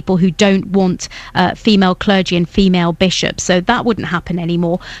to people who don't want female clergy and female bishops. So that wouldn't happen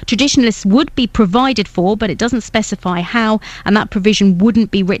anymore. Traditionalists would be provided for, but it doesn't specify how, and that provision wouldn't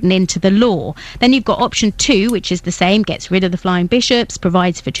be written into the law. Then you've got option 2, which is the same, gets rid of the flying bishops,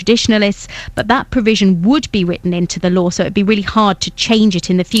 provides for traditionalists, but that provision would be written into the law, so it'd be really hard to change it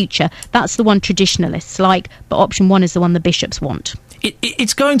in the future. That's the one traditionalists like, but option 1 is the one the bishops want.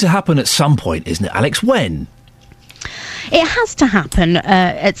 It's going to happen at some point, isn't it, Alex? When? It has to happen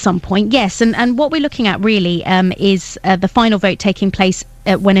at some point, yes. And what we're looking at really is the final vote taking place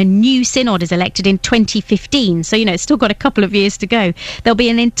when a new synod is elected in 2015. So, you know, it's still got a couple of years to go. There'll be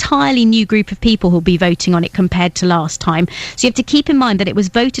an entirely new group of people who'll be voting on it compared to last time. So you have to keep in mind that it was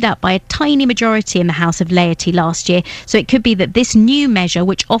voted out by a tiny majority in the House of Laity last year. So it could be that this new measure,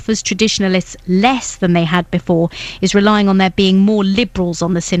 which offers traditionalists less than they had before, is relying on there being more liberals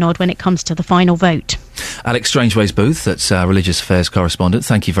on the synod when it comes to the final vote. Alex Strangeways Booth, that's our religious affairs correspondent.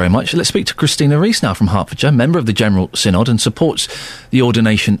 Thank you very much. Let's speak to Christina Rees now from Hertfordshire, member of the General Synod and supports the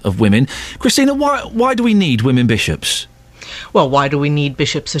ordination of women. Christina, why do we need women bishops? well, why do we need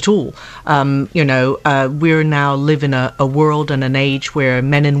bishops at all? We're now live in a world and an age where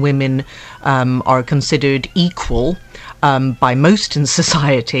men and women are considered equal by most in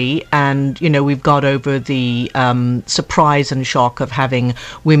society, and we've got over the surprise and shock of having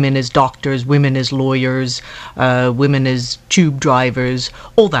women as doctors, women as lawyers, women as tube drivers,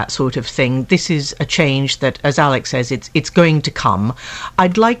 all that sort of thing. This is a change that, as Alex says, it's going to come.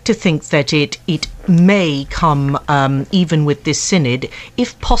 I'd like to think that it may come even with this synod,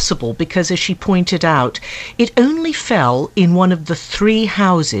 if possible, because, as she pointed out, it only fell in one of the three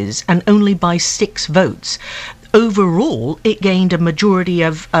houses and only by 6 votes. Overall, it gained a majority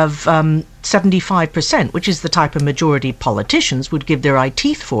of 75%, which is the type of majority politicians would give their eye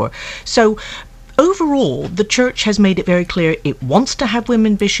teeth for. So overall, the Church has made it very clear it wants to have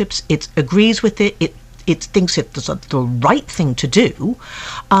women bishops, it agrees with it, it thinks it's the right thing to do.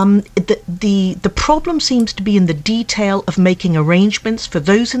 The problem seems to be in the detail of making arrangements for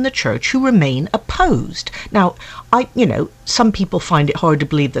those in the Church who remain opposed. Now, some people find it hard to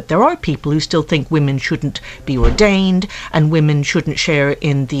believe that there are people who still think women shouldn't be ordained and women shouldn't share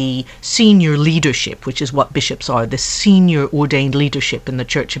in the senior leadership, which is what bishops are, the senior ordained leadership in the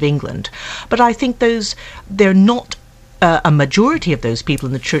Church of England. But I think they're not a majority of those people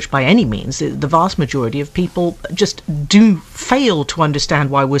in the Church by any means. The vast majority of people just do fail to understand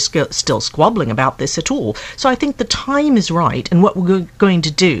why we're still squabbling about this at all. So I think the time is right, and what we're going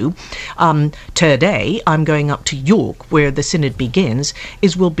to do today, I'm going up to York where the synod begins,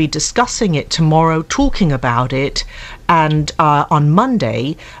 is we'll be discussing it tomorrow, talking about it, and on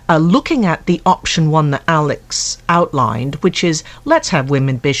Monday, looking at the option 1 that Alex outlined, which is let's have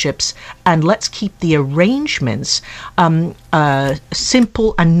women bishops and let's keep the arrangements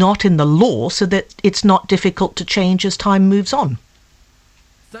simple and not in the law so that it's not difficult to change as time moves on.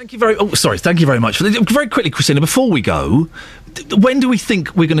 Thank you very much. Very quickly, Christina, before we go, when do we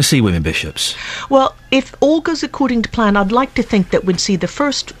think we're going to see women bishops? Well, if all goes according to plan, I'd like to think that we'd see the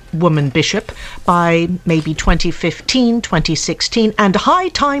first woman bishop by maybe 2015, 2016, and high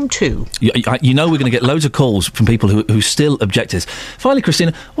time too. We're going to get loads of calls from people who still object to this. Finally,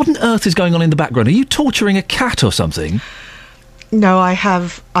 Christina, what on earth is going on in the background? Are you torturing a cat or something? No, I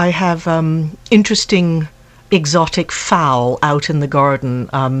have interesting exotic fowl out in the garden.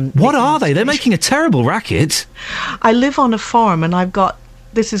 What are they? They're making a terrible racket. I live on a farm and I've got,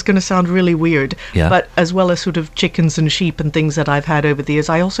 this is going to sound really weird, but as well as sort of chickens and sheep and things that I've had over the years,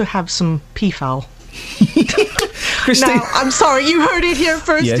 I also have some peafowl. Christine, now, I'm sorry, you heard it here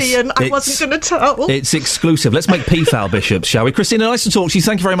first, yes, Ian. I wasn't going to tell. It's exclusive. Let's make peafowl bishops, shall we? Christina, nice to talk to you.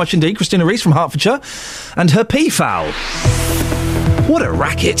 Thank you very much indeed. Christina Rees from Hertfordshire and her peafowl. What a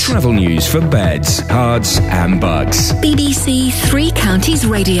racket. Travel news for beds, cards and bugs. BBC Three Counties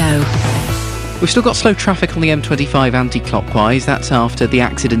Radio. We've still got slow traffic on the M25 anti-clockwise. That's after the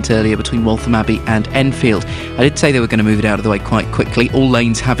accident earlier between Waltham Abbey and Enfield. I did say they were going to move it out of the way quite quickly. All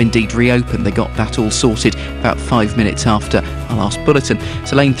lanes have indeed reopened. They got that all sorted about 5 minutes after our last bulletin.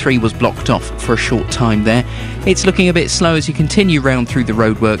 So lane 3 was blocked off for a short time there. It's looking a bit slow as you continue round through the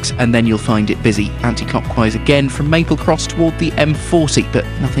roadworks, and then you'll find it busy anti-clockwise again from Maple Cross toward the M40, but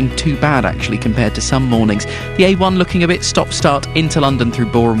nothing too bad actually compared to some mornings. The A1 looking a bit stop-start into London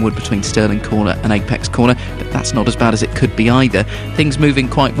through Boreham Wood between Stirling Corner and Apex Corner, but that's not as bad as it could be either. Things moving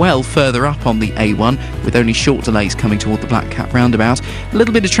quite well further up on the A1, with only short delays coming toward the Black Cat roundabout. A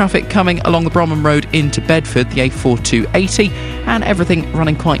little bit of traffic coming along the Bromham Road into Bedford, the A4280, and everything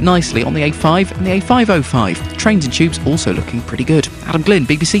running quite nicely on the A5 and the A505. Trains and tubes also looking pretty good. Adam Glynn,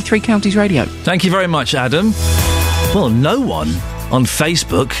 BBC Three Counties Radio. Thank you very much, Adam. Well, no one on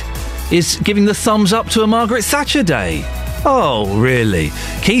Facebook is giving the thumbs up to a Margaret Thatcher Day. Oh, really?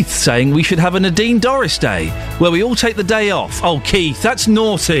 Keith saying we should have a Nadine Dorris Day, where we all take the day off. Oh, Keith, that's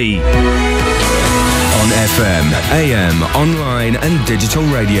naughty. On FM, AM, online and digital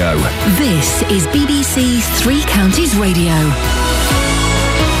radio. This is BBC Three Counties Radio.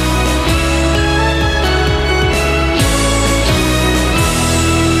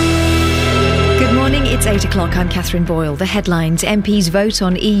 It's 8 o'clock. I'm Catherine Boyle. The headlines: MPs vote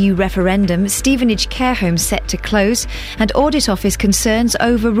on EU referendum, Stevenage care home set to close, and Audit Office concerns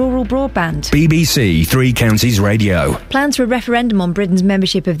over rural broadband. BBC Three Counties Radio. Plans for a referendum on Britain's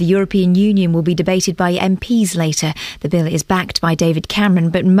membership of the European Union will be debated by MPs later. The bill is backed by David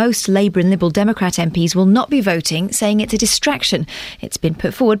Cameron, but most Labour and Liberal Democrat MPs will not be voting, saying it's a distraction. It's been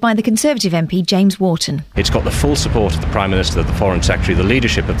put forward by the Conservative MP James Wharton. It's got the full support of the Prime Minister, the Foreign Secretary, the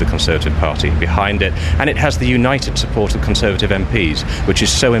leadership of the Conservative Party behind it, and it has the united support of Conservative MPs, which is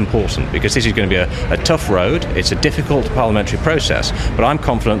so important, because this is going to be a tough road. It's a difficult parliamentary process, but I'm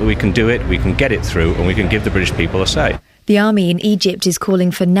confident that we can do it, we can get it through, and we can give the British people a say. The army in Egypt is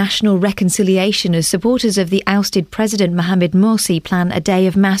calling for national reconciliation as supporters of the ousted President Mohamed Morsi plan a day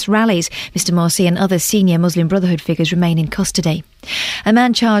of mass rallies. Mr Morsi and other senior Muslim Brotherhood figures remain in custody. A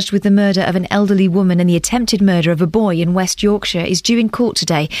man charged with the murder of an elderly woman and the attempted murder of a boy in West Yorkshire is due in court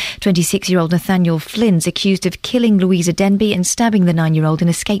today. 26-year-old Nathaniel Flynn's accused of killing Louisa Denby and stabbing the 9-year-old in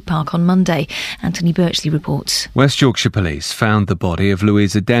a skate park on Monday. Anthony Birchley reports. West Yorkshire Police found the body of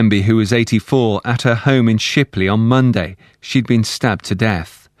Louisa Denby, who was 84, at her home in Shipley on Monday. She'd been stabbed to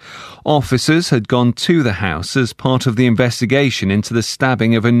death. Officers had gone to the house as part of the investigation into the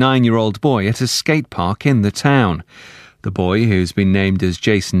stabbing of a 9-year-old boy at a skate park in the town. The boy, who's been named as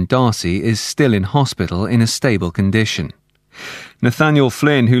Jason Darcy, is still in hospital in a stable condition. Nathaniel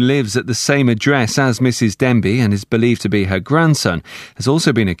Flynn, who lives at the same address as Mrs Denby and is believed to be her grandson, has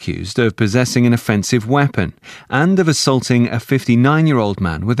also been accused of possessing an offensive weapon and of assaulting a 59-year-old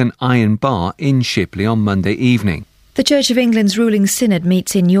man with an iron bar in Shipley on Monday evening. The Church of England's ruling synod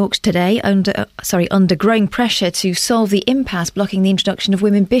meets in York today under growing pressure to solve the impasse blocking the introduction of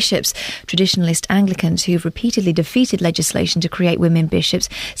women bishops. Traditionalist Anglicans who've repeatedly defeated legislation to create women bishops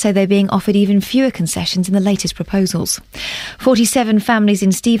say they're being offered even fewer concessions in the latest proposals. 47 families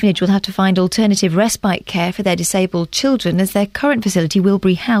in Stevenage will have to find alternative respite care for their disabled children as their current facility,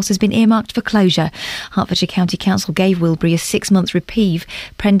 Wilbury House, has been earmarked for closure. Hertfordshire County Council gave Wilbury a 6-month reprieve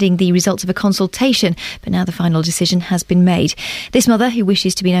pending the results of a consultation, but now the final decision has been made. This mother, who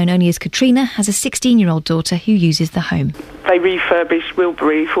wishes to be known only as Katrina, has a 16-year-old daughter who uses the home. They refurbished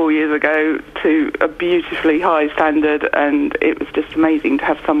Wilbury 4 years ago to a beautifully high standard, and it was just amazing to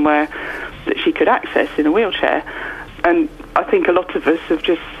have somewhere that she could access in a wheelchair. And I think a lot of us have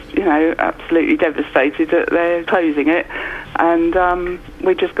just, absolutely devastated that they're closing it, and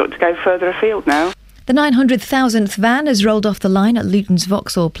we've just got to go further afield now. The 900,000th van has rolled off the line at Luton's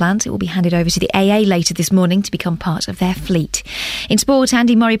Vauxhall plant. It will be handed over to the AA later this morning to become part of their fleet. In sport,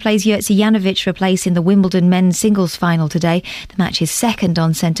 Andy Murray plays Jerzy Janowicz for a place in the Wimbledon men's singles final today. The match is second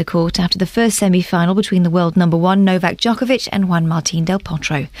on centre court after the first semi-final between the world number one Novak Djokovic and Juan Martín del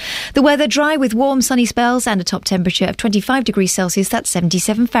Potro. The weather dry with warm sunny spells and a top temperature of 25 degrees Celsius, that's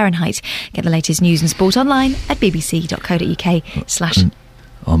 77 Fahrenheit. Get the latest news and sport online at bbc.co.uk/...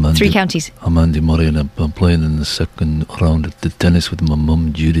 Three Counties. I'm Andy Murray and I'm playing in the second round at the tennis with my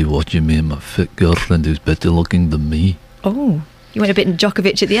mum Judy watching me and my fit girlfriend who's better looking than me. Oh, you went a bit in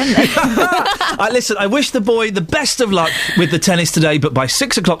Djokovic at the end there. Listen, I wish the boy the best of luck with the tennis today, but by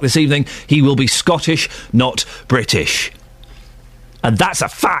 6 o'clock this evening he will be Scottish, not British. And that's a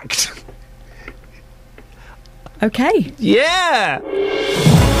fact. Okay. Yeah!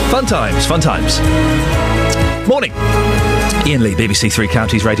 Fun times, fun times. Morning. Iain Lee, BBC Three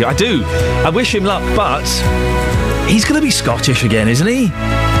Counties Radio. I wish him luck, but he's going to be Scottish again, isn't he?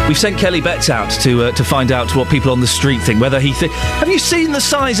 We've sent Kelly Betts out to find out what people on the street think, whether he Have you seen the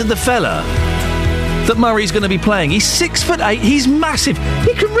size of the fella that Murray's going to be playing? He's 6'8", he's massive.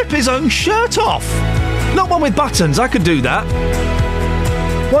 He can rip his own shirt off. Not one with buttons, I could do that.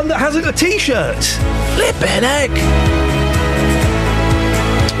 One that hasn't a T-shirt. Flippin' heck.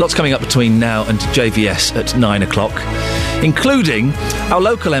 Lots coming up between now and JVS at 9 o'clock, including our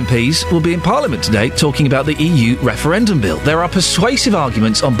local MPs will be in Parliament today talking about the EU referendum bill. There are persuasive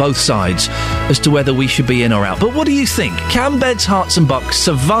arguments on both sides as to whether we should be in or out. But what do you think? Can Beds, Hearts and Bucks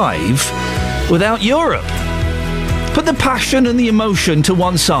survive without Europe? Put the passion and the emotion to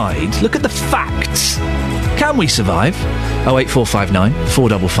one side. Look at the facts. Can we survive? 08459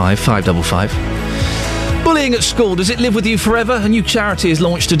 455 555. Bullying at school, does it live with you forever? A new charity is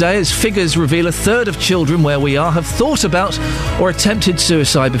launched today as figures reveal a third of children where we are have thought about or attempted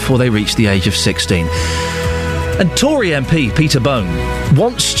suicide before they reach the age of 16. And Tory MP Peter Bone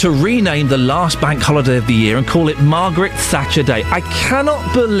wants to rename the last bank holiday of the year and call it Margaret Thatcher Day. I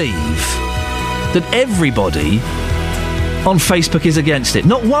cannot believe that everybody on Facebook is against it.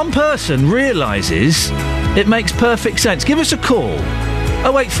 Not one person realises it makes perfect sense. Give us a call.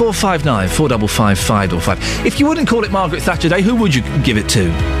 08459 455 555. If you wouldn't call it Margaret Thatcher Day, who would you give it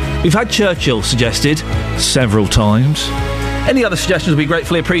to? We've had Churchill suggested several times. Any other suggestions would be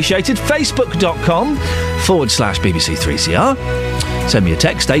gratefully appreciated. Facebook.com/BBC3CR. Send me a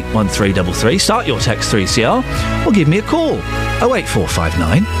text, 81333. Start your text 3CR. Or give me a call.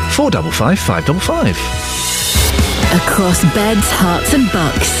 08459 455 555. Across Beds, Hearts and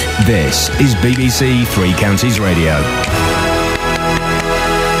Bucks. This is BBC Three Counties Radio.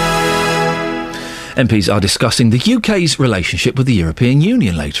 MPs are discussing the UK's relationship with the European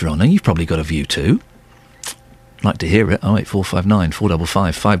Union later on, and you've probably got a view too. I'd like to hear it. 08459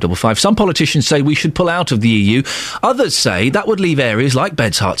 455 555. Some politicians say we should pull out of the EU. Others say that would leave areas like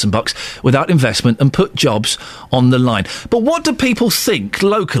Beds, Herts and Bucks without investment and put jobs on the line. But what do people think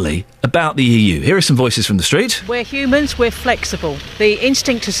locally about the EU? Here are some voices from the street. We're humans, we're flexible. The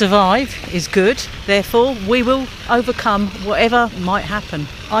instinct to survive is good, therefore we will overcome whatever might happen.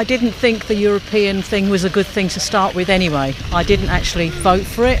 I didn't think the European thing was a good thing to start with anyway. I didn't actually vote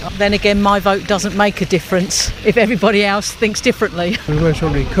for it. Then again, my vote doesn't make a difference if everybody else thinks differently. We most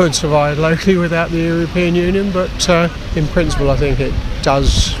probably could survive locally without the European Union, but in principle I think it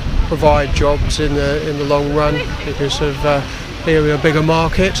does provide jobs in the long run because of here we're a bigger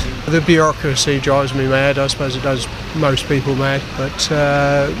market. The bureaucracy drives me mad. I suppose it does most people mad,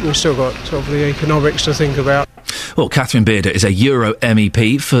 but we've still got sort of the economics to think about. Well, Catherine Bearder is a Euro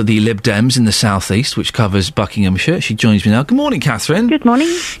MEP for the Lib Dems in the South East, which covers Buckinghamshire. She joins me now. Good morning, Catherine. Good morning.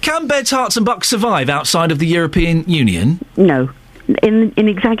 Can Beds, Herts and Bucks survive outside of the European Union? No. In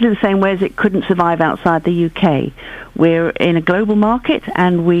exactly the same way as it couldn't survive outside the UK. We're in a global market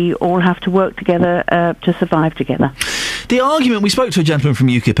and we all have to work together to survive together. The argument, we spoke to a gentleman from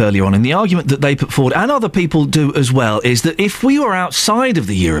UKIP earlier on, and the argument that they put forward, and other people do as well, is that if we were outside of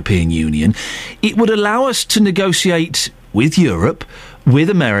the European Union, it would allow us to negotiate with Europe, with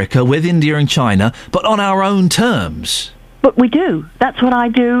America, with India and China, but on our own terms. But we do. That's what I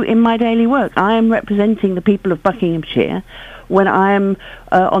do in my daily work. I am representing the people of Buckinghamshire when I am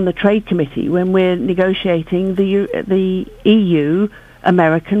on the Trade Committee, when we're negotiating the EU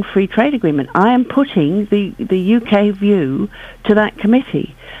American Free Trade Agreement. I am putting the UK view to that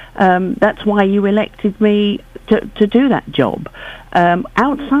committee. That's why you elected me to do that job.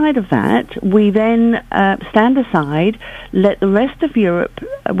 Outside of that, we then stand aside, let the rest of Europe,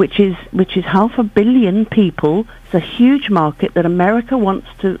 which is 500 million people, it's a huge market that America wants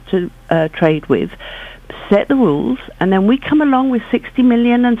to trade with, set the rules, and then we come along with 60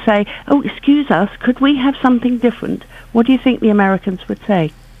 million and say, oh, excuse us, could we have something different? What do you think the Americans would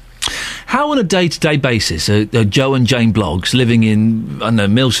say? How on a day-to-day basis are Joe and Jane Bloggs living in, I don't know,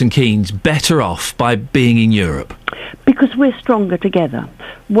 Milton Keynes better off by being in Europe? Because we're stronger together.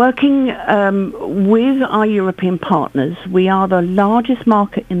 Working with our European partners, we are the largest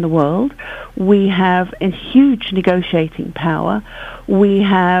market in the world. We have a huge negotiating power. We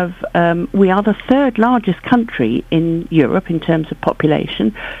are the third largest country in Europe in terms of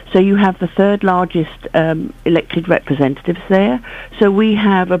population. So you have the third largest elected representatives there. So we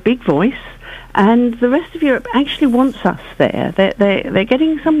have a big voice. And the rest of Europe actually wants us there. They're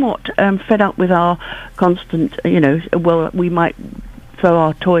getting somewhat fed up with our constant, well, we might throw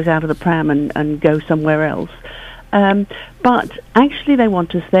our toys out of the pram and go somewhere else. But actually they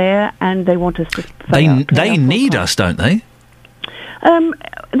want us there, and they want us to... They need us, don't they?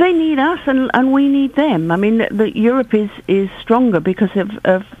 They need us, and we need them. I mean, Europe is stronger because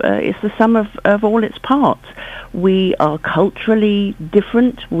of it's the sum of all its parts. We are culturally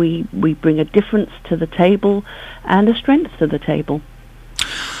different. We bring a difference to the table and a strength to the table.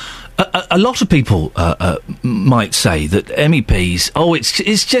 A lot of people might say that MEPs,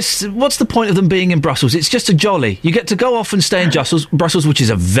 it's just, what's the point of them being in Brussels? It's just a jolly. You get to go off and stay in Brussels, which is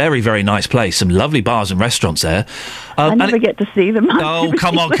a very, very nice place. Some lovely bars and restaurants there. I never get to see them. Oh,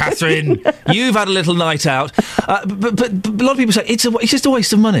 come on, Catherine. You've had a little night out. But a lot of people say it's just a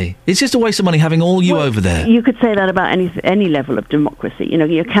waste of money. It's just a waste of money having all you over there. You could say that about any level of democracy.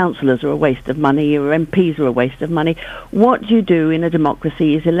 Your councillors are a waste of money. Your MPs are a waste of money. What you do in a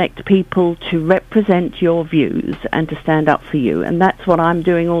democracy is elect people to represent your views and to stand up for you. And that's what I'm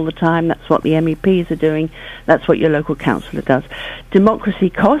doing all the time. That's what the MEPs are doing. That's what your local councillor does. Democracy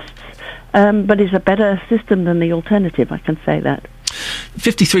costs, but is a better system than the alternative, I can say that.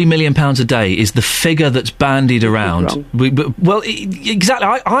 £53 million a day is the figure that's bandied around. Exactly.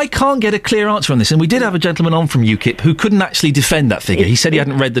 I can't get a clear answer on this, and we did have a gentleman on from UKIP who couldn't actually defend that figure. He said he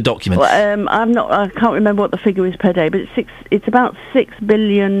hadn't read the document. Well, I can't remember what the figure is per day, but it's about £6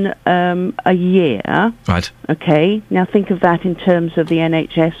 billion a year. Right. Okay. Now think of that in terms of the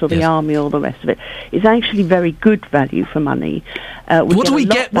NHS or the army or the rest of it. It's actually very good value for money. What do we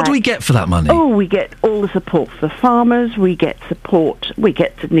get? What do we get for that money? Oh, we get all the support for the farmers. We get support. We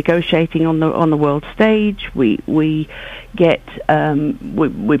get to negotiating on the world stage. We get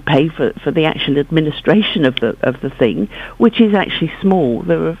we pay for the actual administration of the thing, which is actually small.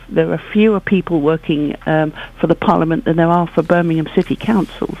 There are fewer people working for the Parliament than there are for Birmingham City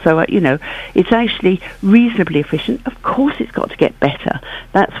Council. So it's actually reasonably efficient. Of course, it's got to get better.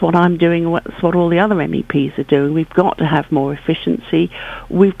 That's what I'm doing. That's what all the other MEPs are doing. We've got to have more efficiency.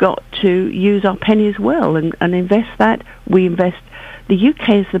 We've got to use our pennies well and invest that. We invest The UK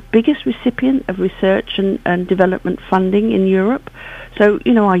is the biggest recipient of research and development funding in Europe. So,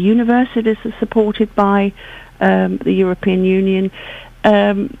 our universities are supported by the European Union.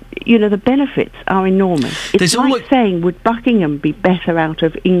 The benefits are enormous. It's like saying, would Buckingham be better out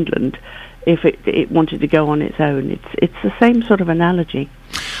of England if it wanted to go on its own? It's the same sort of analogy.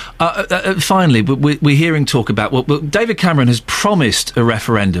 Finally, we're hearing talk about... Well, David Cameron has promised a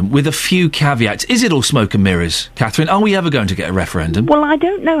referendum with a few caveats. Is it all smoke and mirrors, Catherine? Are we ever going to get a referendum? Well, I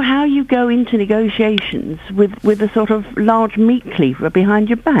don't know how you go into negotiations with a sort of large meat cleaver behind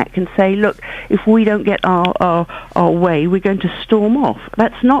your back and say, look, if we don't get our way, we're going to storm off.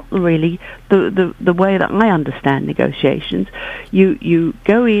 That's not really the way that I understand negotiations. You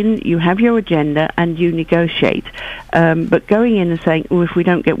go in, you have your agenda, and you negotiate. But going in and saying, oh, if we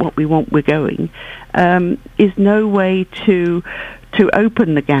don't get what we want, we're going, is no way to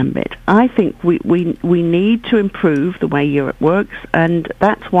open the gambit. I think we need to improve the way Europe works, and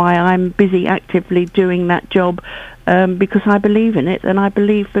that's why I'm busy actively doing that job, because I believe in it, and I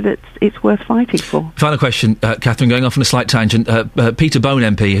believe that it's worth fighting for. Final question, Catherine, going off on a slight tangent. Peter Bone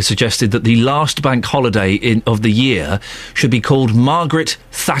MP has suggested that the last bank holiday of the year should be called Margaret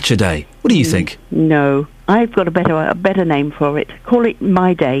Thatcher Day. What do you think? No, I've got a better name for it. Call it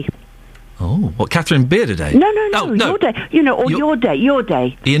My Day. Oh, what, Catherine Bearder Day? No, your day. Your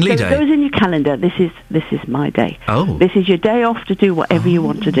day. Iain Lee Day. Those in your calendar. This is my day. Oh. This is your day off to do whatever you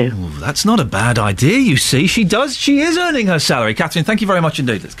want to do. That's not a bad idea, you see. She is earning her salary. Catherine, thank you very much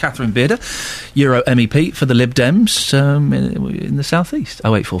indeed. That's Catherine Bearder, Euro MEP for the Lib Dems in the South East.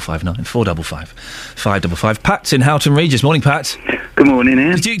 08459 455 555. Pat's in Houghton Regis. Morning, Pat. Good morning,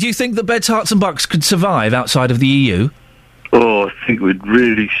 Ian. Do you think that Beds, Hearts and Bucks could survive outside of the EU? Oh, I think we'd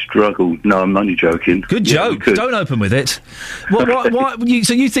really struggle. No, I'm only joking. Good joke. Don't open with it.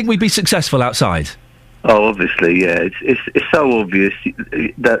 So you think we'd be successful outside? Oh, obviously, yeah. It's so obvious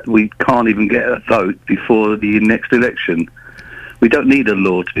that we can't even get a vote before the next election. We don't need a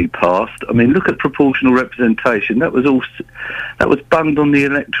law to be passed. I mean, look at proportional representation. That was bunged on the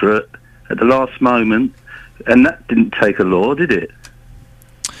electorate at the last moment, and that didn't take a law, did it?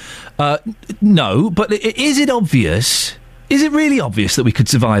 No, but is it obvious? Is it really obvious that we could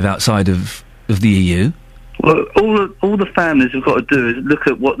survive outside of the EU? Well, all the families have got to do is look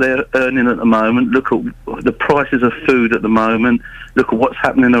at what they're earning at the moment, look at the prices of food at the moment, look at what's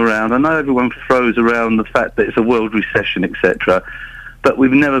happening around. I know everyone throws around the fact that it's a world recession, etc., but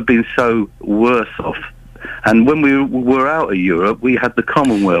we've never been so worse off. And when we were out of Europe, we had the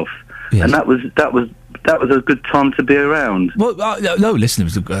Commonwealth, yes. And that was a good time to be around. Well, no, listen, it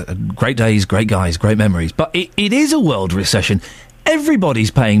was great days, great guys, great memories. But it is a world recession.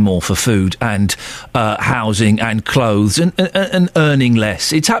 Everybody's paying more for food and housing and clothes and earning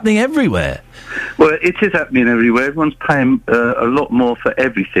less. It's happening everywhere. Well, it is happening everywhere. Everyone's paying a lot more for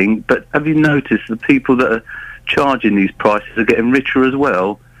everything. But have you noticed the people that are charging these prices are getting richer as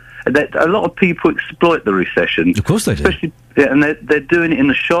well? A lot of people exploit the recession. Of course they do. Especially, yeah, and they're doing it in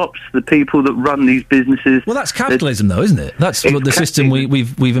the shops, the people that run these businesses. Well, that's capitalism, though, isn't it? That's the system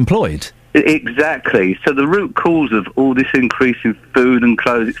we've employed. Exactly. So the root cause of all this increase in food and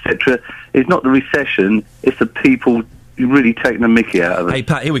clothes, etc., is not the recession, it's the people really taking the mickey out of it. Hey,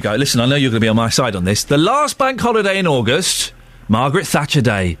 Pat, here we go. Listen, I know you're going to be on my side on this. The last bank holiday in August, Margaret Thatcher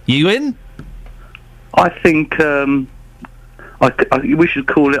Day. You in? I think we should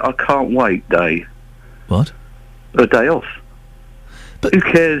call it I Can't Wait Day. What? A day off. But who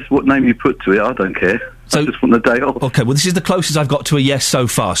cares what name you put to it? I don't care. I just want a day off. OK, well, this is the closest I've got to a yes so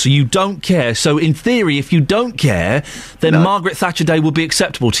far. So you don't care. So in theory, if you don't care, then Margaret Thatcher Day will be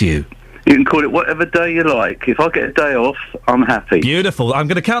acceptable to you. You can call it whatever day you like. If I get a day off, I'm happy. Beautiful. I'm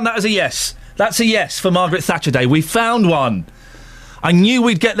going to count that as a yes. That's a yes for Margaret Thatcher Day. We found one. I knew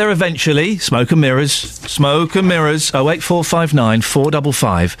we'd get there eventually. Smoke and mirrors. Smoke and mirrors. 08459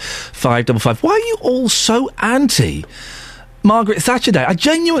 455 555. Why are you all so anti Margaret Thatcher Day? I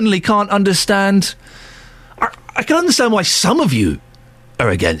genuinely can't understand. I can understand why some of you are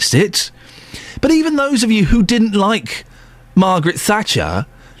against it. But even those of you who didn't like Margaret Thatcher,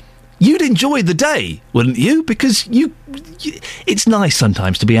 you'd enjoy the day, wouldn't you? Because it's nice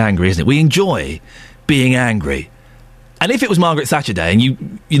sometimes to be angry, isn't it? We enjoy being angry. And if it was Margaret Thatcher Day and you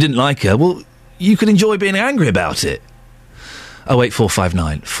didn't like her, well, you could enjoy being angry about it.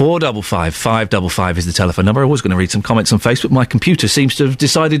 08459 455 555 is the telephone number. I was going to read some comments on Facebook. My computer seems to have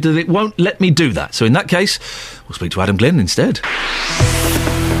decided that it won't let me do that. So in that case, we'll speak to Adam Glynn instead.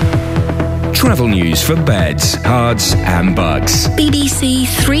 Travel news for beds, cards and bugs. BBC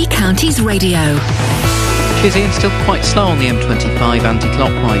Three Counties Radio. Busy and still quite slow on the M25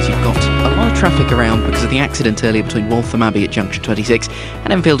 anti-clockwise. You've got a lot of traffic around because of the accident earlier between Waltham Abbey at junction 26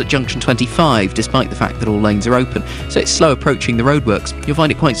 and Enfield at junction 25, despite the fact that all lanes are open. So it's slow approaching the roadworks. You'll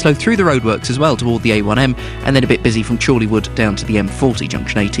find it quite slow through the roadworks as well toward the A1M, and then a bit busy from Chorleywood down to the M40,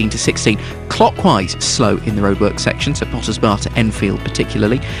 junction 18 to 16. Clockwise slow in the roadworks section, so Potters Bar to Enfield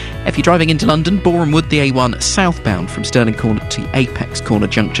particularly. If you're driving into London, Boreham Wood, the A1 southbound from Stirling Corner to Apex Corner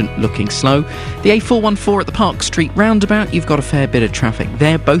junction looking slow. The A414 at the Park Street roundabout, you've got a fair bit of traffic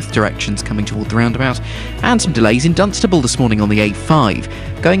there, both directions coming toward the roundabout, and some delays in Dunstable this morning on the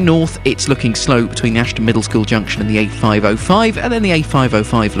A5. Going north, it's looking slow between the Ashton Middle School junction and the A505, and then the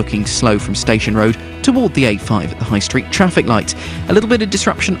A505 looking slow from Station Road toward the A5 at the High Street traffic lights. A little bit of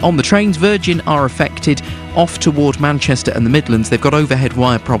disruption on the trains. Virgin are affected off toward Manchester and the Midlands. They've got overhead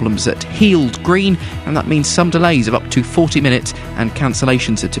wire problems at Heald Green, and that means some delays of up to 40 minutes, and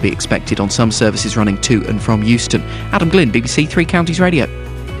cancellations are to be expected on some services running to and from Euston. Adam Glynn, BBC Three Counties Radio.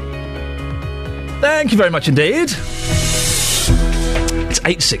 Thank you very much indeed. It's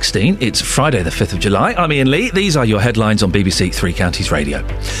 8:16. It's Friday the 5th of July. I'm Iain Lee. These are your headlines on BBC Three Counties Radio.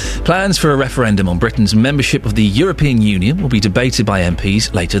 Plans for a referendum on Britain's membership of the European Union will be debated by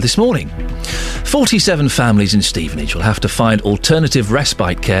MPs later this morning. 47 families in Stevenage will have to find alternative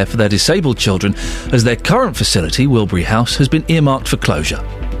respite care for their disabled children as their current facility, Wilbury House, has been earmarked for closure.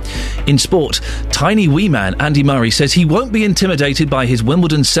 In sport, tiny wee man Andy Murray says he won't be intimidated by his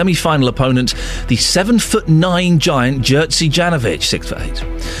Wimbledon semi-final opponent, the 7'9" giant Jerzy Janowicz,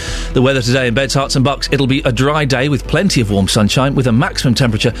 6'8". The weather today in Beds, Herts and Bucks, it'll be a dry day with plenty of warm sunshine with a maximum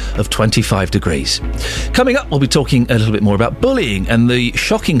temperature of 25 degrees. Coming up, we'll be talking a little bit more about bullying and the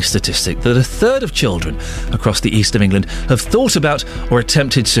shocking statistic that a third of children across the east of England have thought about or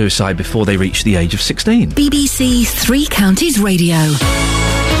attempted suicide before they reach the age of 16. BBC Three Counties Radio.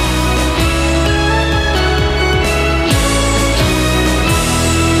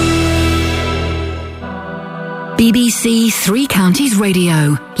 BBC Three Counties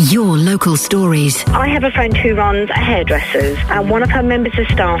Radio, your local stories. I have a friend who runs a hairdresser's, and one of her members of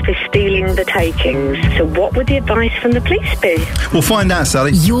staff is stealing the takings. So what would the advice from the police be? We'll find out,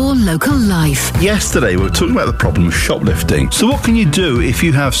 Sally. Your local life. Yesterday we were talking about the problem of shoplifting. So what can you do if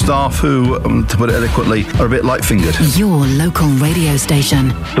you have staff who, to put it eloquently, are a bit light-fingered? Your local radio station.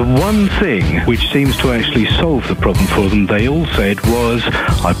 The one thing which seems to actually solve the problem for them, they all said, was,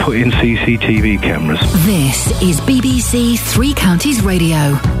 I put in CCTV cameras. This is BBC Three Counties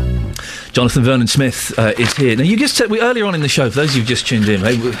Radio. Jonathan Vernon Smith is here. Now, you just said, earlier on in the show, for those who've just tuned in,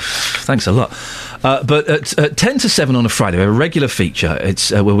 thanks a lot. But at 10 to 7 on a Friday, we have a regular feature.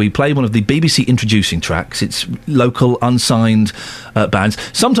 It's where we play one of the BBC introducing tracks. It's local, unsigned bands.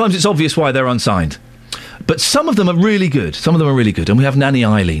 Sometimes it's obvious why they're unsigned. But some of them are really good. And we have Nanny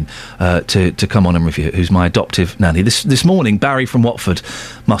Eileen to come on and review, who's my adoptive nanny. This morning, Barry from Watford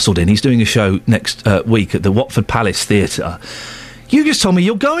muscled in. He's doing a show next week at the Watford Palace Theatre. You just told me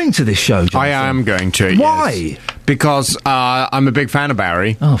you're going to this show, Jonathan. I am going to. Why? Yes. Because I'm a big fan of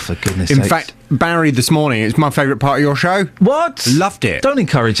Barry. Oh, for goodness sake. In fact, Barry this morning, it's my favourite part of your show. What? Loved it. Don't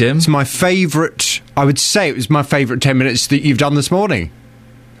encourage him. It's my favourite, I would say it was my favourite 10 minutes that you've done this morning.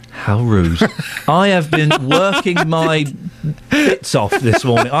 How rude. I have been working my bits off this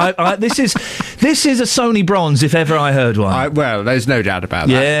morning. This is a Sony Bronze, if ever I heard one. Well, there's no doubt about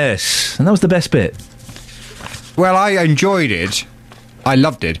that. Yes, and that was the best bit. Well, I enjoyed it. I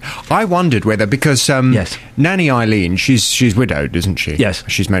loved it. I wondered whether, because yes. Nanny Eileen, she's widowed, isn't she? Yes.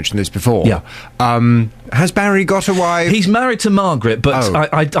 She's mentioned this before. Yeah. Has Barry got a wife? He's married to Margaret, but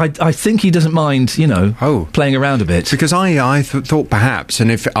I think he doesn't mind, playing around a bit. Because I thought perhaps, and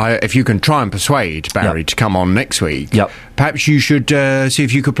if you can try and persuade Barry to come on next week, perhaps you should see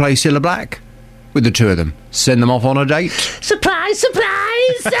if you could play Cilla Black with the two of them. Send them off on a date. Surprise,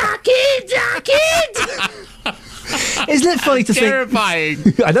 surprise! Duck it! Isn't it funny to terrifying.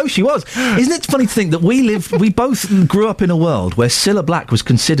 Think... I know she was. Isn't it funny to think that we both grew up in a world where Cilla Black was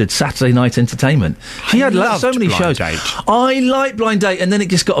considered Saturday night entertainment. She had so many shows. Date. I like Blind Date, and then it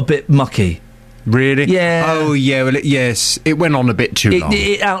just got a bit mucky. Really? Yeah. Oh, yeah. Well, yes. It went on a bit too long.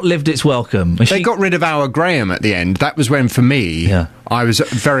 It outlived its welcome. They got rid of Our Graham at the end. That was when, for me, I was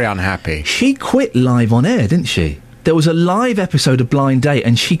very unhappy. She quit live on air, didn't she? There was a live episode of Blind Date,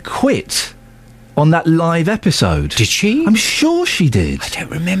 and she quit on that live episode. Did she? I'm sure she did. I don't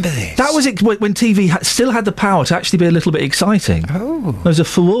remember this. That was it when TV still had the power to actually be a little bit exciting. Oh. There was a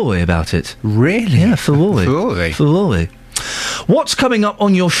furore about it. Really? Yeah, furore. Furore. What's coming up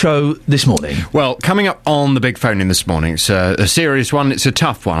on your show this morning? Well, coming up on the big phone in this morning, it's a serious one, it's a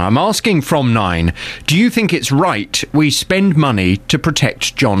tough one. I'm asking from 9, do you think it's right we spend money to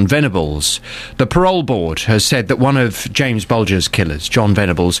protect John Venables? The parole board has said that one of James Bulger's killers, John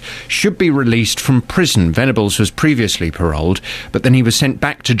Venables, should be released from prison. Venables was previously paroled, but then he was sent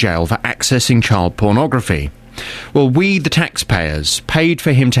back to jail for accessing child pornography. Well, we, the taxpayers, paid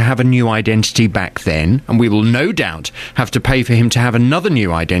for him to have a new identity back then, and we will no doubt have to pay for him to have another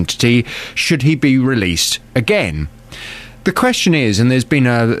new identity should he be released again. The question is, and there's been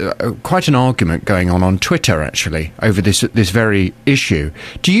quite an argument going on Twitter, actually, over this very issue,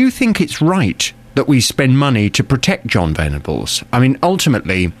 do you think it's right that we spend money to protect John Venables? I mean,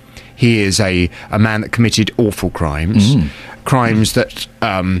 ultimately, he is a man that committed awful crimes, crimes that...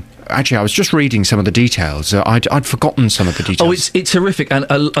 Actually, I was just reading some of the details. I'd forgotten some of the details. Oh, it's horrific, and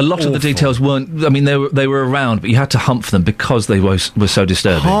a lot of the details weren't... I mean, they were around, but you had to hunt for them because they were so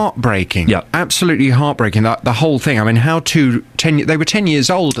disturbing. Heartbreaking. Yeah. Absolutely heartbreaking, the whole thing. I mean, they were 10 years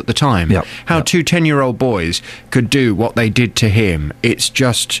old at the time. Yep. How 2 10-year-old boys could do what they did to him. It's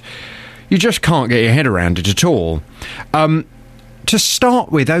just... You just can't get your head around it at all. To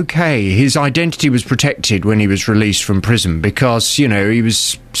start with, OK, his identity was protected when he was released from prison because, you know, he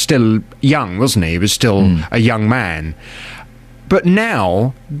was still young, wasn't he? He was still a young man. But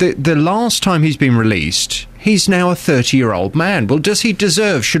now, the last time he's been released, he's now a 30-year-old man. Well, does he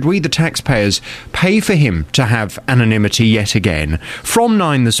deserve, should we, the taxpayers, pay for him to have anonymity yet again? From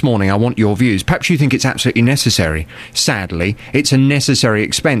 9 this morning, I want your views. Perhaps you think it's absolutely necessary. Sadly, it's a necessary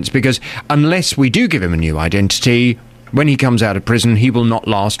expense because unless we do give him a new identity... When he comes out of prison, he will not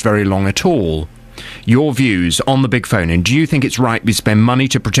last very long at all. Your views on the big phone in. Do you think it's right we spend money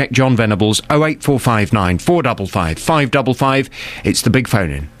to protect John Venables? 08459 455 555. It's the big phone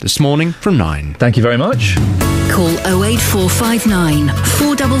in. This morning from 9. Thank you very much. Call 08459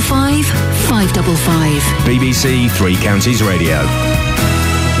 455 555. BBC Three Counties Radio.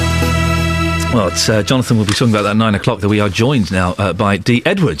 Well, it's, Jonathan will be talking about that at 9 o'clock, that we are joined now by Dee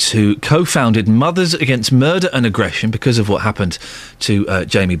Edwards, who co-founded Mothers Against Murder and Aggression because of what happened to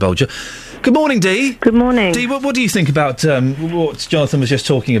Jamie Bulger. Good morning, Dee. Good morning. Dee, what do you think about what Jonathan was just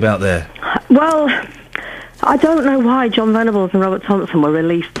talking about there? Well, I don't know why John Venables and Robert Thompson were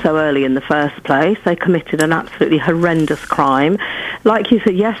released so early in the first place. They committed an absolutely horrendous crime. Like you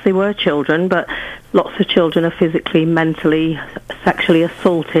said, yes, they were children, but lots of children are physically, mentally, sexually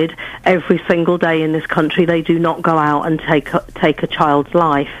assaulted every single day in this country. They do not go out and take a child's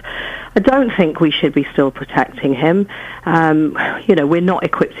life. I don't think we should be still protecting him. You know, we're not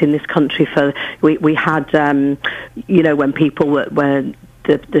equipped in this country for... We had, you know, when people were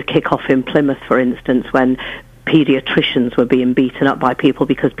the kick-off in Plymouth, for instance, when paediatricians were being beaten up by people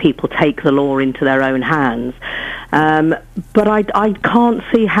because people take the law into their own hands. But I can't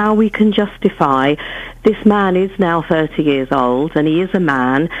see how we can justify... This man is now 30 years old, and he is a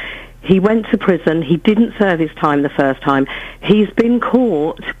man. He went to prison. He didn't serve his time the first time. He's been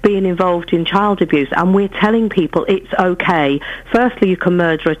caught being involved in child abuse, and we're telling people it's okay. Firstly, you can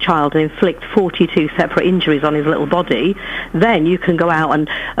murder a child and inflict 42 separate injuries on his little body. Then you can go out and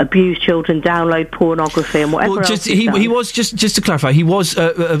abuse children, download pornography, and whatever else. He was, just to clarify, he was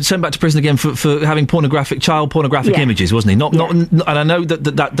sent back to prison again for having child pornographic images, wasn't he? Not, and I know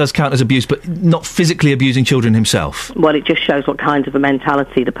that does count as abuse, but not physically abusing children himself. Well, it just shows what kind of a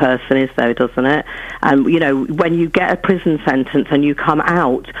mentality the person is, though, doesn't it? And, you know, when you get a prison sentence and you come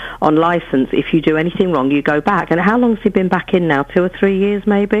out on licence, if you do anything wrong, you go back. And how long has he been back in now? 2 or 3 years,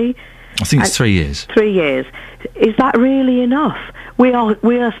 maybe? I think it's 3 years. 3 years. Is that really enough? We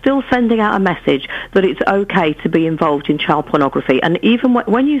are still sending out a message that it's okay to be involved in child pornography. And even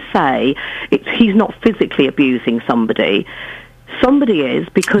when you say he's not physically abusing somebody is,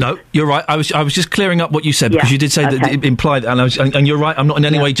 because... No, you're right. I was just clearing up what you said, because you did say that it implied... And you're right, I'm not in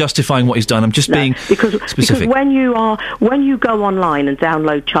any way justifying what he's done. I'm just being specific. Because when you go online and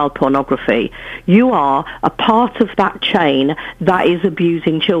download child pornography, you are a part of that chain that is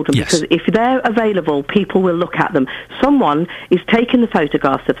abusing children. Yes. Because if they're available, people will look at them. Someone is taking the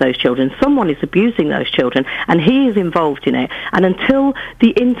photographs of those children. Someone is abusing those children, and he is involved in it. And until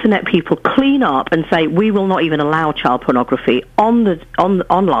the internet people clean up and say, we will not even allow child pornography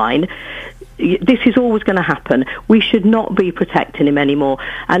online, this is always going to happen. We should not be protecting him anymore.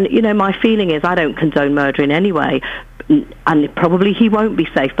 And, you know, my feeling is I don't condone murder in any way, and probably he won't be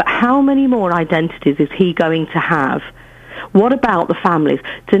safe. But how many more identities is he going to have? What about the families?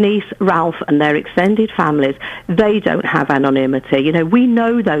 Denise, Ralph and their extended families, they don't have anonymity. You know, we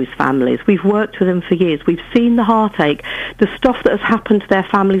know those families. We've worked with them for years. We've seen the heartache, the stuff that has happened to their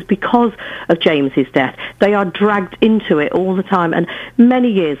families because of James's death. They are dragged into it all the time. And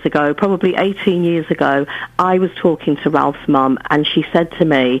many years ago, probably 18 years ago, I was talking to Ralph's mum, and she said to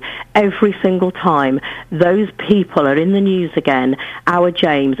me, every single time those people are in the news again, our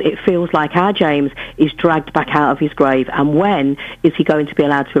James, it feels like our James is dragged back out of his grave. And when is he going to be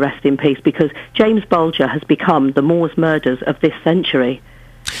allowed to rest in peace? Because James Bulger has become the Moors murders of this century.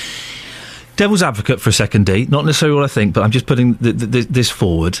 Devil's advocate for a second, Dee. Not necessarily what I think, but I'm just putting this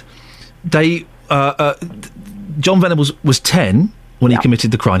forward. John Venables was 10 when he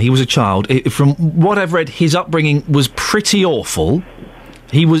committed the crime. He was a child. From what I've read, his upbringing was pretty awful.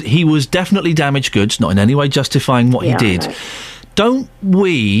 He was definitely damaged goods, not in any way justifying what he did. Don't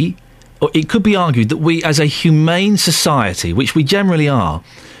we, or it could be argued that we as a humane society, which we generally are,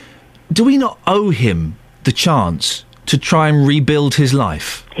 do we not owe him the chance to try and rebuild his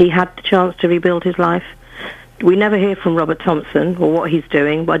life? He had the chance to rebuild his life. We never hear from Robert Thompson or what he's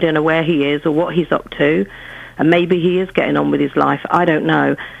doing. I don't know where he is or what he's up to. And maybe he is getting on with his life. I don't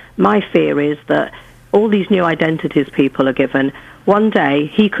know. My fear is that all these new identities people are given, one day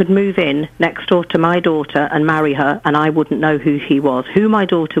he could move in next door to my daughter and marry her, and I wouldn't know who he was, who my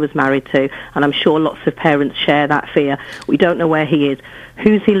daughter was married to, and I'm sure lots of parents share that fear. We don't know where he is.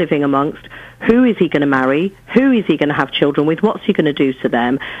 Who's he living amongst? Who is he going to marry? Who is he going to have children with? What's he going to do to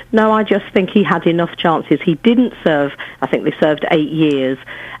them? No, I just think he had enough chances. He didn't serve, I think they served 8 years,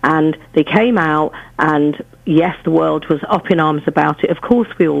 and they came out, and yes, the world was up in arms about it. Of course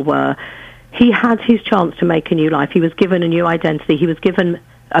we all were. He had his chance to make a new life. He was given a new identity. He was given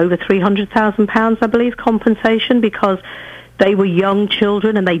over £300,000, I believe, compensation because they were young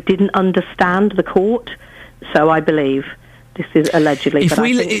children and they didn't understand the court. So I believe this is allegedly.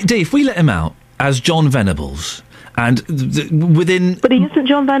 If we let him out as John Venables, and within, but he isn't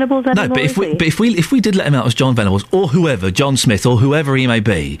John Venables anymore. No, but if we did let him out as John Venables or whoever, John Smith or whoever he may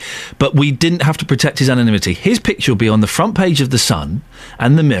be, but we didn't have to protect his anonymity, his picture would be on the front page of the Sun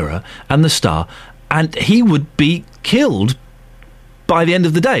and the Mirror and the Star, and he would be killed by the end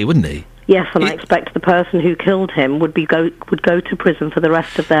of the day, wouldn't he? Yes, and I expect the person who killed him would go to prison for the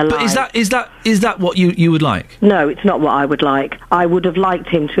rest of their lives. But is that what you would like? No, it's not what I would like. I would have liked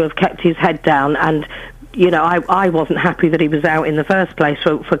him to have kept his head down and. You know, I wasn't happy that he was out in the first place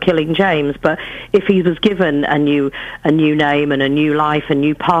for killing James, but if he was given a new name and a new life, a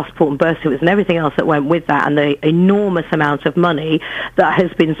new passport and birth certificate and everything else that went with that, and the enormous amount of money that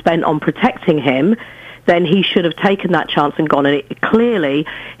has been spent on protecting him, then he should have taken that chance and gone. And clearly,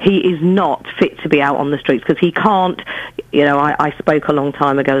 he is not fit to be out on the streets because he can't. You know, I spoke a long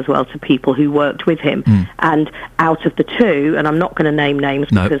time ago as well to people who worked with him, and out of the two, and I'm not going to name names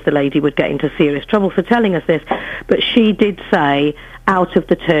because the lady would get into serious trouble for telling us this, but she did say, out of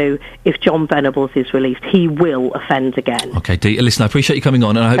the two, if John Venables is released, he will offend again. Okay, Dee, listen, I appreciate you coming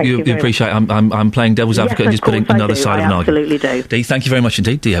on, and I hope you appreciate I'm playing devil's advocate and just putting another side of an argument. I absolutely do. Dee, thank you very much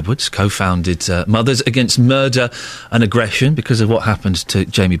indeed. Dee Edwards co-founded Mothers Against Murder and Aggression because of what happened to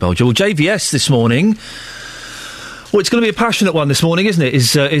Jamie Bulger. Well, JVS this morning... Well, it's going to be a passionate one this morning, isn't it,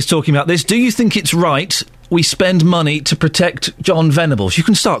 is talking about this. Do you think it's right we spend money to protect John Venables? You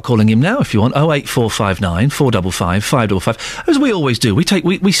can start calling him now if you want, 08459 455 555. As we always do, we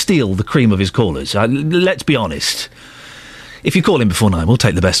steal the cream of his callers. Let's be honest. If you call him before 9, we'll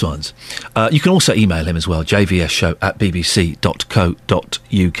take the best ones. You can also email him as well,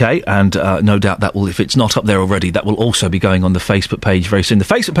 jvsshow@bbc.co.uk, and no doubt that will, if it's not up there already, that will also be going on the Facebook page very soon. The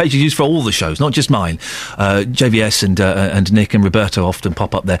Facebook page is used for all the shows, not just mine. JVS and Nick and Roberto often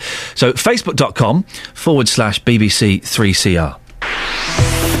pop up there. So facebook.com/BBC3CR.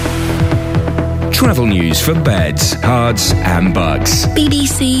 Travel news for beds, cards and bugs.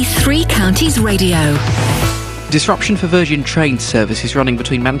 BBC Three Counties Radio. Disruption for Virgin Train services running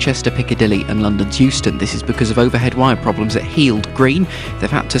between Manchester Piccadilly and London's Euston. This is because of overhead wire problems at Heald Green.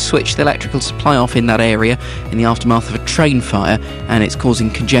 They've had to switch the electrical supply off in that area in the aftermath of a train fire, and it's causing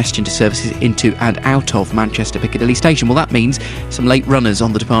congestion to services into and out of Manchester Piccadilly Station. Well, that means some late runners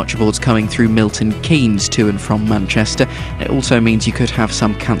on the departure boards coming through Milton Keynes to and from Manchester. It also means you could have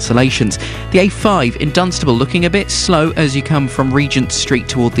some cancellations. The A5 in Dunstable looking a bit slow as you come from Regent Street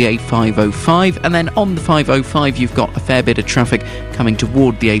toward the A505, and then on the 505 A5, you've got a fair bit of traffic coming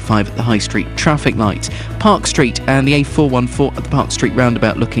toward the A5 at the High Street traffic lights. Park Street and the A414 at the Park Street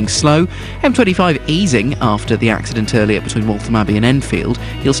roundabout looking slow. M25 easing after the accident earlier between Waltham Abbey and Enfield.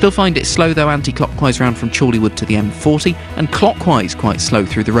 You'll still find it slow, though, anti-clockwise round from Chorleywood to the M40, and clockwise quite slow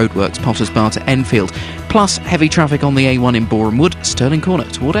through the roadworks, Potters Bar to Enfield. Plus, heavy traffic on the A1 in Boreham Wood, Stirling Corner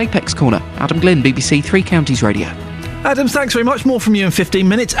toward Apex Corner. Adam Glynn, BBC Three Counties Radio. Adam, thanks very much. More from you in 15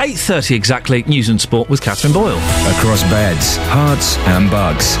 minutes. 8:30 exactly. News and Sport with Catherine Boyle. Across beds, hearts and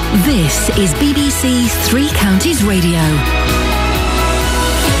bugs. This is BBC Three Counties Radio.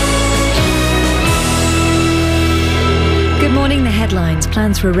 Good morning. The headlines.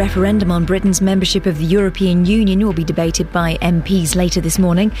 Plans for a referendum on Britain's membership of the European Union will be debated by MPs later this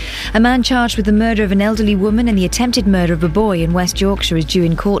morning. A man charged with the murder of an elderly woman and the attempted murder of a boy in West Yorkshire is due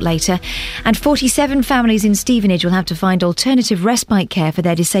in court later. And 47 families in Stevenage will have to find alternative respite care for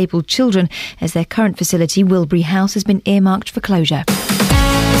their disabled children as their current facility, Wilbury House, has been earmarked for closure.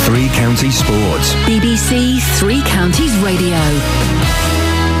 Three Counties Sports. BBC Three Counties Radio.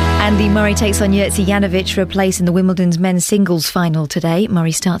 Andy Murray takes on Jerzy Janowicz for a place in the Wimbledon's men's singles final today.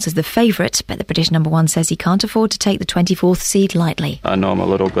 Murray starts as the favourite, but the British number one says he can't afford to take the 24th seed lightly. I know him a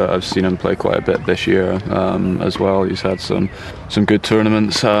little bit. I've seen him play quite a bit this year as well. He's had some good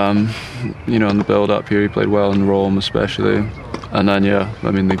tournaments. In the build-up here, he played well in Rome especially. And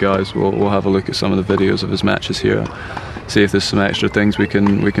then, the guys will have a look at some of the videos of his matches here, see if there's some extra things we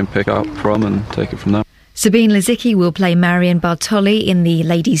can pick up from and take it from there. Sabine Lisicki will play Marion Bartoli in the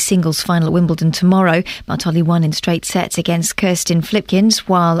ladies' singles final at Wimbledon tomorrow. Bartoli won in straight sets against Kirsten Flipkens,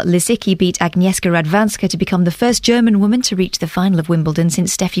 while Lisicki beat Agnieszka Radwanska to become the first German woman to reach the final of Wimbledon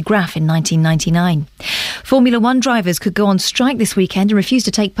since Steffi Graf in 1999. Formula One drivers could go on strike this weekend and refuse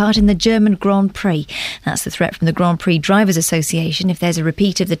to take part in the German Grand Prix. That's the threat from the Grand Prix Drivers Association if there's a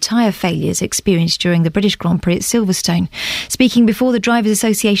repeat of the tyre failures experienced during the British Grand Prix at Silverstone. Speaking before the Drivers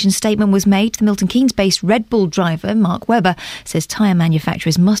Association statement was made, the Milton Keynes-based Red Bull driver Mark Webber says tyre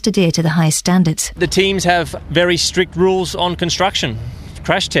manufacturers must adhere to the highest standards. The teams have very strict rules on construction,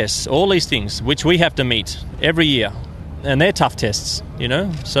 crash tests, all these things, which we have to meet every year. And they're tough tests,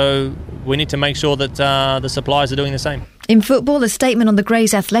 so we need to make sure that the suppliers are doing the same. In football, a statement on the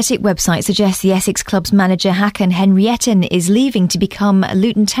Grays Athletic website suggests the Essex club's manager Hakan Henrietten is leaving to become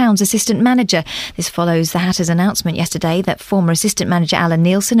Luton Town's assistant manager. This follows the Hatters' announcement yesterday that former assistant manager Alan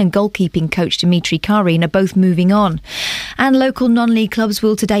Nielsen and goalkeeping coach Dimitri Karin are both moving on. And local non-league clubs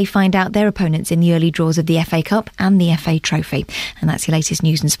will today find out their opponents in the early draws of the FA Cup and the FA Trophy. And that's your latest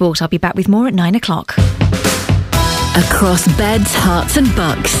news and sport. I'll be back with more at 9 o'clock. Across beds, hearts and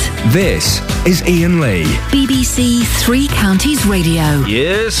bucks. This is Iain Lee. BBC Three Counties Radio.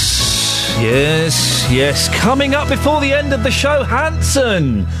 Yes. Coming up before the end of the show,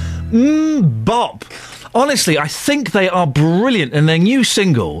 Hanson. Bop. Honestly, I think they are brilliant, and their new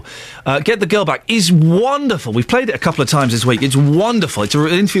single, Get the Girl Back, is wonderful. We've played it a couple of times this week. It's wonderful. It's an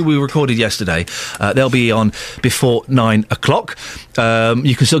interview we recorded yesterday. They'll be on before 9 o'clock.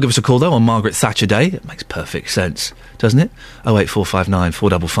 You can still give us a call, though, on Margaret Thatcher Day. It makes perfect sense, doesn't it? 08459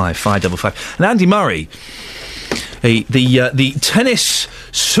 455 555. And Andy Murray, the tennis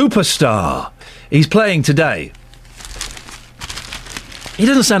superstar, he's playing today. He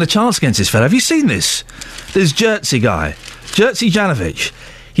doesn't stand a chance against this fella. Have you seen this? There's Jerzy Janowicz.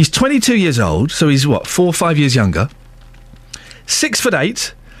 He's 22 years old, so he's 4 or 5 years younger.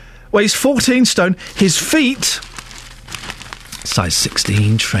 6'8", weighs 14 stone. His feet, size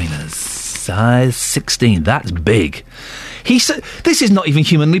 16 trainers. Size 16, that's big. This is not even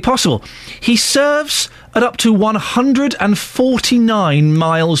humanly possible. He serves at up to 149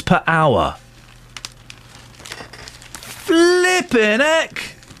 miles per hour. Flippin'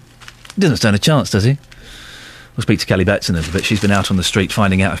 heck! Doesn't stand a chance, does he? We'll speak to Kelly Betts in a little bit. She's been out on the street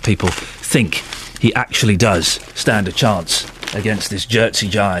finding out if people think he actually does stand a chance against this Jerzy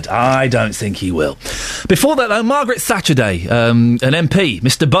giant. I don't think he will. Before that, though, Margaret Thatcher Day, an MP,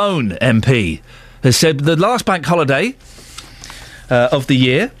 Mr Bone MP, has said the last bank holiday of the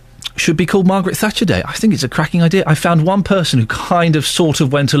year should be called Margaret Thatcher Day. I think it's a cracking idea. I found one person who sort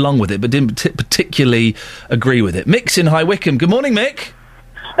of went along with it, but didn't particularly agree with it. Mick's in High Wycombe. Good morning, Mick.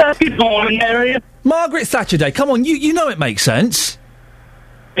 Good morning, area. Margaret Thatcher Day. Come on, you know it makes sense.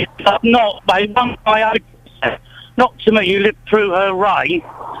 It's not, mate. Not to me, who lived through her reign.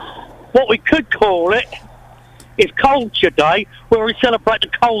 What we could call it is Culture Day, where we celebrate the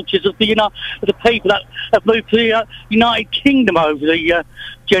cultures of the people that have moved to the United Kingdom over the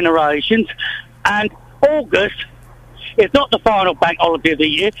generations. And August is not the final bank holiday of the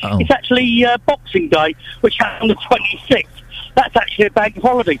year. It's actually Boxing Day, which happens on the 26th. That's actually a bank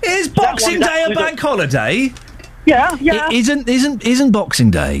holiday. Is Boxing Day a bank holiday? Yeah. Isn't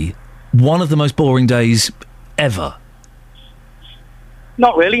Boxing Day one of the most boring days ever?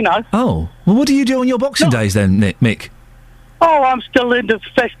 Not really, no. Oh, well, what do you do on your Boxing Days then, Mick? Oh, I'm still into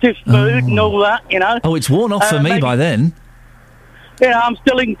festive food and all that, you know. Oh, it's worn off for me by then. Yeah, I'm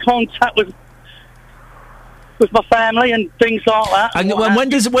still in contact with my family and things like that. And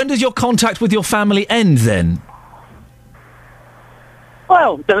when does your contact with your family end then?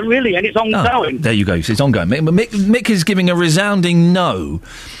 Well, it doesn't really, and it's ongoing. There you go. So it's ongoing. Mick is giving a resounding no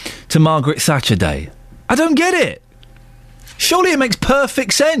to Margaret Thatcher Day. I don't get it. Surely it makes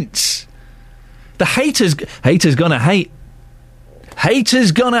perfect sense. The haters gonna hate.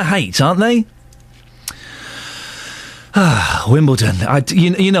 Haters gonna hate, aren't they? Wimbledon.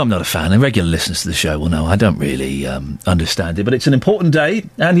 You know I'm not a fan, and regular listeners to the show will know I don't really understand it, but it's an important day.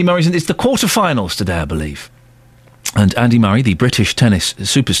 Andy Murray's it's the quarter-finals today, I believe. And Andy Murray, the British tennis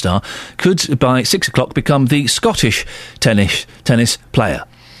superstar, could, by 6 o'clock, become the Scottish tennis player.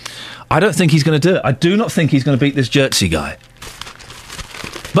 I don't think he's going to do it. I do not think he's going to beat this Jersey guy.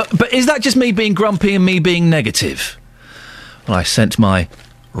 But is that just me being grumpy and me being negative? Well, I sent my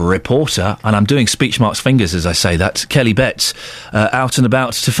reporter, and I'm doing speech marks fingers as I say that, Kelly Betts, out and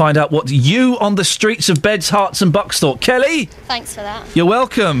about to find out what you on the streets of Beds, Herts and Bucks thought. Kelly? Thanks for that. You're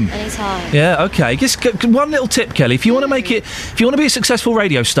welcome. Anytime. Yeah, okay. Just one little tip, Kelly. If you want to be a successful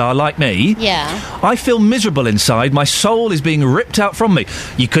radio star like me, yeah, I feel miserable inside. My soul is being ripped out from me.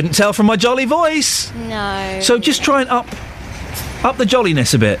 You couldn't tell from my jolly voice. No. So just try and up the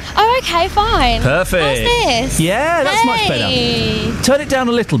jolliness a bit. Oh, okay, fine. Perfect. How's this? Yeah, that's much better. Turn it down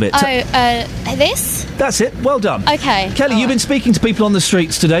a little bit. This? That's it. Well done. Okay. Kelly, you've been speaking to people on the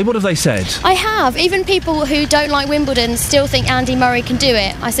streets today. What have they said? I have. Even people who don't like Wimbledon still think Andy Murray can do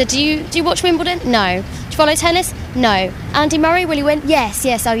it. I said, do you watch Wimbledon? No. Do you follow tennis? No. Andy Murray, will he win? Yes.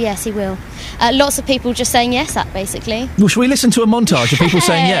 Oh, yes, he will. Lots of people just saying yes, basically. Well, should we listen to a montage of people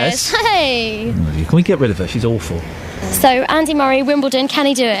saying yes? Hey! Can we get rid of her? She's awful. So, Andy Murray, Wimbledon, can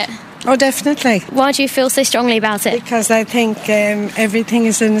he do it? Oh, definitely. Why do you feel so strongly about it? Because I think everything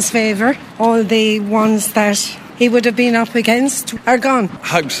is in his favour. All the ones that he would have been up against are gone. I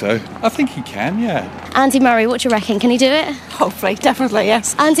hope so. I think he can, yeah. Andy Murray, what do you reckon? Can he do it? Hopefully, definitely,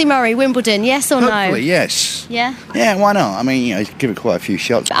 yes. Andy Murray, Wimbledon, yes or no? Hopefully, yes. Yeah? Yeah, why not? I mean, he's given quite a few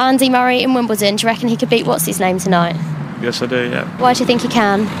shots. Andy Murray in Wimbledon, do you reckon he could beat what's-his-name tonight? Yes, I do, yeah. Why do you think he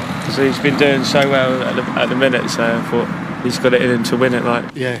can? Because he's been doing so well at the minute, so I thought he's got it in him to win it, like.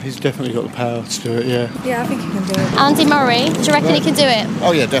 Yeah, he's definitely got the power to do it, yeah. Yeah, I think he can do it. Andy Murray, do you reckon he can do it?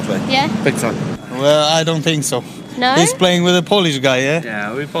 Oh, yeah, definitely. Yeah? Big time. Well, I don't think so. No? He's playing with a Polish guy, yeah?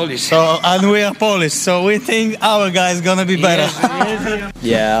 Yeah, we're Polish. So, and we are Polish, so we think our guy is gonna be better.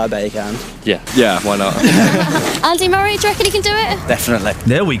 Yeah, I bet he can. Yeah, why not? Andy Murray, do you reckon he can do it? Definitely.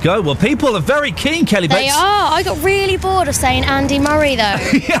 There we go. Well, people are very keen, Kelly Betts. They are. I got really bored of saying Andy Murray, though.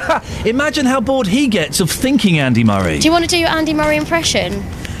 Yeah. Imagine how bored he gets of thinking Andy Murray. Do you want to do your Andy Murray impression?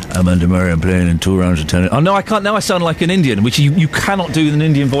 I'm Andy Murray, I'm playing in 2 rounds of tennis. Oh, no, I can't. Now I sound like an Indian, which you cannot do with an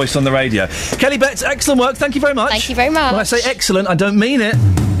Indian voice on the radio. Kelly Betts, excellent work. Thank you very much. Thank you very much. When I say excellent, I don't mean it.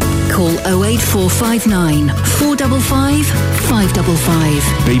 Call 08459 455 555.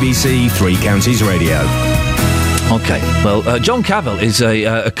 BBC Three Counties Radio. OK, well, John Cavill is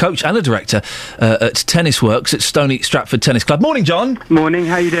a coach and a director at Tennis Works at Stony Stratford Tennis Club. Morning, John. Morning,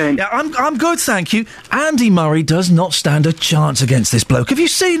 how you doing? Yeah, I'm good, thank you. Andy Murray does not stand a chance against this bloke. Have you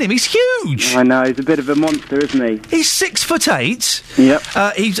seen him? He's huge. I know, he's a bit of a monster, isn't he? He's 6'8". Yep.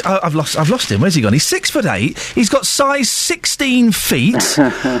 I've lost him. Where's he gone? He's 6'8". He's got size 16 feet.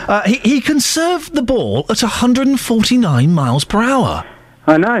 He can serve the ball at 149 miles per hour.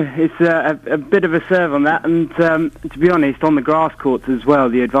 I know, it's a bit of a serve on that, and to be honest, on the grass courts as well,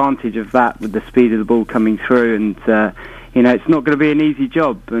 the advantage of that with the speed of the ball coming through, and it's not going to be an easy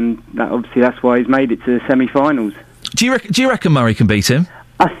job, and obviously that's why he's made it to the semi-finals. Do you reckon Murray can beat him?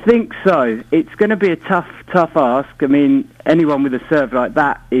 I think so. It's going to be a tough ask. I mean, anyone with a serve like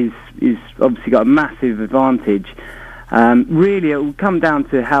that is obviously got a massive advantage. Really, it will come down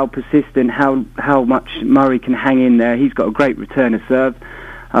to how persistent, how much Murray can hang in there. He's got a great return of serve.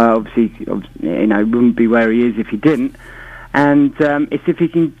 Obviously, wouldn't be where he is if he didn't. And it's if he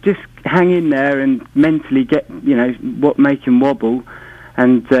can just hang in there and mentally get, make him wobble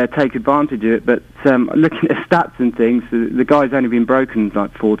and take advantage of it. But looking at stats and things, the guy's only been broken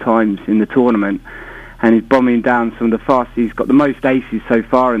like 4 times in the tournament, and he's bombing down some of the fastest. He's got the most aces so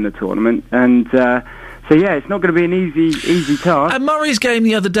far in the tournament, and so yeah, it's not going to be an easy task. And Murray's game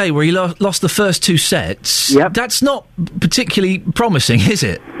the other day, where he lost the first 2 sets, that's not particularly promising, is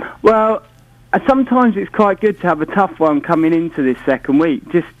it? Well, sometimes it's quite good to have a tough one coming into this second week,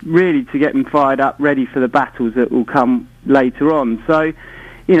 just really to get them fired up, ready for the battles that will come later on. So,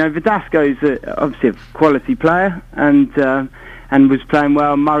 Verdasco's obviously a quality player and was playing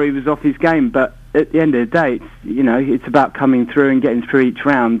well. Murray was off his game, but at the end of the day, it's about coming through and getting through each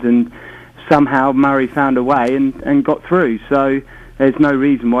round, and somehow Murray found a way and got through. So there's no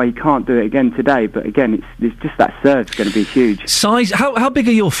reason why he can't do it again today. But again, it's just that serve's going to be huge. Size? How big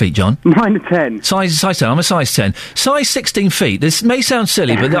are your feet, John? Mine are 10. Size 10. I'm a size 10. Size 16 feet. This may sound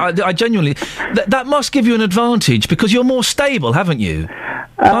silly, but I genuinely that must give you an advantage because you're more stable, haven't you?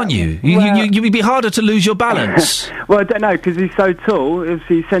 Aren't you? You'd be harder to lose your balance. Well, I don't know because he's so tall.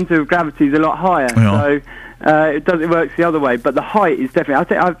 Obviously, his centre of gravity is a lot higher, so it works the other way. But the height is definitely. I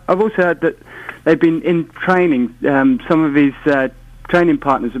think I've also heard that they've been in training. Some of his training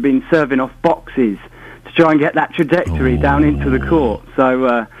partners have been serving off boxes to try and get that trajectory down into the court.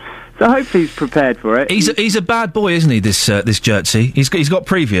 So hopefully he's prepared for it. He's a bad boy, isn't he? This Jersey. He's got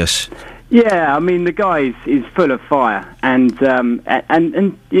previous. Yeah, I mean the guy is full of fire, and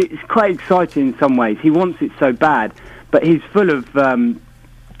it's quite exciting in some ways. He wants it so bad, but he's full of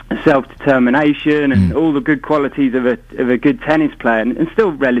self-determination and all the good qualities of a good tennis player, and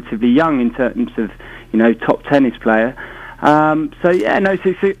still relatively young in terms of top tennis player.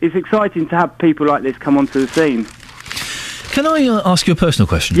 It's exciting to have people like this come onto the scene. Can I ask you a personal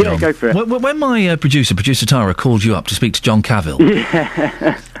question, Yeah, John? go for it. When my producer Tara, called you up to speak to John Cavill,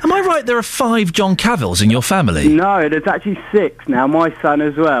 am I right there are 5 John Cavills in your family? No, there's actually 6 now, my son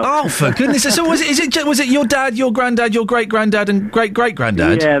as well. Oh, for goodness sake. So was it your dad, your granddad, your great-granddad and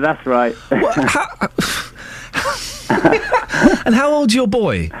great-great-granddad? Yeah, that's right. And how old's your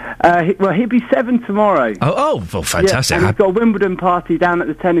boy? He'll be 7 tomorrow. Oh, well, fantastic. Yeah, and he's got a Wimbledon party down at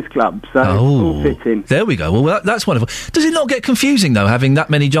the tennis club, so it's all fits in. There we go. Well, that's wonderful. Does it not get confusing, though, having that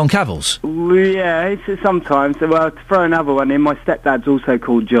many John Cavills? Yeah, it's sometimes. Well, to throw another one in, my stepdad's also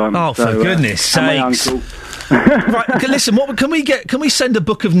called John. Oh, for goodness sakes. My uncle. Right, okay, listen, can we send a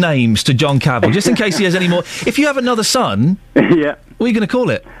book of names to John Cavill, just in case he has any more? If you have another son, yeah, what are you going to call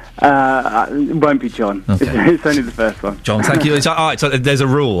it? It won't be John. Okay. It's only the first one. John, thank you. All right, so there's a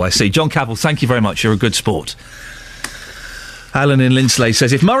rule, I see. John Cavill, thank you very much. You're a good sport. Alan in Lindsley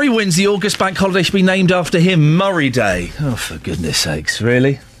says, if Murray wins, the August bank holiday should be named after him, Murray Day. Oh, for goodness sakes,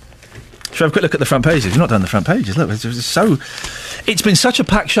 really? Should we have a quick look at the front pages? We've not done the front pages. Look, it's been such a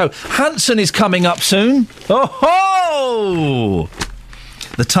packed show. Hanson is coming up soon. Oh-ho!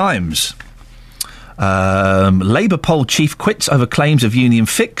 The Times. Labour poll chief quits over claims of union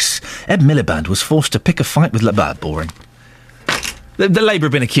fix. Ed Miliband was forced to pick a fight with boring. The Labour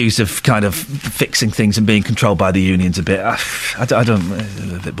have been accused of kind of fixing things and being controlled by the unions a bit. I don't.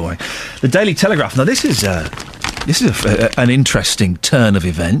 A bit boring. The Daily Telegraph. Now this is an interesting turn of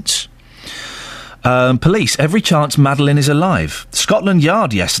events. Police, every chance Madeleine is alive. Scotland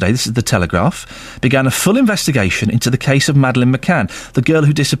Yard yesterday, this is the Telegraph, began a full investigation into the case of Madeleine McCann, the girl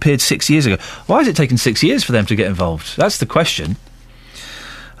who disappeared 6 years ago. Why has it taken 6 years for them to get involved? That's the question.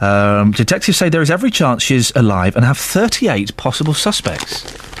 Detectives say there is every chance she's alive and have 38 possible suspects.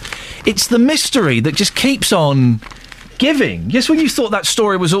 It's the mystery that just keeps on giving. Just when you thought that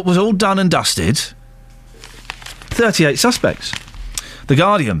story was all done and dusted, 38 suspects. The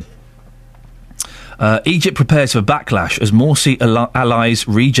Guardian. Egypt prepares for backlash as Morsi allies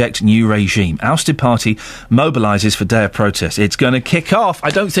reject new regime. Ousted party mobilises for day of protest. It's going to kick off. I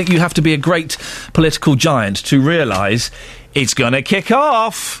don't think you have to be a great political giant to realise it's going to kick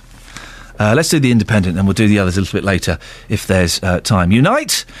off. Let's do the Independent and we'll do the others a little bit later if there's time.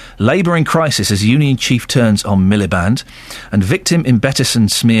 Unite! Labour in crisis as union chief turns on Miliband. And victim in Bettison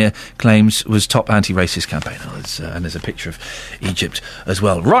smear claims was top anti-racist campaigner. And there's a picture of Egypt as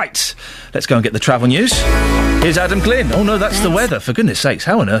well. Right! Let's go and get the travel news. Here's Adam Glynn. Oh no, that's the weather. For goodness sakes,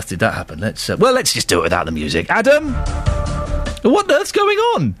 how on earth did that happen? Let's just do it without the music. Adam? What on earth's going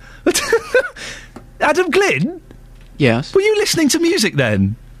on? Adam Glynn? Yes? Were you listening to music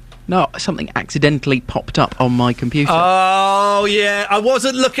then? No, something accidentally popped up on my computer. Oh, yeah, I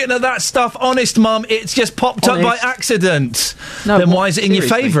wasn't looking at that stuff. Honest, Mum, it's just popped up by accident. No, then why is it in your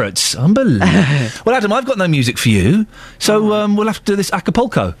favourites? Unbelievable. Well, Adam, I've got no music for you, so we'll have to do this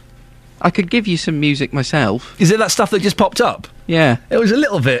Acapulco. I could give you some music myself. Is it that stuff that just popped up? Yeah. It was a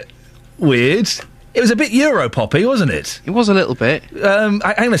little bit weird. It was a bit Euro-poppy, wasn't it? It was a little bit. Hang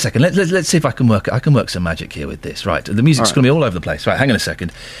on a second. Let's see if I can work some magic here with this. Right, the music's going to be all over the place. Right, hang on a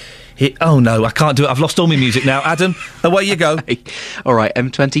second. Oh no, I can't do it. I've lost all my music now. Adam, away you go. All right,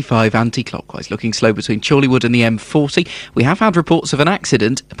 M25 anti-clockwise, looking slow between Chorleywood and the M40. We have had reports of an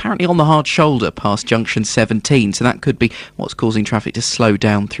accident, apparently on the hard shoulder past junction 17, so that could be what's causing traffic to slow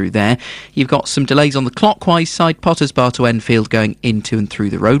down through there. You've got some delays on the clockwise side, Potters Bar to Enfield going into and through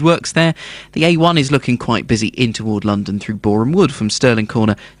the roadworks there. The A1 is looking quite busy in toward London through Boreham Wood from Stirling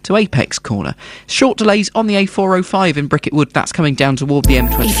Corner to Apex Corner. Short delays on the A405 in Bricket Wood, that's coming down toward the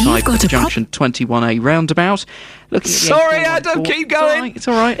M25 at junction 21A roundabout. Sorry, Adam, keep going. It's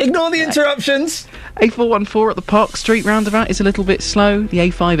all right. Ignore the interruptions. A414 at the Park Street roundabout is a little bit slow. The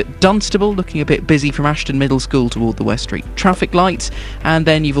A5 at Dunstable looking a bit busy from Ashton Middle School toward the West Street traffic lights. And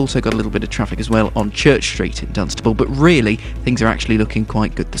then you've also got a little bit of traffic as well on Church Street in Dunstable. But really, things are actually looking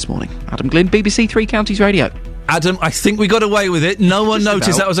quite good this morning. Adam Glynn, BBC Three Counties Radio. Adam, I think we got away with it. No one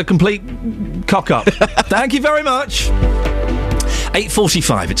noticed that was a complete cock-up. Thank you very much.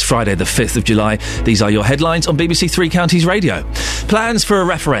 8:45, it's Friday the 5th of July. These are your headlines on BBC Three Counties Radio. Plans for a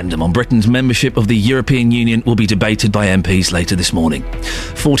referendum on Britain's membership of the European Union will be debated by MPs later this morning.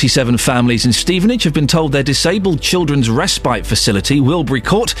 47 families in Stevenage have been told their disabled children's respite facility, Wilbury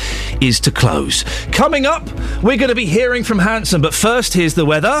Court, is to close. Coming up, we're going to be hearing from Hanson, but first, here's the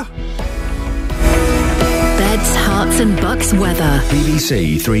weather. Beds, Herts and Bucks weather.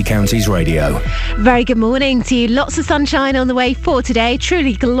 BBC Three Counties Radio. Very good morning to you. Lots of sunshine on the way for today.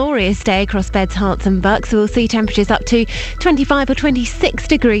 Truly glorious day across Beds, Herts and Bucks. We'll see temperatures up to 25 or 26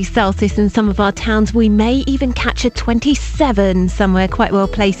 degrees Celsius in some of our towns. We may even catch a 27 somewhere. Quite well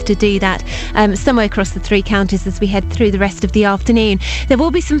placed to do that. Somewhere across the three counties as we head through the rest of the afternoon. There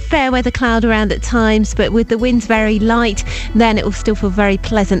will be some fair weather cloud around at times, but with the winds very light, then it will still feel very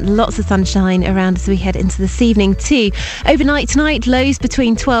pleasant. Lots of sunshine around as we head into this evening too. Overnight tonight, lows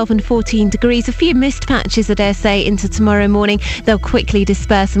between 12 and 14 degrees. A few mist patches, I dare say, into tomorrow morning. They'll quickly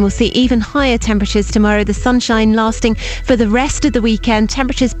disperse and we'll see even higher temperatures tomorrow. The sunshine lasting for the rest of the weekend.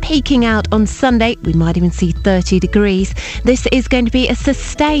 Temperatures peaking out on Sunday. We might even see 30 degrees. This is going to be a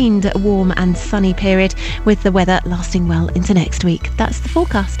sustained warm and sunny period with the weather lasting well into next week. That's the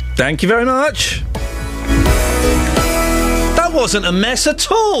forecast. Thank you very much. That wasn't a mess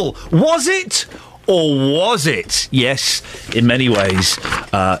at all, was it? Or was it? Yes, in many ways,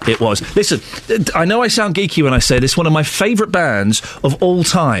 it was. Listen, I know I sound geeky when I say this. One of my favourite bands of all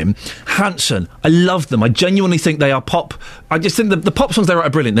time, Hanson. I love them. I genuinely think they are pop. I just think the pop songs they write are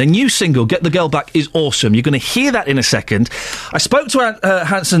brilliant. Their new single, Get the Girl Back, is awesome. You're going to hear that in a second. I spoke to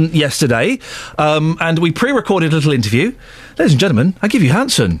Hanson yesterday, and we pre-recorded a little interview. Ladies and gentlemen, I give you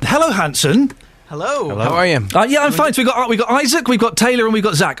Hanson. Hello, Hanson. Hello. How are you? Yeah, I'm fine. So we got Isaac, we've got Taylor, and we've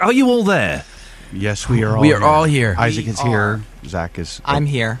got Zach. Are you all there? Yes, we are all here. We are all here. Isaac is here. Zach is... I'm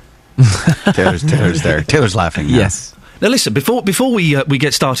here. Taylor's there. Taylor's laughing now. Yes. Now listen, before we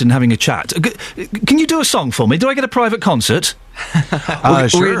get started in having a chat, can you do a song for me? Do I get a private concert?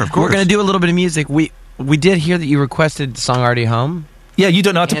 Sure, of course. We're going to do a little bit of music. We did hear that you requested the song Already Home. Yeah, you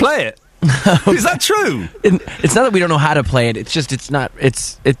don't know how to play it. Okay. Is that true? It's not that we don't know how to play it. It's just it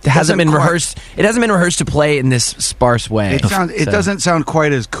hasn't been rehearsed. It hasn't been rehearsed to play in this sparse way. It doesn't sound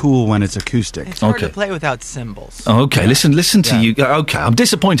quite as cool when it's acoustic. It's hard to play without cymbals. Okay, listen to you. Okay, I'm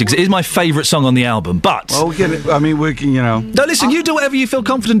disappointed because it is my favourite song on the album. But well, we get it. I mean, we can, No, listen. You do whatever you feel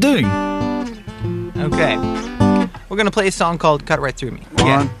confident doing. Okay, we're gonna play a song called "Cut Right Through Me."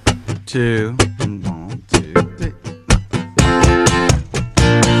 One, two, 1, 2, 3.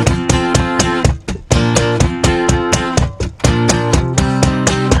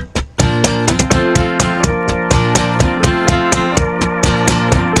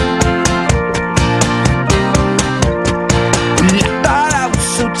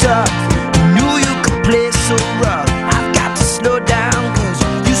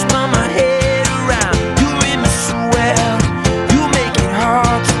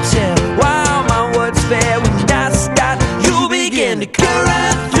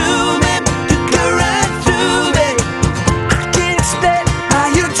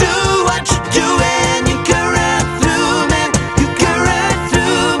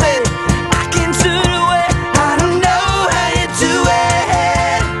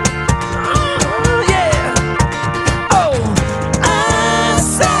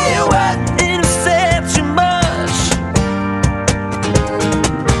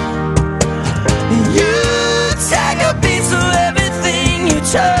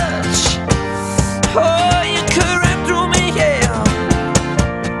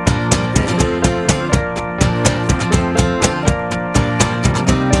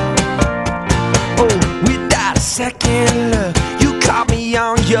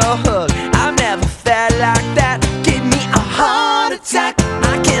 Your hug, I've never felt like that. Give me a heart attack.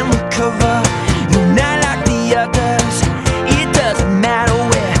 I can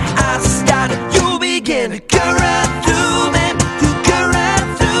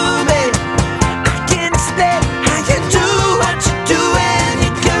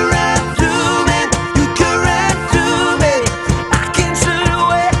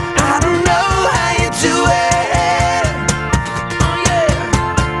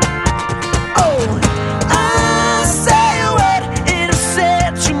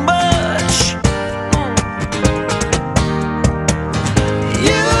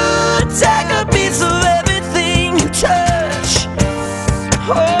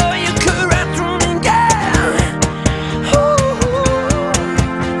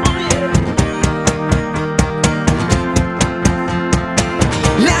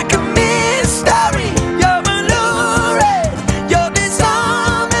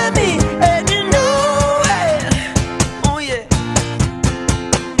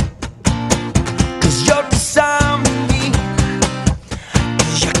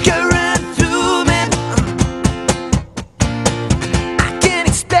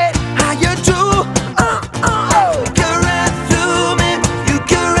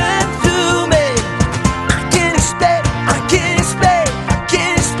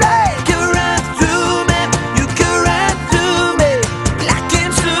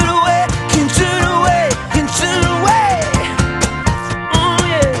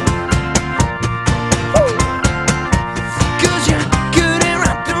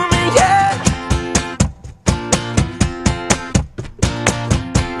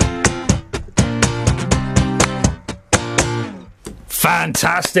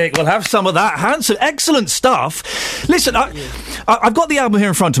Fantastic. We'll have some of that. Handsome, excellent stuff. Listen, I've got the album here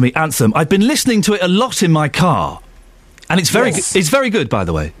in front of me, Anthem. I've been listening to it a lot in my car. And it's very, it's very good, by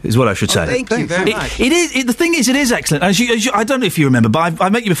the way, is what I should say. Thank you very much. The thing is, it is excellent. As you, I don't know if you remember, but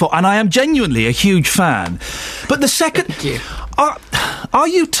I've met you before, and I am genuinely a huge fan. But the second, are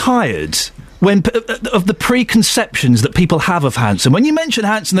you tired of the preconceptions that people have of Hanson? When you mention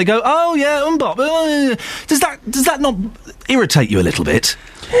Hanson, they go, "Oh yeah, Mbop." Does that not irritate you a little bit?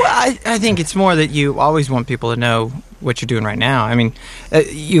 Well, I think it's more that you always want people to know what you're doing right now. I mean,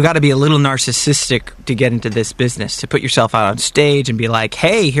 you got to be a little narcissistic to get into this business, to put yourself out on stage and be like,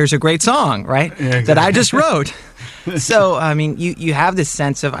 hey, here's a great song, right? Yeah, exactly. That I just wrote. So, I mean, you have this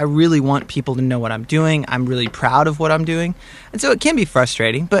sense of, I really want people to know what I'm doing. I'm really proud of what I'm doing. And so it can be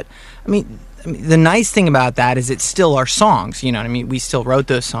frustrating. But, I mean, the nice thing about that is it's still our songs, you know what I mean? We still wrote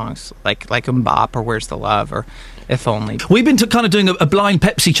those songs, like Mbop or Where's the Love or If Only. We've been kind of doing a blind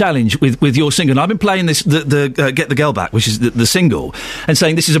Pepsi challenge with your single, and I've been playing this, the Get the Girl Back, which is the single, and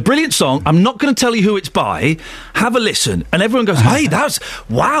saying this is a brilliant song. I'm not going to tell you who it's by. Have a listen. And everyone goes, hey, that's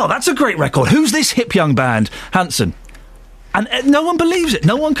a great record. Who's this hip young band? Hanson. And no one believes it.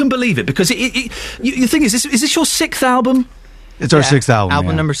 No one can believe it, because the thing is this your sixth album? It's our sixth album.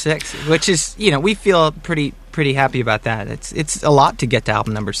 Album number 6, which is, you know, we feel pretty happy about that. It's a lot to get to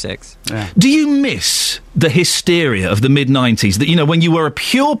album number 6. Yeah. Do you miss the hysteria of the mid-90s? That, you know, when you were a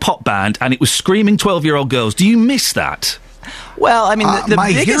pure pop band and it was screaming 12-year-old girls. Do you miss that? Well, I mean,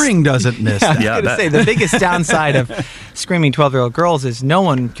 my hearing doesn't miss that. I was going to say, the biggest downside of screaming 12-year-old girls is no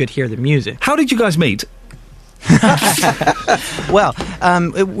one could hear the music. How did you guys meet? Well,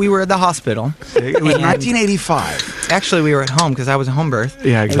 we were at the hospital. It was 1985. Actually, we were at home because I was a home birth.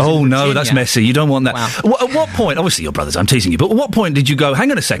 Yeah, exactly. Oh, no, that's messy. You don't want that. Wow. At what point, obviously your brothers, I'm teasing you, but at what point did you go,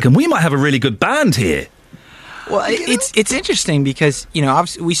 hang on a second, we might have a really good band here? Well, it's interesting because, you know,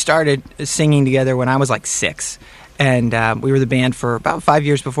 obviously we started singing together when I was like 6. And we were the band for about 5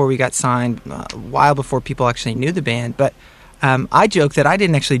 years before we got signed, a while before people actually knew the band. But I joke that I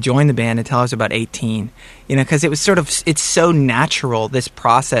didn't actually join the band until I was about 18, you know, because it was it's so natural, this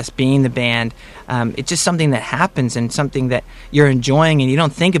process, being the band. It's just something that happens and something that you're enjoying and you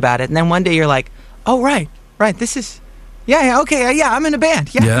don't think about it. And then one day you're like, oh, right, this is, okay, I'm in a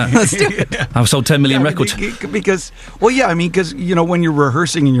band. Yeah. Let's do it. I've sold 10 million records. Because, you know, when you're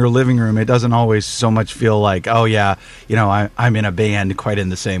rehearsing in your living room, it doesn't always so much feel like, oh, yeah, you know, I'm in a band quite in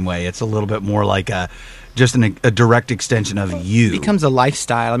the same way. It's a little bit more like just a direct extension of you. It becomes a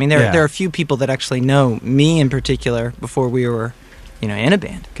lifestyle. I mean, there are a few people that actually know me in particular before we were, you know, in a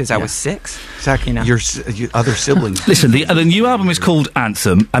band, because I was 6. Exactly. You know? Your other siblings. Listen, the new album is called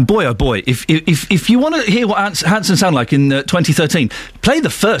Anthem, and boy, oh boy, if you want to hear what Hanson sounded like in 2013, play the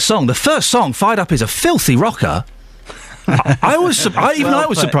first song. The first song, Fired Up, is a filthy rocker. I was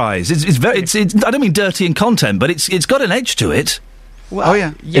surprised. It's I don't mean dirty in content, but it's got an edge to it. Well,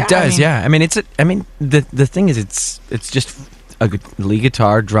 it does. I mean, the thing is, it's just a lead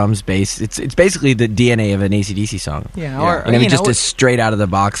guitar, drums, bass. It's basically the DNA of an AC/DC song. Or just a straight out of the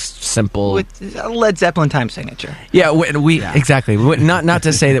box, simple, with a Led Zeppelin time signature. Yeah, exactly. Not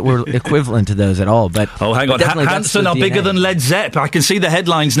to say that we're equivalent to those at all, but hang on, Hanson are bigger than Led Zepp. I can see the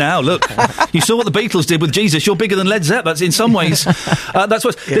headlines now. Look, you saw what the Beatles did with Jesus. You're bigger than Led Zepp. That's in some ways. That's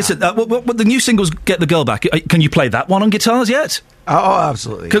what. Yeah. Listen, what the new singles, Get the Girl Back. Can you play that one on guitars yet? Oh,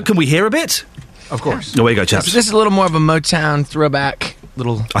 absolutely. Can we hear a bit? Of course. Away you go, chaps. This is a little more of a Motown throwback.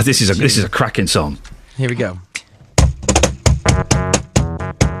 This is a cracking song. Here we go.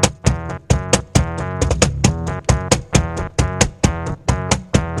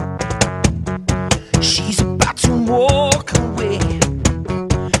 She's about to walk away,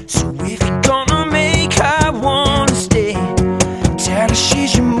 so if you're gonna make her wanna stay, tell her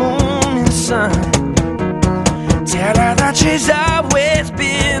she's your morning sun. Tell her that she's always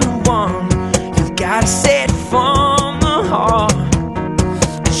been the one. You've got to say it from the heart,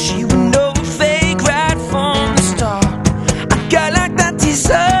 'cause she would know a fake right from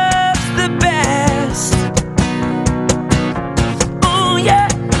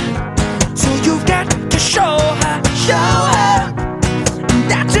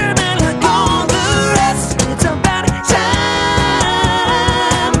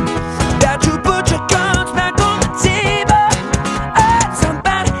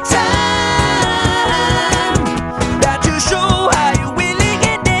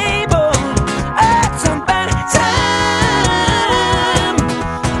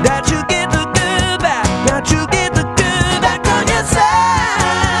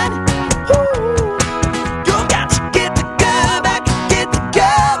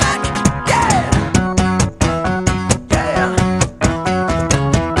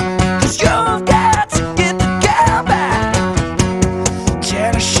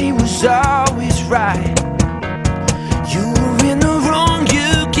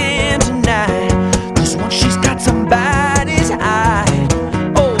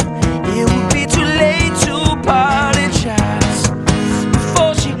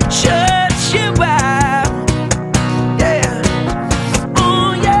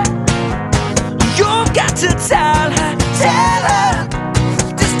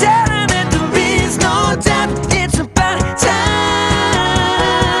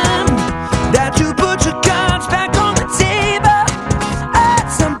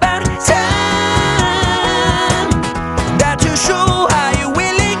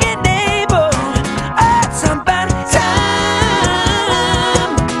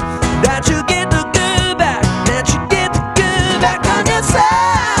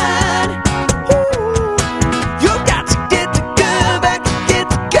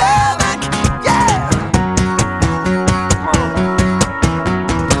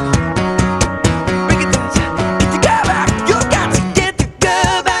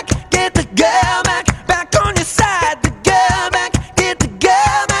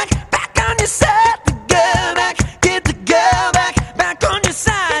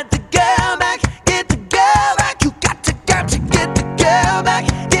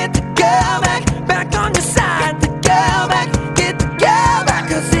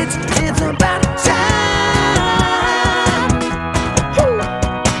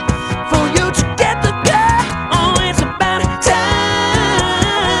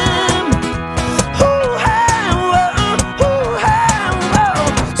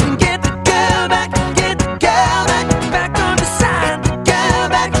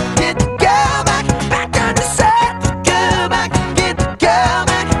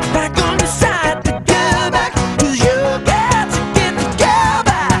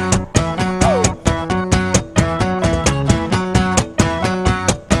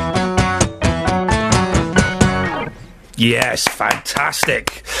Yes,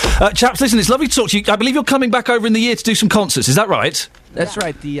 fantastic. Chaps, listen, it's lovely to talk to you. I believe you're coming back over in the year to do some concerts, is that right? That's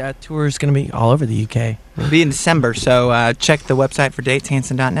right. The tour is going to be all over the UK. It'll be in December, so check the website for dates,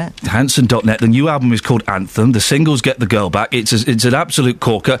 Hanson.net. Hanson.net. The new album is called Anthem. The singles Get the Girl Back. It's an absolute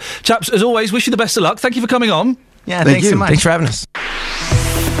corker. Chaps, as always, wish you the best of luck. Thank you for coming on. Yeah, thanks so much. Thanks for having us.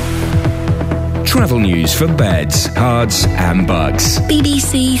 Travel news for beds, cards and bugs.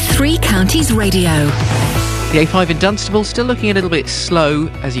 BBC Three Counties Radio. The A5 in Dunstable still looking a little bit slow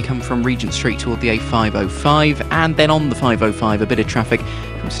as you come from Regent Street toward the A505, and then on the 505 a bit of traffic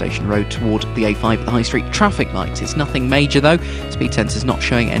from Station Road toward the A5 at the High Street traffic lights. It's nothing major though. Speed sensors not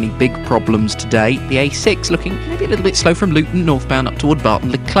showing any big problems today. The A6 looking maybe a little bit slow from Luton northbound up toward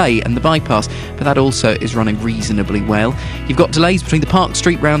Barton Le Clay and the bypass, but that also is running reasonably well. You've got delays between the Park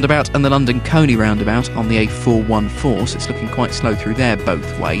Street roundabout and the London Coney roundabout on the A414, so it's looking quite slow through there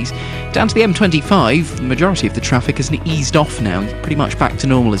both ways. Down to the M25, the majority of the traffic has eased off now. You're pretty much back to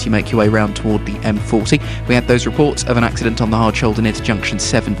normal as you make your way round toward the M40. We had those reports of an accident on the hard shoulder near to junction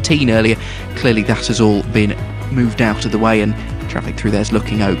 17 earlier. Clearly that has all been moved out of the way and traffic through there's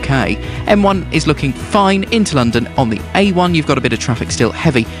looking okay. M1 is looking fine into London. On the A1 you've got a bit of traffic still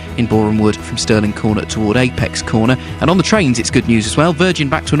heavy in Boreham Wood from Stirling Corner toward Apex Corner, and on the trains it's good news as well. Virgin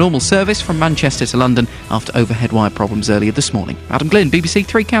back to a normal service from Manchester to London after overhead wire problems earlier this morning. Adam Glynn, BBC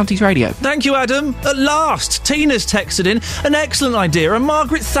Three Counties Radio. Thank you, Adam. At last, Tina's texted in an excellent idea. A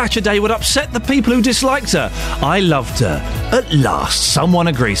Margaret Thatcher Day would upset the people who disliked her. I loved her. At last, someone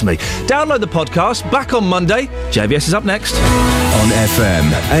agrees with me. Download the podcast. Back on Monday. JVS is up next. On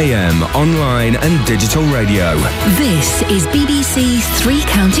FM, AM, online and digital radio. This is BBC Three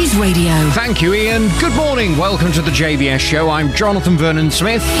Counties Radio. Thank you, Ian. Good morning. Welcome to the JVS show. I'm Jonathan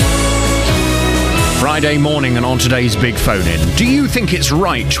Vernon-Smith. Friday morning, and on today's Big Phone-In. Do you think it's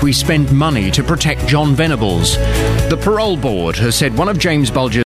right we spend money to protect John Venables? The Parole Board has said one of James Bulger's